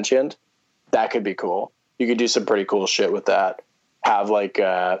semi-sentient, that could be cool. You could do some pretty cool shit with that. Have like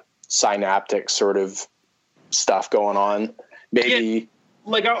synaptic sort of stuff going on. Maybe. Yeah,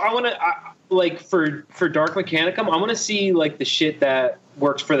 like I want to like for Dark Mechanicum, I want to see like the shit that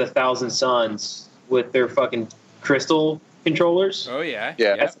works for the Thousand Suns with their fucking crystal controllers. Oh yeah.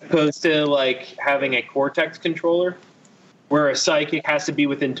 As opposed to like having a Cortex controller where a psychic has to be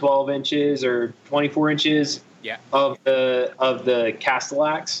within 12 inches or 24 inches of the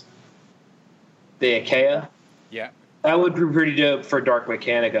Castellax, the Achaea. Yeah. That would be pretty dope for Dark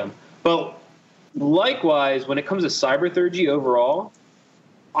Mechanicum. But likewise, when it comes to Cybertheurgy overall,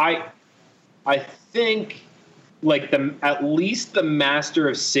 I think like at least the Master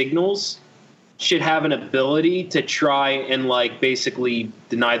of Signals should have an ability to try and like basically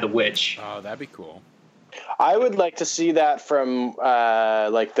deny the witch. Oh, that'd be cool. I would like to see that from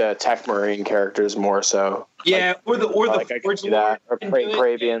like the Tech Marine characters more so. Yeah, like, or the like Forge Lord, or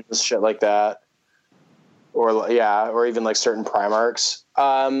Praevians, shit like that. Or even like certain Primarchs.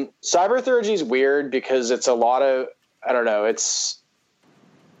 Cybertheurgy is weird because it's a lot of, I don't know, because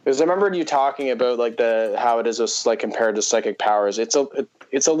I remember you talking about like how it is like compared to psychic powers. It's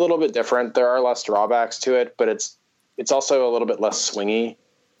a little bit different. There are less drawbacks to it, but it's also a little bit less swingy.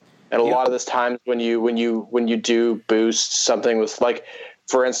 And a lot of this times when you do boost something with, like,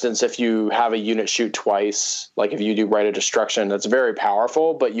 for instance, if you have a unit shoot twice, like if you do Rite of Destruction, that's very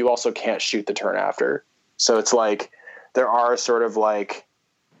powerful, but you also can't shoot the turn after. So it's like there are sort of like,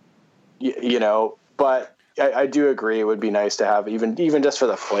 but I do agree it would be nice to have even just for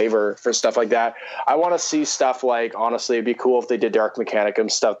the flavor for stuff like that. I want to see stuff like, honestly, it'd be cool if they did Dark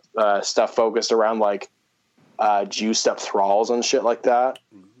Mechanicum stuff focused around like juiced up thralls and shit like that.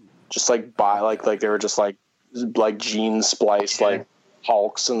 Just like they were just like gene spliced like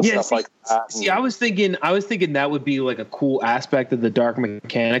Hulks and stuff like that. See, I was thinking that would be like a cool aspect of the Dark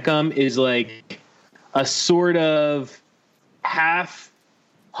Mechanicum is like a sort of half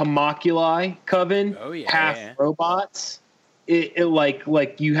homoculi coven, half robots. It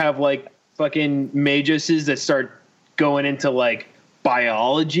like you have like fucking magoses that start going into like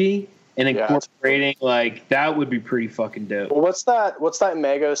biology and incorporating like that would be pretty fucking dope. Well, what's that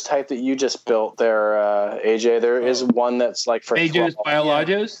Magos type that you just built there, AJ? There is one that's like for Magos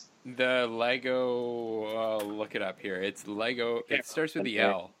Biologos. The Lego, look it up here. It's Lego. It starts with the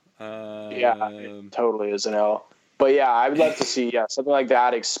L. It totally is an L. But yeah, I would love to see something like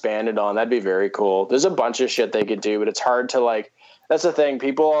that expanded on. That'd be very cool. There's a bunch of shit they could do, but it's hard to like. That's the thing.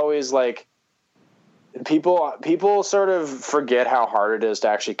 People always like. People sort of forget how hard it is to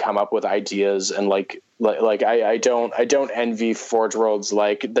actually come up with ideas, and like I don't envy Forge Worlds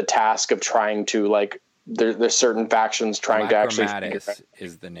like the task of trying to like there's certain factions trying to actually. Lacromatis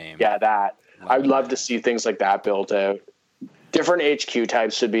is the name. Yeah, that I would love to see things like that built out. Different HQ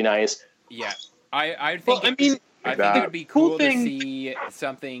types would be nice. Yeah, I think. Well, I think it would be cool to see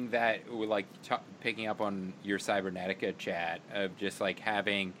something that would like picking up on your Cybernetica chat of just like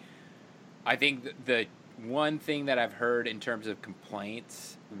having. I think the one thing that I've heard in terms of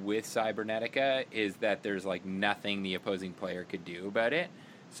complaints with Cybernetica is that there's like nothing the opposing player could do about it.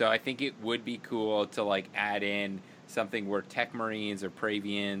 So I think it would be cool to like add in something where Tech Marines or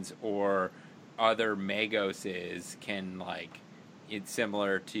Praevians or other Magoses can like, it's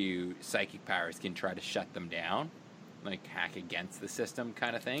similar to Psychic Powers, can try to shut them down, like hack against the system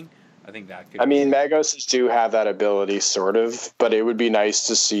kind of thing. I think that could. I mean, Magoses do have that ability, sort of, but it would be nice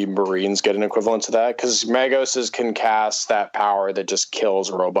to see Marines get an equivalent to that, because Magoses can cast that power that just kills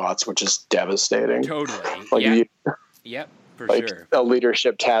robots, which is devastating. Totally. Like Yep, for like sure. A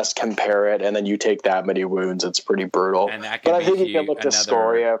leadership test, compare it, and then you take that many wounds. It's pretty brutal. And that but I think you can look to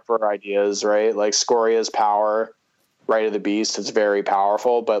Scoria for ideas, right? Like Scoria's power. Right of the Beast, it's very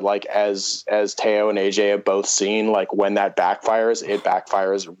powerful, but like as Teo and AJ have both seen, like when that backfires, it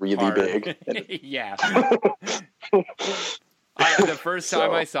backfires really big. Yeah. The first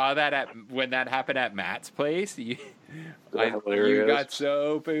time I saw that when that happened at Matt's place, you got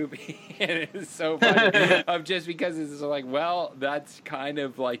so poopy, and it was so funny. Just because it's like, well, that's kind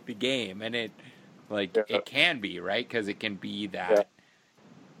of like the game, and it it can be, right, because it can be that. Yeah.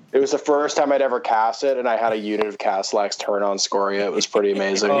 It was the first time I'd ever cast it, and I had a unit of Castellax turn on Scoria. It was pretty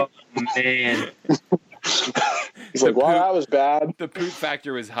amazing. Oh, man. He's like, wow, that was bad. The poop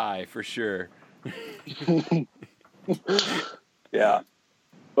factor was high, for sure. Yeah.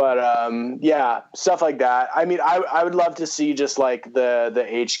 But, stuff like that. I mean, I would love to see just, like, the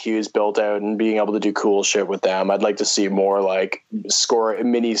HQs built out and being able to do cool shit with them. I'd like to see more, like,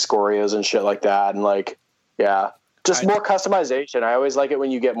 mini Scorias and shit like that. And, like, yeah. Just more customization. I always like it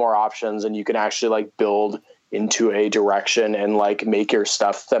when you get more options and you can actually like build into a direction and like make your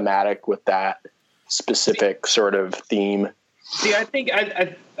stuff thematic with that specific sort of theme. See, I think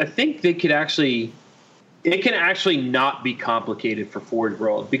they could actually, it can actually not be complicated for Forge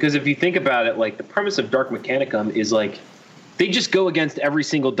World, because if you think about it, like the premise of Dark Mechanicum is like they just go against every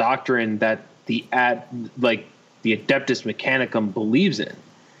single doctrine that the Adeptus Mechanicum believes in.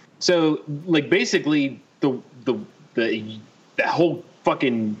 So like basically the whole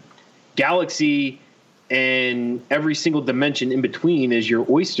fucking galaxy and every single dimension in between is your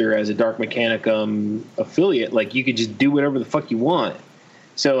oyster as a Dark Mechanicum affiliate. Like you could just do whatever the fuck you want.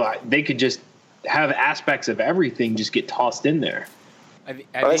 So they could just have aspects of everything just get tossed in there.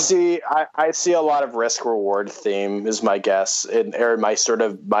 I see a lot of risk reward theme is my guess, or my sort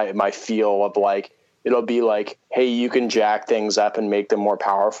of my feel of like. It'll be like, hey, you can jack things up and make them more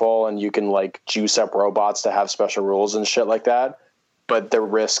powerful, and you can like juice up robots to have special rules and shit like that. But the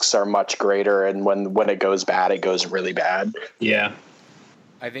risks are much greater, and when it goes bad, it goes really bad. Yeah.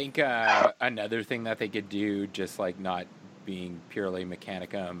 I think another thing that they could do, just like not being purely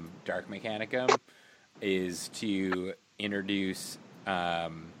Mechanicum, Dark Mechanicum, is to introduce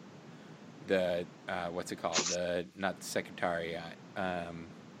the what's it called? The not Secretariat.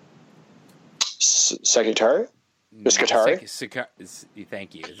 Secretary? Scutari?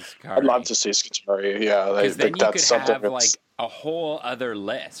 Thank you. I'd love to see Scutari. Yeah, because then you could have like a whole other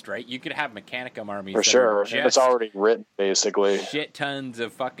list, right? You could have Mechanicum armies for sure. It's already written, basically. Shit tons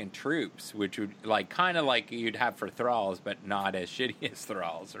of fucking troops, which would like kind of like you'd have for Thralls, but not as shitty as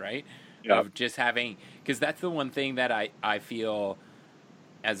Thralls, right? Yeah. Of just having, because that's the one thing that I feel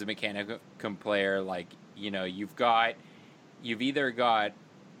as a Mechanicum player, like you've either got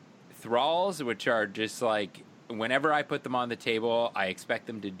Thralls, which are just like whenever I put them on the table, I expect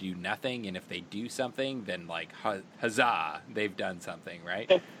them to do nothing, and if they do something, then like huzzah, they've done something,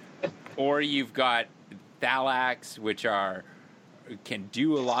 right? Or you've got Thalax, which can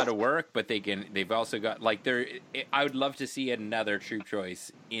do a lot of work, but they've also got like I would love to see another troop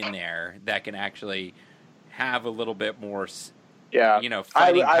choice in there that can actually have a little bit more,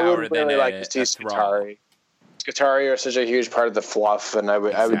 fighting I power would than really like to see Skitarii. Skitarii are such a huge part of the fluff, and I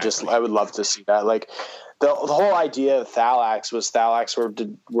would love to see that. Like the whole idea of Thalax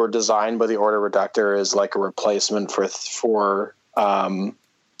were designed by the Order Reductor as like a replacement for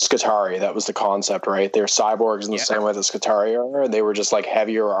Skitarii. That was the concept, right? They're cyborgs in the same way that Skitarii are. They were just like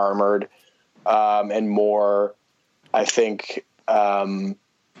heavier armored and more, I think, not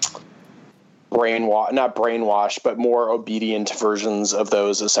brainwashed, but more obedient versions of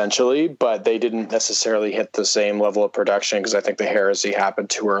those essentially. But they didn't necessarily hit the same level of production because I think the heresy happened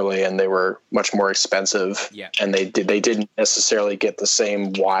too early and they were much more expensive. Yeah. And they didn't necessarily get the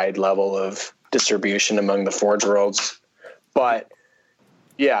same wide level of distribution among the Forge Worlds. But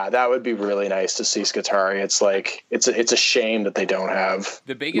yeah, that would be really nice to see Skitarii. It's like it's a shame that they don't have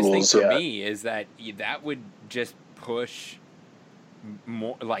the biggest thing for me is that would just push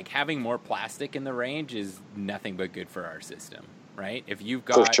more, like having more plastic in the range is nothing but good for our system, right? If you've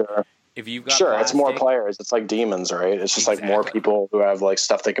got plastic, it's more players. It's like demons, right? It's just like more people who have like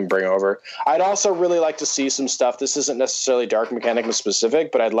stuff they can bring over. I'd also really like to see some stuff. This isn't necessarily Dark Mechanicus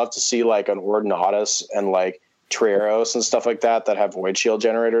specific, but I'd love to see like an Ordinatus and like Trieros and stuff like that have void shield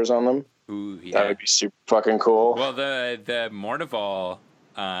generators on them. Ooh, yeah. That would be super fucking cool. Well, the Mournival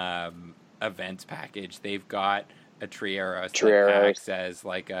events package, they've got a Trieros that acts as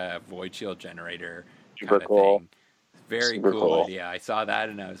like a void shield generator. Super cool. Thing. Very cool idea. I saw that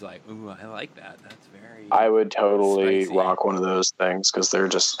and I was like, ooh, I like that. That's very I would totally spicy. rock one of those things because they're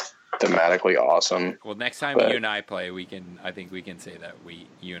just thematically awesome. Well, next time you and I play, I think we can say that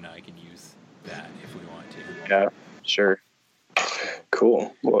you and I can use that if we want to. Yeah, sure.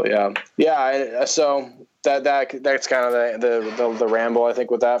 Cool. Well, yeah. So that's kind of the ramble, I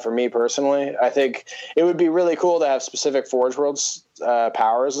think, with that for me personally. I think it would be really cool to have specific Forge Worlds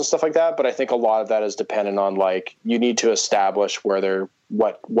powers and stuff like that, but I think a lot of that is dependent on like you need to establish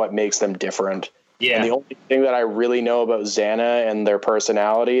what makes them different. Yeah. And the only thing that I really know about Xana and their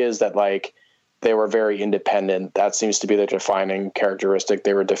personality is that like they were very independent. That seems to be the defining characteristic.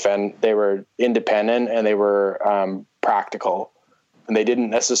 They were independent and they were practical, and they didn't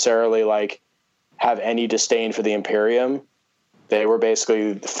necessarily like have any disdain for the Imperium. They were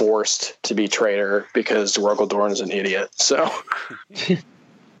basically forced to be traitor because Rogel Dorn is an idiot. So,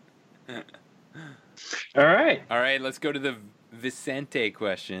 all right. Let's go to the Vicente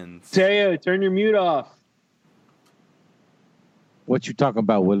questions. Teo, turn your mute off. What you talking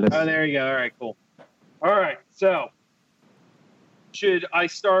about, Willis? Oh, there you go. All right, cool. All right, so should I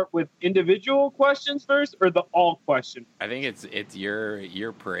start with individual questions first or the all question? I think it's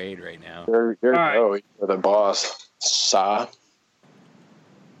your parade right now. You're the boss. Sa.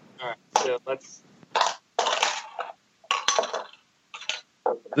 All right, so let's.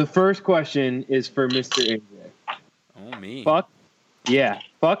 The first question is for Mr. AJ. Oh, me.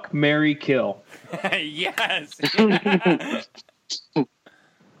 Fuck, marry, kill. Yes.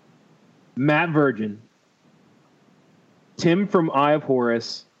 Matt Virgin, Tim from Eye of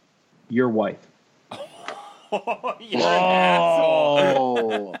Horus, your wife. Oh, you're an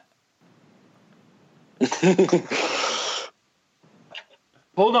asshole.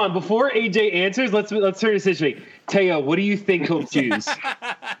 Hold on, before AJ answers, let's turn this this way. Teo, what do you think he'll choose?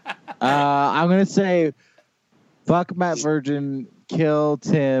 I'm gonna say, fuck Matt Virgin, kill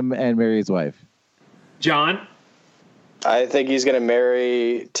Tim, and marry his wife. John? I think he's going to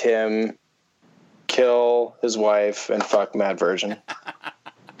marry Tim, kill his wife, and fuck Matt Virgin.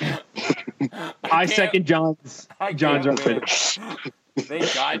 I second John's argument.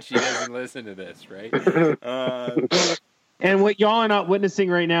 Thank God she doesn't listen to this, right? And what y'all are not witnessing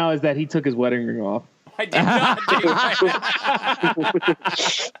right now is that he took his wedding ring off. I did not do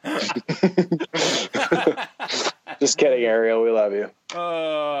Just kidding, Ariel. We love you.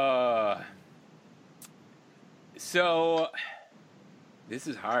 So this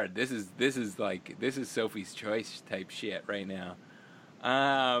is hard. This is Sophie's Choice type shit right now.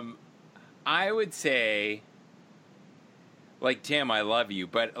 I would say, like, Tim, I love you,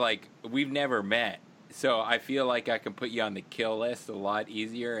 but like we've never met. So I feel like I can put you on the kill list a lot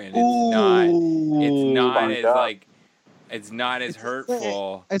easier, and it's not as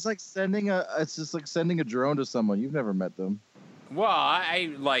hurtful. It's just like sending a drone to someone. You've never met them. Well, I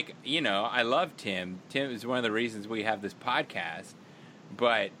love Tim. Tim is one of the reasons we have this podcast,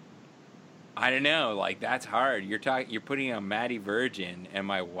 but I don't know. Like that's hard. You're putting on Maddie Virgin and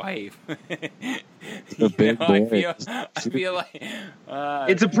my wife. The big boy. I feel like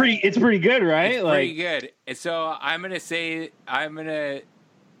it's pretty good, right? It's like pretty good. And so I'm gonna say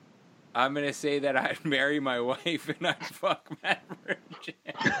that I'd marry my wife and I'd fuck Matt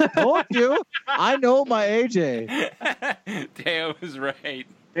Virgin. Told you. I know my AJ. Teo was right.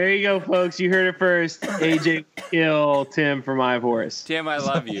 There you go, folks. You heard it first. AJ kill Tim for my horse. Tim, I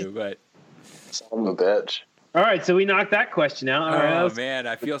love you, but Son of a bitch. All right, so we knocked that question out. All right, man,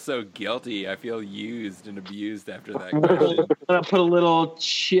 I feel so guilty. I feel used and abused after that question. I'm gonna put a little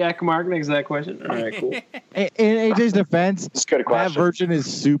check mark next to that question. All right, cool. In AJ's defense, It's a good Matt question. Virgin is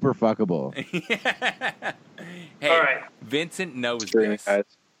super fuckable. Hey, All right. Vincent knows Screw you this. guys.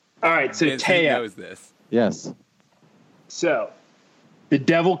 All right, so Vincent Taya. knows this. Yes. So the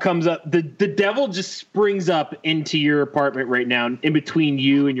devil comes up. The devil just springs up into your apartment right now, in between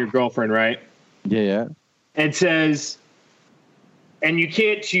you and your girlfriend, right? Yeah. And says, and you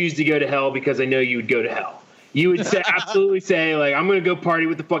can't choose to go to hell because I know you would go to hell. You would say, absolutely say, like, I'm going to go party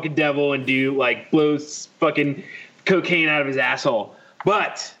with the fucking devil and do, like, blow fucking cocaine out of his asshole.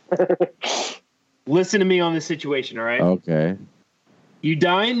 But listen to me on this situation, all right? Okay. You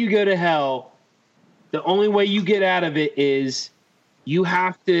die and you go to hell. The only way you get out of it is you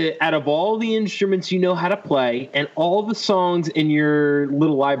have to, out of all the instruments you know how to play and all the songs in your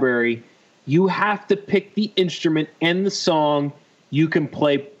little library, you have to pick the instrument and the song you can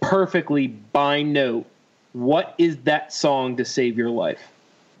play perfectly by note. What is that song to save your life?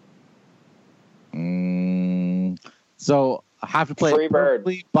 So I have to play Free it bird.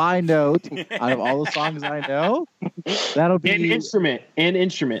 perfectly by note out of all the songs I know. That'll be And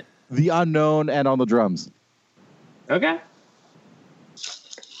instrument. The Unknown and on the drums. Okay.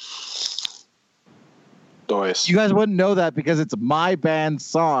 Dois. You guys wouldn't know that because it's my band's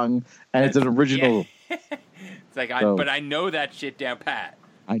song and it's an original. Yeah. It's like, So- but I know that shit down pat.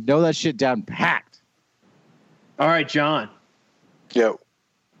 I know that shit down packed. All right, John. Yo.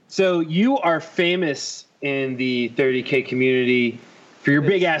 So you are famous in the 30K community for your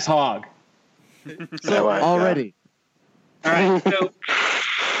big ass hog. So, Already. All right.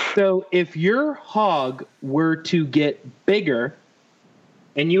 So if your hog were to get bigger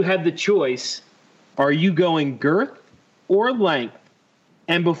and you had the choice, are you going girth or length?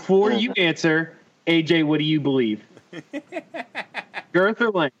 And before you answer, AJ, what do you believe? Girth or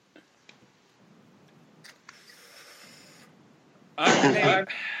length?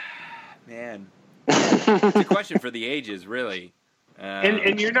 Man, it's a question for the ages, really.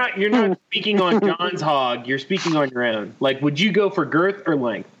 And you're not speaking on John's hog. You're speaking on your own. Like, would you go for girth or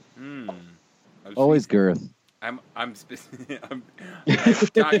length? Always girth. I'm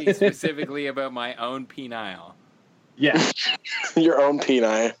talking specifically about my own penile. Yeah, Your own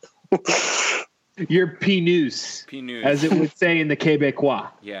penile. your penus, Penus. as it would say in the Quebecois.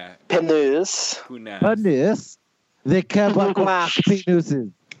 Yeah. Penis. Punas. Penis. The Quebecois Penuses.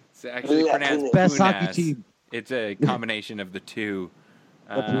 It's actually pronounced Best punas. hockey team. It's a combination of the two.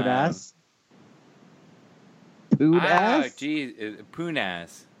 The Punas. Oh, Punas? geez.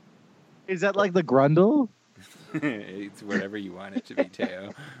 Punas. Is that like the Grundle? It's whatever you want it to be,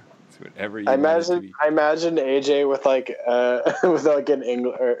 Teo. It's whatever you I want it to be. imagine AJ with like with like an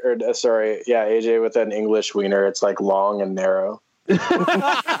English AJ with an English wiener. It's like long and narrow.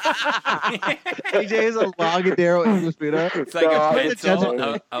 AJ is a long and narrow English speeder. It's like No, a it's pencil,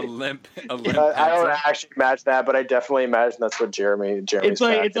 just- a limp I pencil. don't actually imagine that, but I definitely imagine that's what Jeremy's It's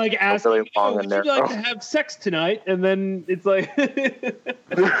like asking, really long would and you narrow. like to have sex tonight? And then it's like,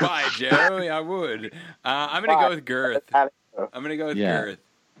 Bye, Joe. I would. I'm going to go with girth. I'm going to go with Yeah. girth.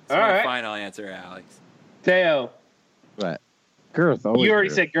 That's All my right. final answer, Alex. Teo, What? Girth. Always you already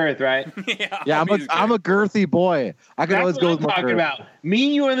girth. said girth, right? Yeah, I'm a girthy boy. I can always That's go what with I'm more talking girth. about. Me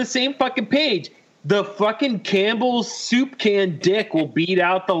and you are on the same fucking page. The fucking Campbell's soup can dick will beat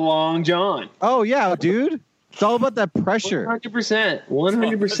out the Long John. Oh yeah, dude. It's all about that pressure. 100%.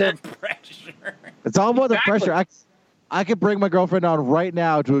 100%. Pressure. It's all about the Exactly. pressure. I could bring my girlfriend on right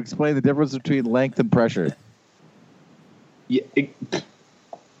now to explain the difference between length and pressure. Yeah, he's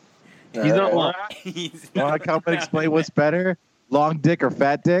not lying. He's Want to come and explain what's better, long dick or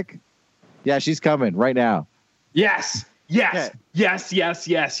fat dick? Yeah, she's coming right now. Yes. Yes. Okay. Yes. Yes.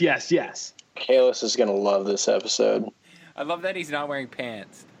 Yes. Yes. Yes. Kalis is gonna love this episode. I love that he's not wearing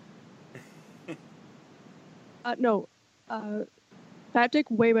pants. No. Fat dick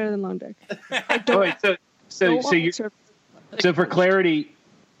way better than long dick. Oh, wait, so Don't you serve- so for clarity,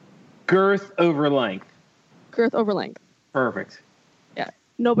 girth over length. girth over length. Perfect.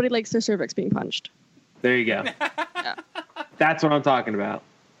 Nobody likes their cervix being punched. There you go. That's what I'm talking about.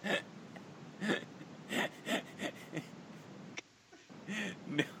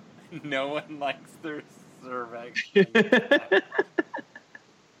 No one likes their cervix.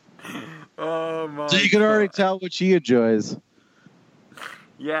 Oh my! So you can already God. tell what she enjoys.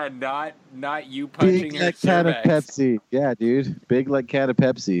 Yeah, not you punching Big her like can of cervix. Pepsi. Yeah, dude. Big like can of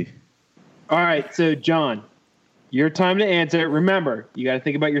Pepsi. All right, so John, your time to answer. Remember, you got to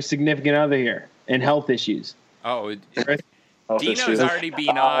think about your significant other here and health issues. Oh, Right? Dino's already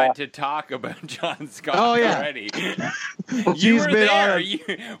been on to talk about John Scott Oh, yeah. already. You She's were been there.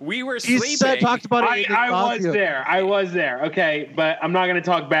 on. We were He sleeping. talked about it. in his I was costume. there. I was there. Okay, but I'm not going to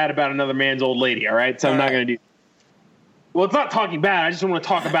talk bad about another man's old lady. All right, so I'm All not right. going to do. Well, it's not talking bad. I just want to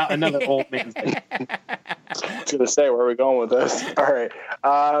talk about another old man's lady. I was gonna say, where are we going with this? All right.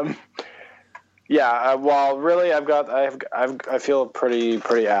 Yeah. Well, really, I feel pretty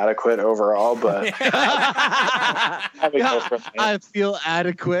adequate overall, but I feel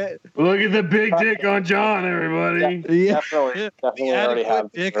adequate. Look at the big dick on John, everybody. Yeah. definitely The already have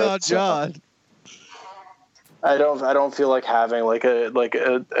adequate dick on so John. I don't feel like having like a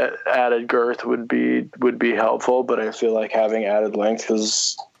added girth would be helpful, but I feel like having added length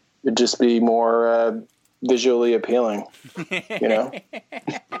because it'd just be more visually appealing. You know.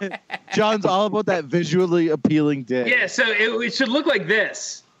 John's all about that visually appealing dick. Yeah, so it should look like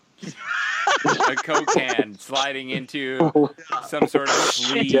this. A Coke can sliding into some sort of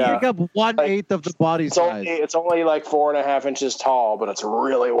sleeve. Yeah. Pick up 1/8 of the body size. It's only like 4.5 inches tall, but it's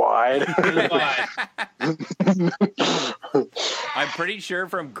really wide. I'm pretty sure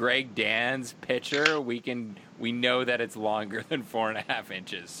from Greg Dan's picture, we know that it's longer than 4.5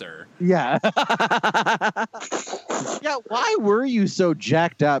 inches, sir. Yeah. Yeah, why were you so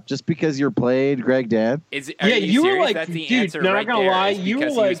jacked up just because you're played Greg Dan? Are Yeah, you you were serious? like- That's the dude, answer not right gonna there, lie, is you were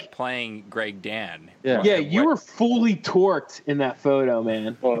because he was like- playing Greg Dan. Yeah. Yeah, you were fully torqued in that photo,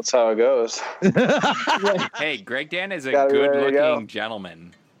 man. Well, that's how it goes. Hey, Greg Dan is a Gotta be ready to good-looking go.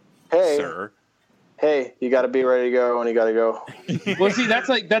 gentleman, Hey, sir. hey, you got to be ready to go when you got to go. Well, see, that's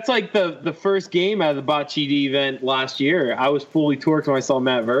like the first game out of the Bocce event last year. I was fully torqued when I saw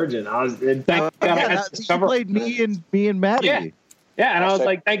Matt Virgin. I was thank God I had Yeah, to you cover. played me and Maddie. Yeah. Yeah, and I was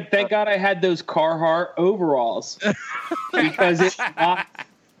like, thank God I had those Carhartt overalls because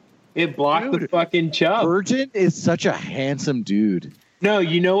it blocked the Dude. fucking chub. Virgin is such a handsome dude. No,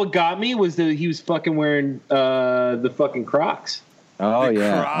 you know what got me was that he was fucking wearing the fucking Crocs. Oh The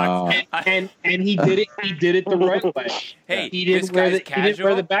yeah. Crocs. And he did it the right way. Hey, He this didn't wear guy's the- he didn't casual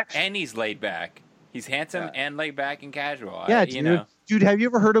wear the back- and he's laid back. He's handsome and laid back and casual. Yeah, you know. dude, have you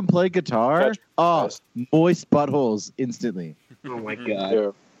ever heard him play guitar? Oh, moist buttholes instantly. Oh my God!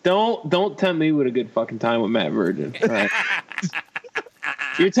 Yeah. Don't tempt me with a good fucking time with Matt Virgin. All right.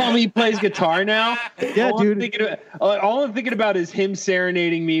 You're telling me he plays guitar now? Yeah, all dude. All I'm thinking about is him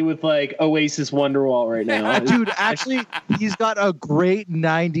serenading me with like Oasis Wonderwall right now. Dude, actually, he's got a great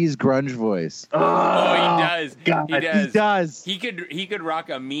 '90s grunge voice. Oh, he does. God. He does. He does. He could rock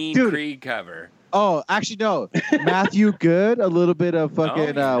a Mean Dude. Creed cover. Oh, actually, no. Matthew Good, a little bit of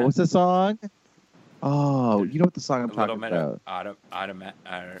fucking. yeah. What's the song? Oh, you know what the song I'm A little talking bit about?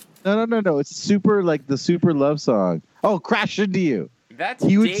 of No. It's super like the super love song. Oh, Crash Into You. That's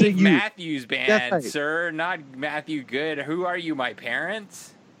He would Dave sing you. Matthews Band, That's right. sir, not Matthew Good. Who are you, my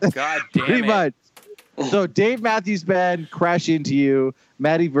parents? God damn Pretty it. much. So Dave Matthews Band, Crash Into You.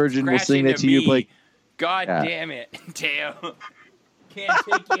 Maddie Virgin will Crash sing that into to you. me. Like, God Yeah. damn it, Teo. Can't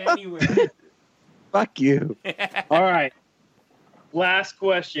take you anywhere. fuck you. All right. Last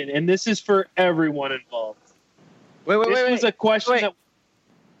question, and this is for everyone involved. Wait, This was a question Wait. that.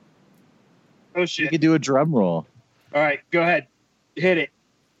 Oh You shit! can do a drum roll. All right, go ahead, hit it.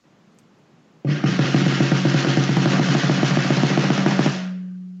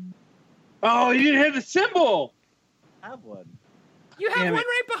 Oh, you didn't hit the cymbal. I have one. You have Damn one it.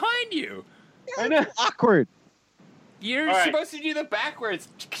 right behind you. I know. Awkward. You're All right. supposed to do the backwards.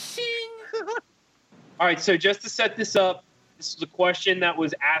 Ching. All right, so just to set this up, this is a question that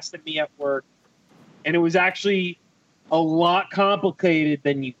was asked of me at work, and it was actually a lot complicated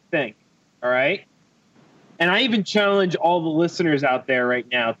than you think. All right? And I even challenge all the listeners out there right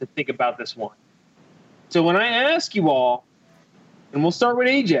now to think about this one. So when I ask you all, and we'll start with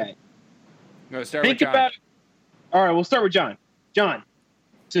AJ, No, start with think John. about. All right, we'll start with John. John,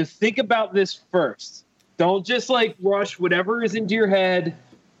 so think about this first. Don't just like rush whatever is into your head.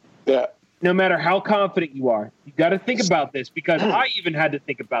 Yeah. No matter how confident you are, you got to think about this because I even had to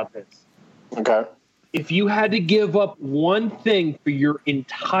think about this. Okay. If you had to give up one thing for your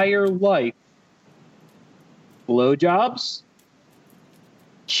entire life, blowjobs,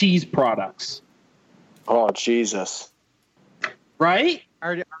 cheese products, Oh Jesus. right? I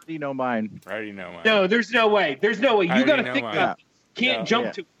already know mine. I already know mine. No, there's no way. There's no way. I You got already to know think mine. about this. Can't No, jump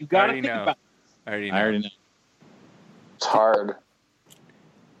yeah. to it. You got to already think know. about it. I already I already know. It's hard.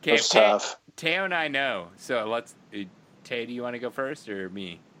 Okay, It's tough. Teo and I know. So let's. Teo, do you want to go first or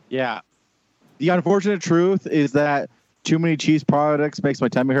me? Yeah. The unfortunate truth is that too many cheese products makes my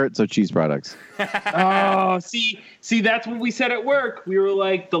tummy hurt, so cheese products. Oh, see, that's what we said at work. We were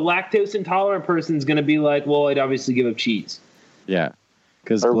like, the lactose intolerant person's going to be like, well, I'd obviously give up cheese. Yeah.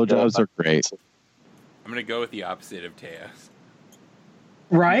 Because Or- blowjobs are great. I'm gonna go with the opposite of Teo's.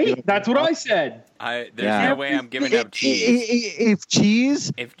 Right? That's what I said. There's Yeah. no way I'm giving up cheese. If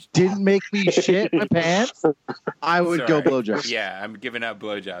cheese If didn't make me shit my pants, I would go Sorry. blowjobs. Yeah, I'm giving up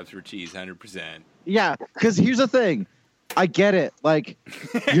blowjobs for cheese, 100%. Yeah, because here's the thing. I get it. Like,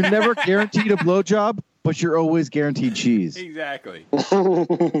 you're never guaranteed a blowjob, but you're always guaranteed cheese. Exactly.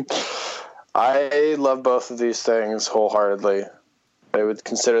 I love both of these things wholeheartedly. I would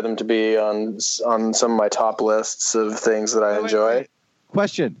consider them to be on some of my top lists of things that I enjoy.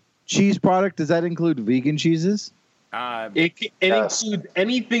 Question. Cheese product, does that include vegan cheeses? It Yes. includes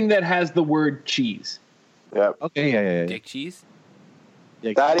anything that has the word cheese. Yep. Okay, yeah. Dick cheese?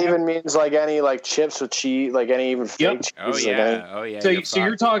 That even means like any like chips with cheese, like any even fake Yep. cheese. Oh like yeah. Oh yeah. So you're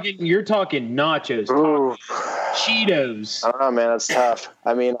you're fucked. talking nachos, Ooh. Cheetos. I don't know, man. It's tough.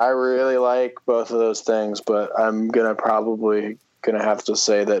 I mean, I really like both of those things, but I'm probably gonna have to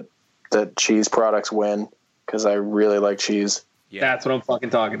say that cheese products win because I really like cheese. Yeah. That's what I'm fucking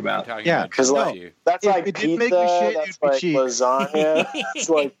talking I'm about. talking Yeah, about Because cheese like too. that's If like it pizza, didn't make you shit, that's you'd be like cheap. lasagna. It's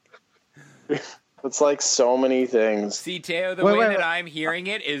like it's like so many things. See, Teo, the Wait, way wait, that wait. I'm hearing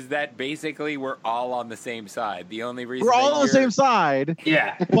it is that basically we're all on the same side. The only reason We're all that on the you're- same side,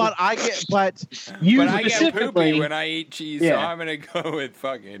 Yeah. but You But I get poopy specifically. when I eat cheese, so Yeah. I'm gonna go with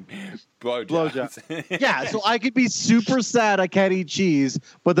fucking blowjobs. yeah, so I could be super sad I can't eat cheese,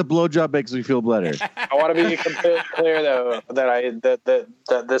 but the blowjob makes me feel better. I want to be completely clear though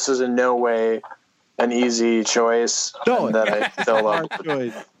that this is in no way an easy choice. No, and that I still love. Hard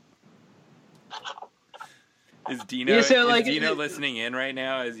choice. Is Dino, Yeah, so, like, is Dino listening in right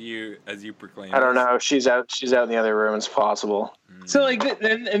now as you proclaim? I don't this? know. She's out in the other room. It's possible. So like,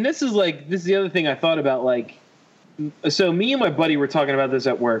 and this is the other thing I thought about. Like, so me and my buddy were talking about this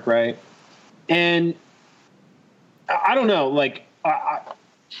at work, right? And I don't know, like, I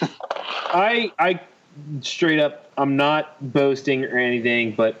straight up, I'm not boasting or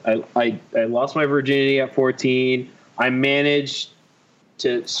anything, but I lost my virginity at 14. I managed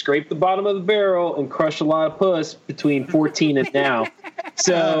to scrape the bottom of the barrel and crush a lot of puss between 14 and now.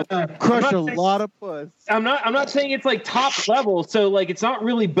 So Crush a lot of puss. I'm not saying it's like top level. So like it's not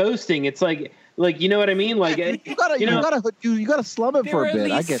really boasting. It's like you know what I mean? Like You gotta slum it There for were a at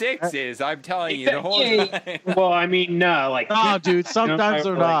bit. I least get that. sixes. I'm telling you, the whole Yeah, time. well, I mean, no, like Oh, dude, sometimes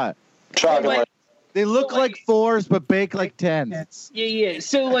they're not. Chocolate. Like, They look like fours, but bake like tens. yeah.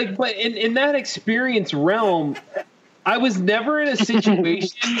 So like, but in that experience realm, I was never in a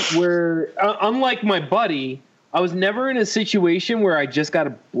situation where, unlike my buddy, I was never in a situation where I just got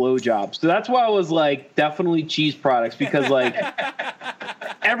a blowjob. So that's why I was like, definitely cheese products, because like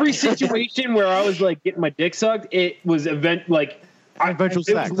every situation where I was like getting my dick sucked, it was eventual Eventual it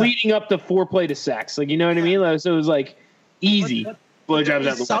was sex. leading up to foreplay to sex. Like, you know what I mean? Like, so it was like easy. Blowjobs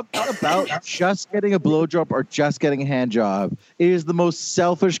out the way. Something about just getting a blowjob or just getting a hand job. It is the most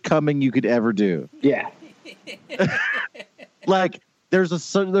selfish coming you could ever do. Yeah. Like there's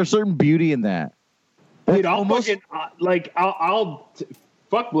certain beauty in that. Dude, I'll Almost- fucking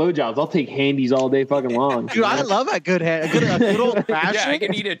fuck blowjobs. I'll take handies all day fucking long. Dude, I love a good hand, a good old Yeah, I fashioned.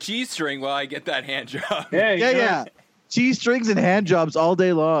 can eat a cheese string while I get that hand job. Yeah, Yeah. Cheese strings and hand jobs all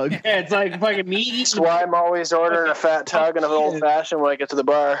day long. Yeah, it's like fucking me That's eating. why I'm always ordering a fat tug and an old fashioned when I get to the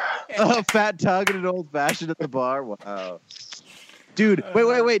bar. A fat tug and an old fashioned at the bar. Wow. Dude,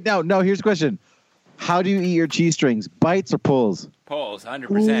 wait. No, here's the question. How do you eat your cheese strings? Bites or pulls? Pulls,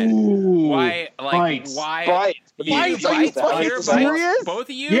 100%. Ooh, Why? Like bites. why? Bites. Bites? Are you fucking Your bites? serious? Both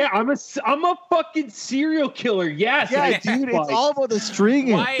of you? Yeah, I'm a fucking serial killer. Yes. Yeah, I dude, it's bites. all about the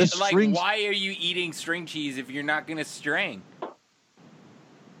string. Why? The string. Why are you eating string cheese if you're not gonna string?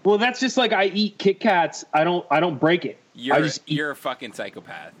 Well, that's just like I eat Kit Kats. I don't break it. You're a fucking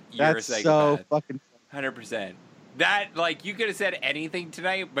psychopath. You're That's a so psychopath. fucking. 100%. That, like, you could have said anything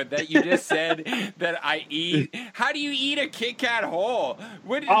tonight, but that you just said that I eat. How do you eat a Kit Kat whole?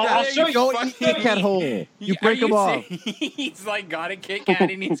 What? I'll show you. Don't eat Kit Kat whole. You break them off. He's like got a Kit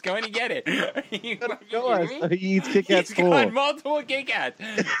Kat and he's going to get it. You fucking Show us. kidding me? He eats Kit Kats He's whole. got multiple Kit Kats.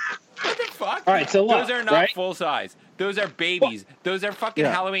 What the fuck? All right, so look, those are not right? full size. Those are babies. Those are fucking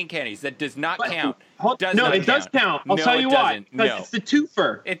Yeah. Halloween candies. That does not count. Does count. I'll No, tell it you why. doesn't. Because No. it's the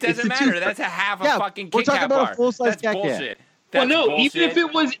twofer. It It's doesn't the matter. twofer. That's a half a Yeah, fucking we're Kit talking Kat about a bar. full-size That's Kit Kat. bullshit. That's no, bullshit. even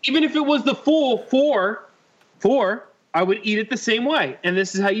if it was the full four, I would eat it the same way. And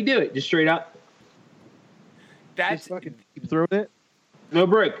this is how you do it, just straight up. That's Just fucking keep throwing it. No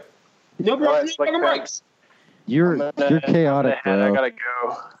break. No break. Alright, No Slick fucking break. Picks. You're chaotic, I bro. gotta go.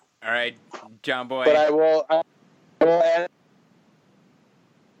 all right, John Boy. But I will add,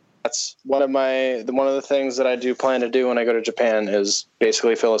 that's one of the things that I do plan to do when I go to Japan is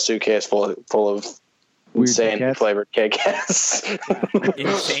basically fill a suitcase full of Weird insane Kit Kats? flavored Kit Kats.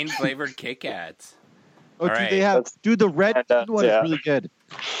 Insane flavored Kit Kats. Oh, All dude, right. they have. Dude, the red one yeah. is really good.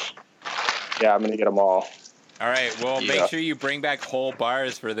 Yeah, I'm gonna get them all. All right, well, Yeah. make sure you bring back whole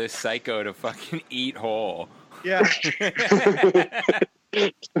bars for this psycho to fucking eat whole. Yeah.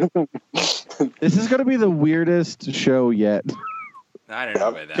 This is gonna be the weirdest show yet. I don't know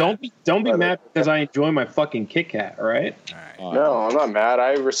about that. Don't be mad because I enjoy my fucking Kit Kat, all right? All right. No, I'm not mad.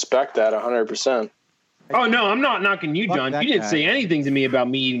 I respect that 100%. Oh no, I'm not knocking you, Fuck John. that You didn't guy. say anything to me about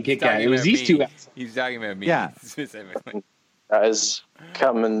me eating Kit He's talking Kat. It was about these me. two guys. He's talking about me Yeah. specifically. Guys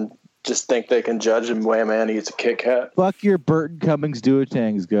come and just think they can judge him way a man eats a Kit Kat. Fuck your Burton Cummings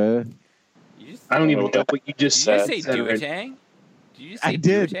duotangs, guy. You just, I don't even know what you did just you said. say duotang? Did you say I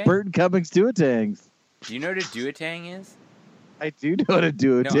did. duotang? Burton Cummings duotangs. Do you know what a duotang is? I do know how to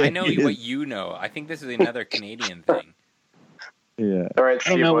do it. No, I know what you know. I think this is another Canadian thing. Yeah. All right, I see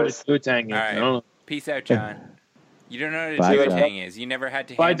don't you know what a boys. duotang is. All right. I don't know. Peace out, John. You don't know what a Bye, duotang is. You never had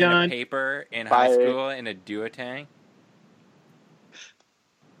to Bye, hand in a John. paper in Bye. high school in a duotang?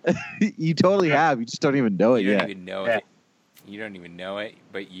 You totally have. You just don't even know it You don't yet. even know Yeah. it. You don't even know it,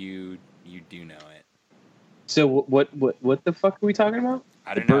 but you do know it. So what the fuck are we talking about?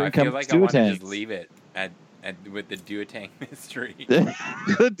 I don't The know. I Burton feel Cummings like I want to just duotangs. leave it at with the duotang mystery.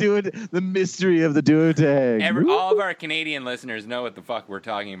 The mystery of the duotang. All of our Canadian listeners know what the fuck we're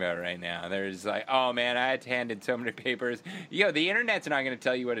talking about right now. There's like, oh man, I had to hand in so many papers. Yo, the internet's not going to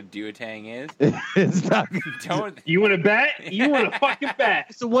tell you what a duotang is. It's not. Don't. You want to bet? You want to fucking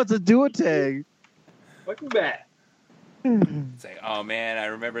bet? So what's a duotang? Fucking bet. It's like, oh man, I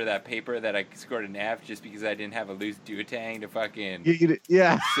remember that paper that I scored an F just because I didn't have a loose duotang to fucking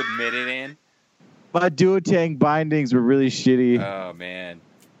Yeah. submit it in. My duotang bindings were really shitty. Oh man,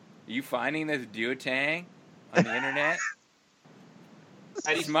 are you finding this duotang on the internet?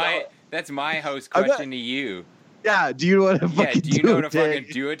 That's my host I bet- question to you. Yeah. Do you know what a Yeah, fucking do you know what a fucking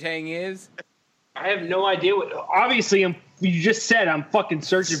duotang? duotang is? I have no idea what. Obviously, you just said I'm fucking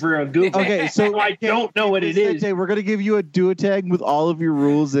searching for it on Google. Okay, so I don't know what it is. Vicente, we're gonna give you a duotang with all of your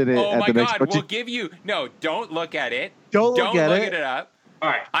rules in it Oh at my the next. god, we'll give you don't look at it. Don't look at it. it up. All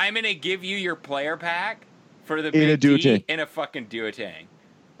right. I'm gonna give you your player pack for the In a big D duotang. in a fucking duotang.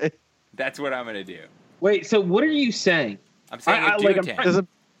 That's what I'm gonna do. Wait. So what are you saying? I'm saying a like, I'm duotang. There's a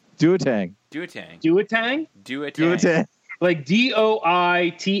duotang. Duotang. Duotang? Duotang. Like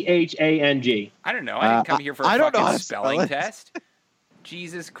DOITHANG. I don't know. I didn't come here for a I don't know how fucking to spell spelling it. test.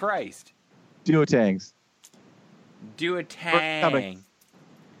 Jesus Christ. Duotangs. Duotang. Cummings.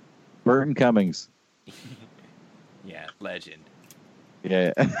 Burton Cummings. Yeah, legend.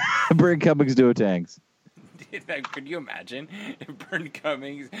 Yeah. Burton Cummings duotangs. Could you imagine if Burton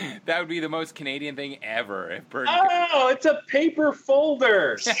Cummings? That would be the most Canadian thing ever. If Burton Oh, it's a paper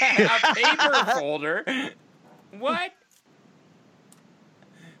folder. a paper folder. What?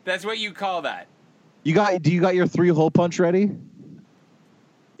 That's what you call that. Do you got your 3-hole punch ready?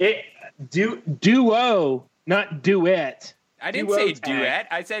 Duo, not duet. I didn't say Duotang. duet.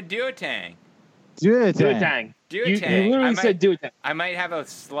 I said duotang. Duotang. Duotang. You Duotang. literally said duotang. I might have a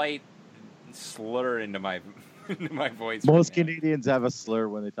slight slur into my voice. Most right now. Canadians have a slur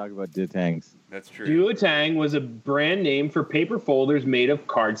when they talk about duotangs. That's true. Duotang was a brand name for paper folders made of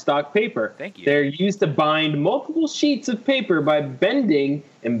cardstock paper. Thank you. They're used to bind multiple sheets of paper by bending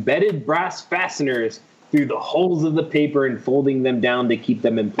embedded brass fasteners through the holes of the paper and folding them down to keep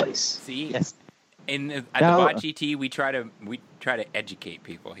them in place. See, Yes. at Now- the Bot GT, we try to educate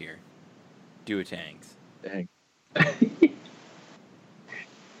people here. Duotangs. Dang.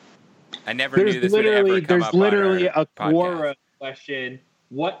 I never knew this would ever come There's up literally on our a podcast. Quora question.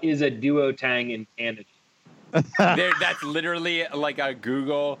 What is a duotang in Canada? That's literally like a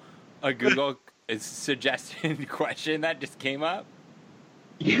Google suggested question that just came up.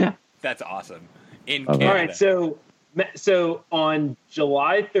 Yeah. That's awesome. In Okay. Canada. All right, so on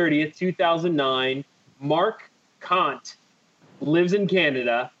July 30th, 2009, Mark Kant lives in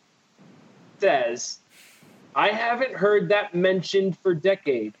Canada, says, I haven't heard that mentioned for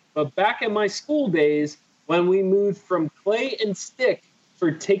decades, but back in my school days, when we moved from clay and stick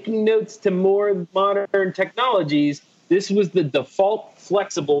for taking notes to more modern technologies, this was the default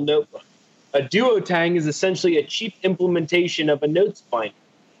flexible notebook. A duotang is essentially a cheap implementation of a note spine.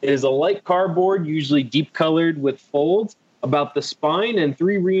 It is a light cardboard, usually deep colored with folds about the spine and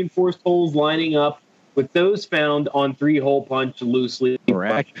 3 reinforced holes lining up with those found on 3 hole punch loosely.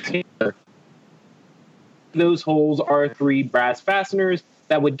 Correct. Those holes are 3 brass fasteners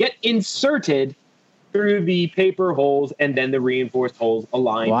that would get inserted through the paper holes and then the reinforced holes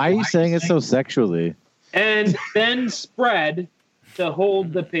aligned. Why are you saying it so sexually? And then spread to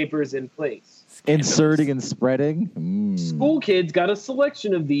hold the papers in place. Inserting and spreading? School kids got a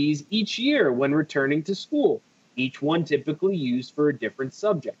selection of these each year when returning to school, each one typically used for a different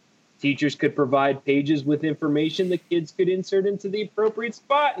subject. Teachers could provide pages with information the kids could insert into the appropriate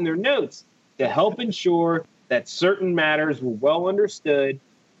spot in their notes to help ensure that certain matters were well understood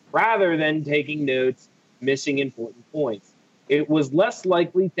rather than taking notes, missing important points. It was less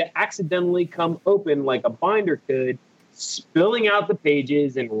likely to accidentally come open like a binder could, spilling out the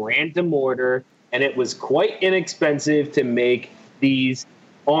pages in random order, and it was quite inexpensive to make these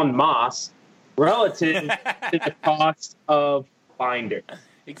en masse relative to the cost of binders.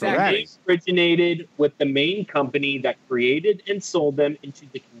 Exactly. They originated with the main company that created and sold them into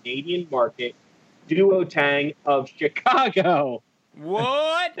the Canadian market, Duotang of Chicago.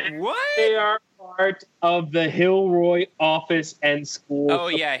 What? What? They are part of the Hilroy office and school. Oh,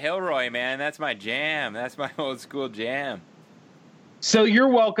 yeah, Hilroy, man. That's my jam. That's my old school jam. So you're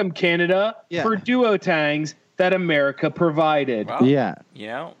welcome, Canada, for duotangs that America provided. Well, Yeah. You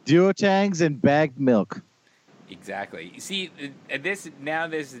know? Duotangs and bagged milk. Exactly. See, this,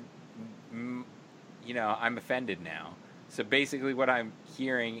 I'm offended now. So basically what I'm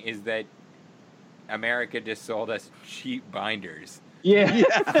hearing is that America just sold us cheap binders. Yeah.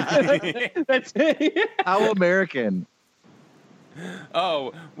 That's it. How American.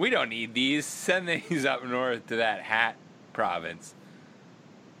 Oh, we don't need these. Send these up north to that hat province.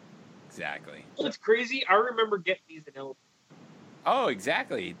 Exactly. What's crazy, I remember getting these in Illinois. Oh,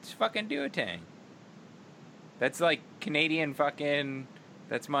 exactly. It's fucking Duotang. That's like Canadian fucking...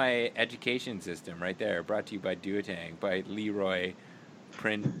 That's my education system right there. Brought to you by Duotang, by Leroy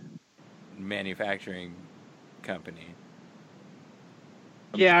Print Manufacturing Company.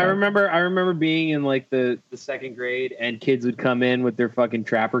 Yeah, I remember being in like the second grade, and kids would come in with their fucking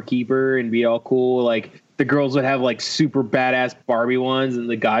Trapper Keeper and be all cool. Like the girls would have like super badass Barbie ones, and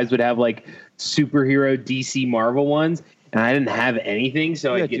the guys would have like superhero DC Marvel ones. And I didn't have anything,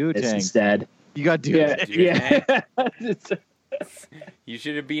 so I get this instead. You got Duotang. Yeah. You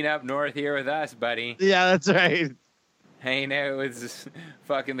should have been up north here with us, buddy. Yeah, that's right. Hanging out with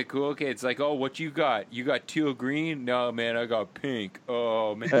fucking the cool kids. Like, oh, what you got? You got teal green? No, man, I got pink.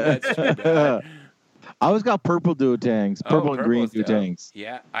 Oh, man, that's too bad. I always got purple Duotangs. Purple and green Duotangs.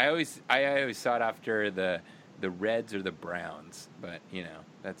 Yeah, I always sought after the reds or the browns, but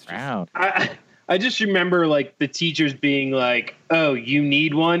that's just. Wow. I just remember like the teachers being like, "Oh, you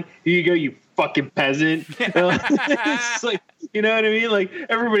need one? Here you go, you fucking peasant." It's like, you know what I mean? Like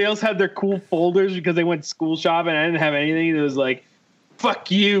everybody else had their cool folders because they went school shopping. I didn't have anything. It was like,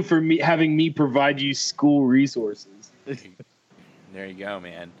 "Fuck you for having me provide you school resources." There you go,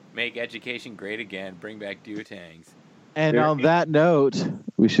 man. Make education great again. Bring back Duotangs. And on that note,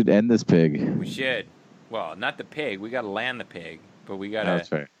 we should end this pig. We should. Well, not the pig. We got to land the pig, but we got to.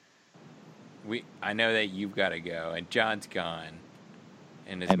 That's right. I know that you've got to go, and John's gone,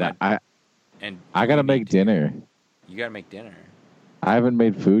 and I gotta make dinner. You gotta make dinner. I haven't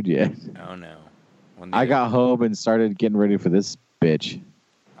made food yet. Oh no! Well, I got home and started getting ready for this bitch.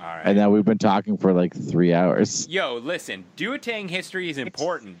 All right. And now we've been talking for like 3 hours. Yo, listen, Duotang history is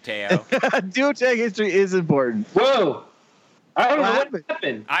important, Teo. Duotang history is important. Whoa! I don't know what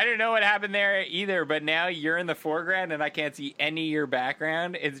happened. I don't know what happened there either, but now you're in the foreground and I can't see any of your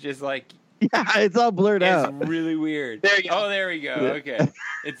background. It's just like. Yeah, it's all blurred out. It's really weird. There you go. Oh, there we go. Okay.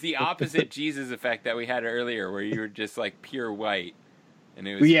 It's the opposite Jesus effect that we had earlier where you were just like pure white. And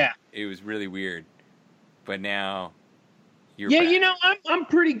it was really weird. But now you're back. I'm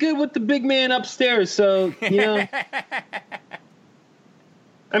pretty good with the big man upstairs, so I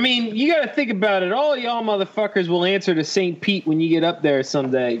mean, you got to think about it. All y'all motherfuckers will answer to St. Pete when you get up there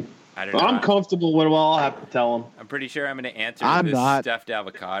someday. I don't know. I'm comfortable with what I'll have to tell them. I'm pretty sure I'm going to answer to this stuffed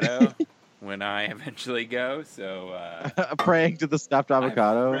avocado when I eventually go. So praying to the stuffed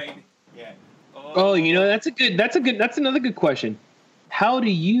avocado. Yeah. Oh, that's another good question. How do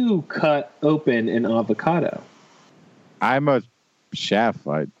you cut open an avocado? I'm a chef.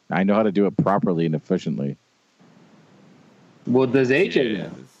 I know how to do it properly and efficiently. Well, does AJ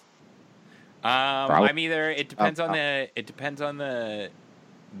know? I'm either. It depends on the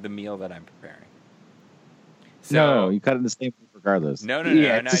meal that I'm preparing. So no, you cut it in the same way regardless. No.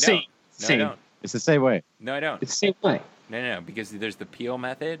 Yeah, it's the same. No, I Same. don't. It's the same way. No, I don't. It's the same way. No, because there's the peel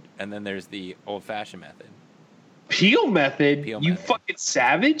method, and then there's the old-fashioned method. Peel method? Peel You method. fucking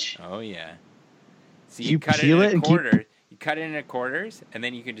savage? Oh, yeah. So You you cut it peel in it a and keep- quarter. You cut it into quarters, and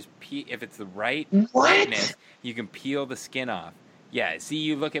then you can just peel. If it's the right What? lightness, you can peel the skin off. Yeah, see,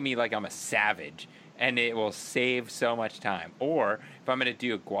 you look at me like I'm a savage, and it will save so much time. Or if I'm going to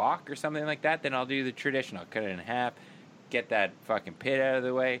do a guac or something like that, then I'll do the traditional. Cut it in half, get that fucking pit out of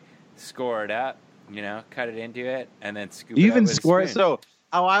the way, score it up, cut it into it, and then scoop You it out even with a score it. spoon. So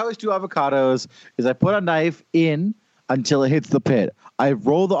how I always do avocados is I put a knife in until it hits the pit. I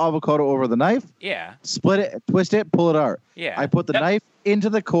roll the avocado over the knife, Yeah, split it, twist it, pull it out. yeah. I put the Yep. knife into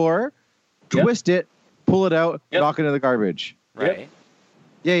the core, Yep. twist it, pull it out, Yep. knock it in the garbage. right.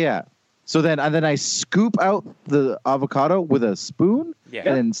 Yeah. So then I scoop out the avocado with a spoon Yeah.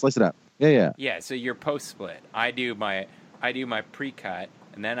 and then slice it up. Yeah. Yeah, so you're post split. I do my pre-cut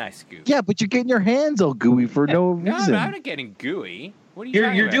and then I scoop. Yeah, but you're getting your hands all gooey for no No, reason. I'm not getting gooey. What are you You're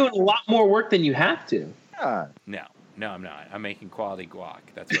talking about? doing a lot more work than you have to. Yeah. No, I'm not. I'm making quality guac.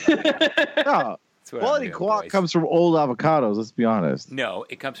 That's what I'm doing. No, That's what quality I'm doing, guac boys. comes from old avocados. Let's be honest. No,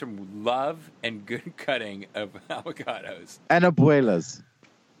 it comes from love and good cutting of avocados. And abuelas.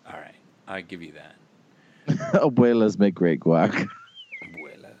 All right, I'll give you that. Abuelas make great guac.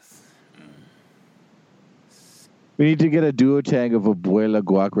 Abuelas. We need to get a duotang of abuela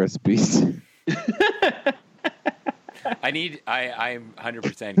guac recipes. I'm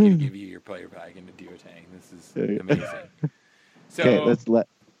 100% going to give you your player pack in the duotang. This is Okay. amazing. So Okay, let's let.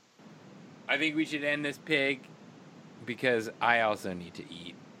 I think we should end this pig because I also need to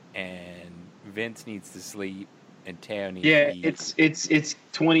eat, and Vince needs to sleep, and Teo needs Yeah, to eat. it's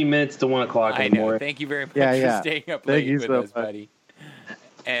 20 minutes to 1 o'clock I in the know. morning. Thank you very much Yeah. for staying up Thank late you with so us, much. buddy.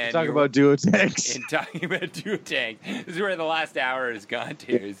 And Talk you're- about duotangs. and talking about duotang. This is where the last hour has gone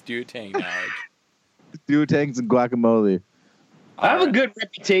to, is duotang knowledge. Duotangs and guacamole. I have a Alright. good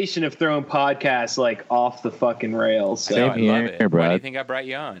reputation of throwing podcasts like off the fucking rails. I So. know, Same I love here, it. Why do you Brad. think I brought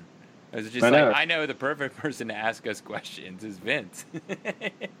you on? I was just I like, know. I know the perfect person to ask us questions is Vince.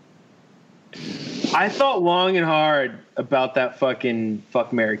 I thought long and hard about that fucking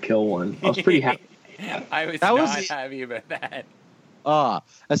fuck, marry, kill one. I was pretty happy. I was That not was- happy about that.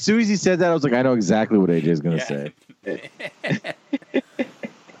 As soon as he said that, I was like, I know exactly what AJ is going to Yeah. say.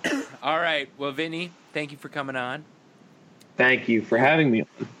 All right. Well, Vinny, thank you for coming on. Thank you for having me.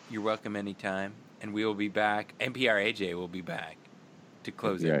 You're welcome anytime. And we will be back. NPR AJ will be back to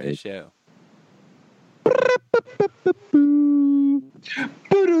close out NPR this show.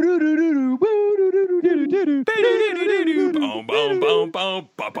 Boom, boom, boom, boom,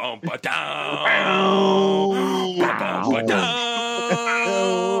 ba, boom, ba, down. Ba, boom, ba,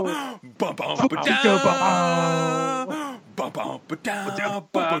 down. Ba, boom, ba, down. Ba, boom, ba, down.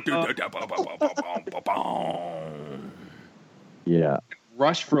 Ba, boom, da, da, da, ba, ba, ba, ba, ba, ba. Yeah.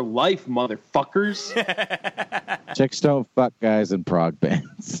 Rush for life, motherfuckers. Chicks don't fuck guys in prog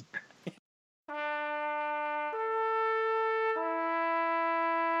bands.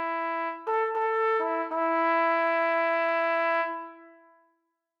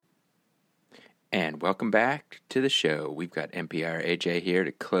 And welcome back to the show. We've got NPR AJ here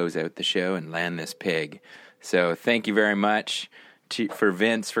to close out the show and land this pig. So thank you very much for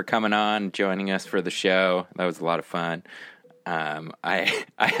Vince for coming on, joining us for the show. That was a lot of fun. I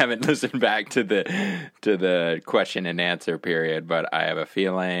haven't listened back to the question and answer period, but I have a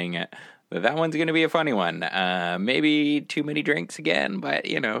feeling that one's going to be a funny one. Maybe too many drinks again, but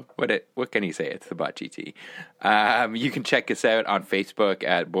what can you say? It's the Bocce Tea. You can check us out on Facebook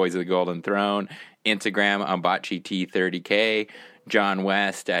at Boys of the Golden Throne, Instagram on Bocce Tea 30K, John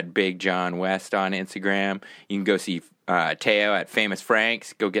West at Big John West on Instagram. You can go see Teo at Famous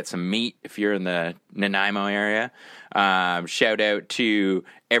Frank's. Go get some meat if you're in the Nanaimo area. Shout out to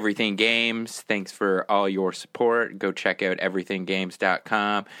Everything Games. Thanks for all your support. Go check out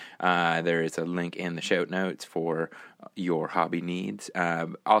everythinggames.com. There is a link in the show notes for your hobby needs.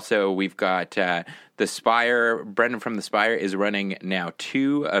 Also, we've got the Spire. Brendan from the Spire is running now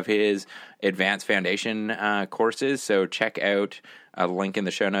 2 of his Advanced Foundation courses. So check out a link in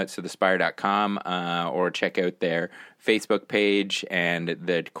the show notes to thespire.com or check out their Facebook page. And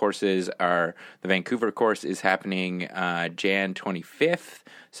the courses are, the Vancouver course is happening Jan 25th.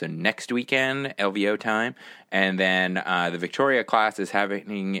 So next weekend, LVO time. And then the Victoria class is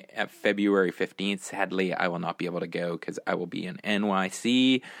happening at February 15th. Sadly, I will not be able to go because I will be in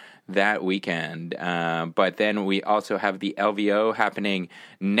NYC that weekend. But then we also have the LVO happening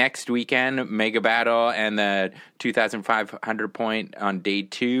next weekend, Mega Battle and the 2,500 point on day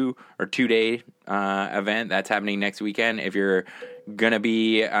 2 or 2 day event that's happening next weekend. If you're going to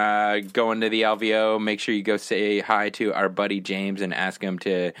be going to the LVO, make sure you go say hi to our buddy James and ask him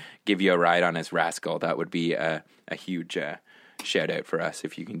to give you a ride on his Rascal. That would be a huge shout out for us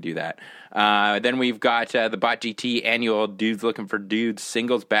if you can do that. Then we've got the Bot GT annual Dudes Looking for Dudes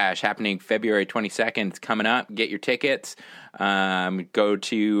Singles Bash happening February 22nd. It's coming up. Get your tickets. Go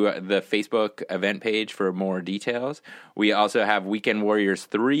to the Facebook event page for more details. We also have Weekend Warriors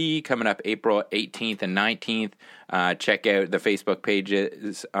 3 coming up April 18th and 19th. Check out the Facebook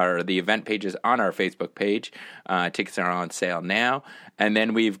pages or the event pages on our Facebook page. Tickets are on sale now. And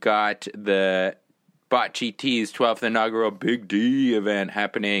then we've got the Bot GT's 12th inaugural Big D event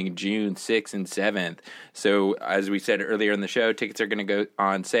happening June 6th and 7th. So as we said earlier in the show, tickets are going to go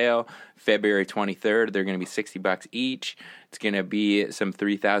on sale February 23rd. They're going to be $60 each. It's going to be some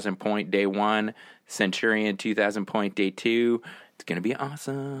 3,000 point day 1, Centurion 2,000 point day 2. It's going to be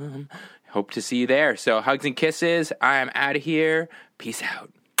awesome. Hope to see you there. So hugs and kisses. I am out of here. Peace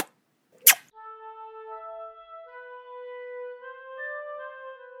out.